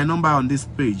 I'll pin my number on this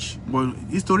page. But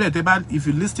if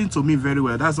you listen to me very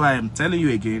well, that's why I'm telling you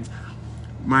again.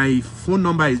 My phone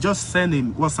number is just send a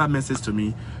WhatsApp message to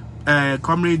me.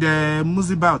 Comrade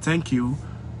Muzibao, thank you.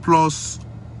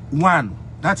 +1.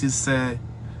 That is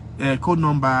code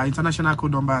number, international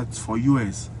code number for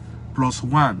US.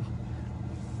 +1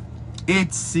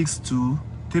 862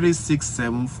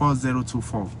 367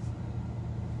 4024.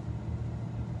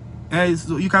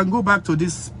 So you can go back to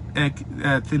this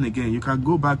thing again. You can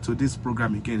go back to this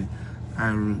program again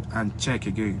and check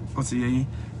again.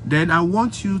 Then I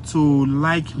want you to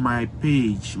like my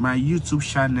page, my YouTube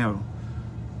channel.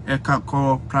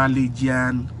 Ekako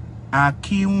Praligian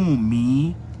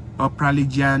Akiwumi or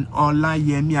Praligian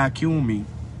Olayemi Akiwumi.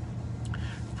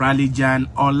 Praligian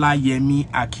Olayemi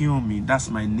Akiwumi. That's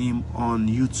my name on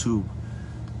YouTube.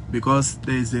 Because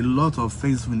there is a lot of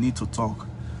things we need to talk.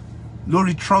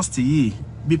 Lórí trust yìí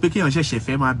bí pé kéèyàn ṣẹ̀ṣẹ̀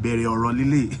fẹ́ máa bẹ̀rẹ̀ ọ̀rọ̀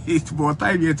lílé but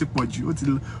time yẹn ti pọ̀ jù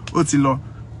ó ti lọ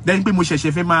then pé mo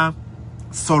ṣẹ̀ṣẹ̀ fẹ́ máa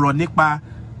sọ̀rọ̀ nípa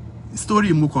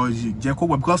story mo kàn jẹ́ kó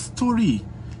wà because story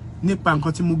nípa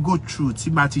nǹkan tí mo go through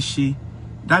tí ma ti ṣe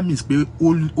that means pé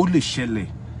ó lè ṣẹlẹ̀.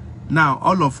 Now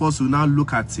all of us will now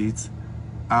look at it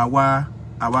àwa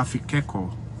fi kẹ́kọ̀ọ́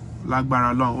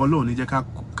lágbára Ọlọ́run ní jẹ́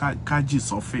ká jì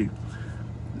sọ́fẹ̀.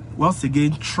 Once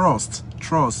again, trust.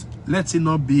 Let it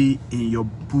not be in your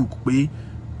book where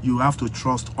you have to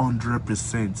trust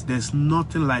 100%. There's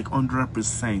nothing like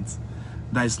 100%.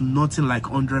 There is nothing like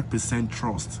 100%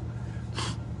 trust.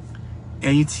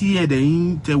 And here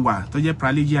the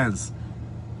Praligians,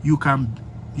 you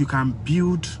can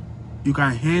build, you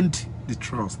can hand the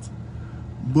trust.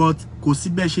 But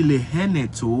especially handing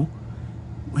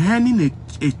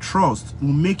a trust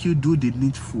will make you do the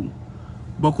needful.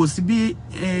 But actually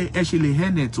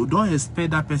don't expect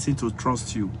that person to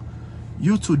trust you.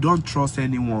 You too don't trust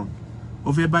anyone.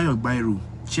 Over by your Bairu,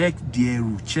 check the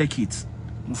eru, check it.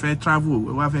 Mo fẹ́ travel,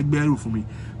 wá fẹ́ gbé ẹrù fún mi.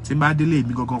 Tí bá délé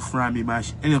mi gangan fúnra mi máa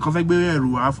ṣe. Ẹni kan fẹ́ gbé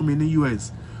ẹrù wá fún mi ní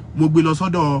US. Mo gbé lọ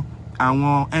sọ́dọ̀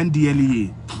àwọn NDLEA.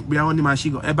 Bí àwọn ní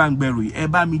machine gun, ẹ bá ń gbẹrù yìí, ẹ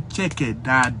bá mi check ẹ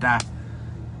dáadáa.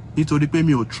 Nítorí pé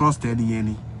mi ò trust ẹni yẹn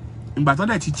ni. Ìgbà tó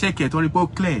dẹ̀ ti check ẹ torí pé ó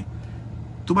clear.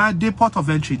 Tó bá dé port of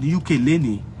entry ní UK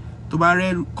lénìí, tó bá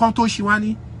rẹ́rù kan tó ṣì wá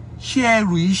ní ṣé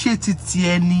ẹrù yìí ṣe ti ti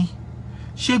ẹni,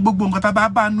 ṣé gbogbo nǹkan tá bá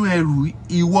bá nú ẹrù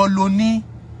ìwọ ló ní.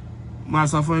 Máa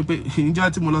sọ fún mi pé ìjọ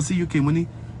tí mo lọ sí UK mo ní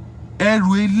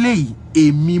ẹrù eléyìí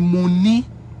èmi mo ní,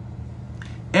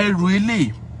 ẹrù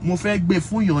eléyìí mo fẹ́ gbé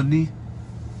fún yàn ni.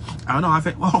 Àwọn náà wá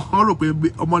fẹ́ wọ́n rò pé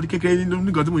ọmọdé kékeré nínú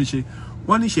nǹkan tí mo ń ṣe.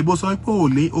 Wọ́n ní ṣe bó sọ pé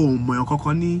òun mọ̀yàn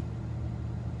kankan ní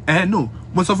no,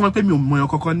 mo sọ fún wọn pé mi ò mọ̀yàn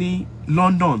kankan ní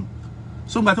London.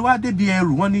 So gbà tó wá dé bí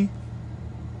ẹrù wọ́n ní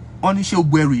ṣé o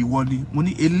gbọ́ ẹrù ìwọ ni. Mo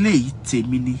ní eléyìí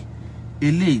tèmi ni,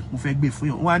 eléyìí mo fẹ́ gbé fún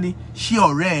yàn. Wọ́n á ní ṣé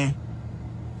ọ̀rẹ́ ẹ.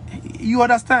 You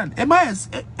understand? Ẹ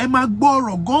má gbọ́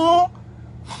ọ̀rọ̀ gan.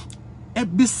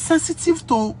 Be sensitive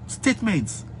to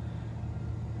statements.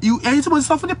 Ẹni tí mo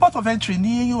sọ fún ní port of entry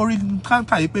ní orí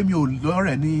counter yìí pé mi ò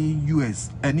lọ́rẹ̀ ní US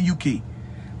ní UK.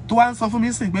 Tó wá ń sọ fún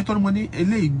mi sìn pé tó ní mo ní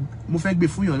eléyìí mo fẹ́ gbé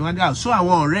fún yàn. Wọ́n á ní so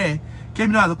àwọn ọ̀rẹ́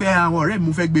kémi náà sọ pé àwọn ọ̀rẹ́ mi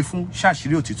mo fẹ́ gbé fún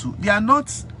ṣàṣírí òtítù. They are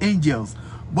not angels,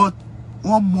 but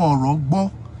wọ́n mọ ọ̀rọ̀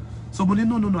gbọ́. So mo ní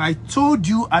no, I told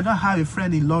you I don't have a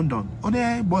friend in London.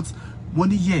 Okay, but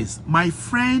money, yes, my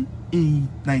friend in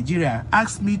Nigeria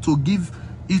asked me to give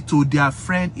it to their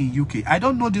friend in UK. I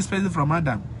don't know this person from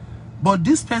Adam, but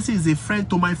this person is a friend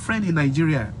to my friend in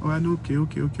Nigeria. Oh,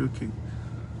 okay.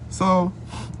 So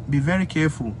be very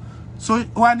careful. So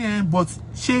but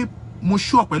she mo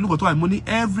sure pẹ̀lú nǹkan tó wà money,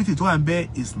 everything tó wà ń bẹ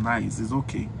is nice, is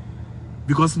okay.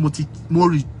 Because mo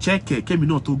recheck kémi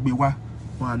náà tó gbé wá,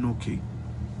 wọ́n okay.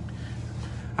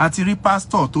 Àti rí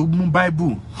pastor tó mú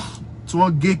Bible tí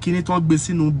wọ́n gé kíní tí wọ́n gbé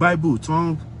sínú Bible tí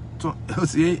wọ́n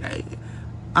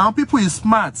àwọn people is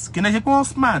smart. Kí n ṣe pé wọ́n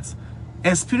smart.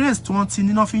 Experience tí wọ́n ti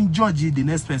ní nothing judge the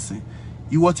next person.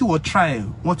 Ìwọ tí wọ́n try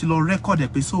wọ́n ti lọ record ẹ̀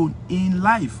pé so in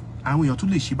life àwọn èèyàn tún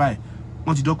lè ṣe báyìí.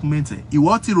 Wọ́n ti document ẹ̀.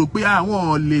 Ìwọ ti rò pé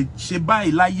àwọn lè ṣe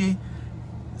báyìí láyé.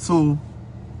 So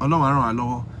Ọlọ́run á ràn wá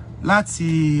lọ́wọ́.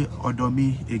 Láti ọ̀dọ̀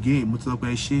mi again mo ti sọ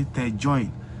pé ṣe tẹ join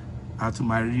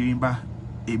àtúmọ̀ rí bá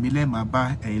èmi lẹ́ẹ̀ máa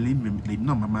bá ẹ̀yin lèmi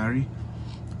náà máa rí.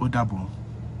 Ó dàbọ̀.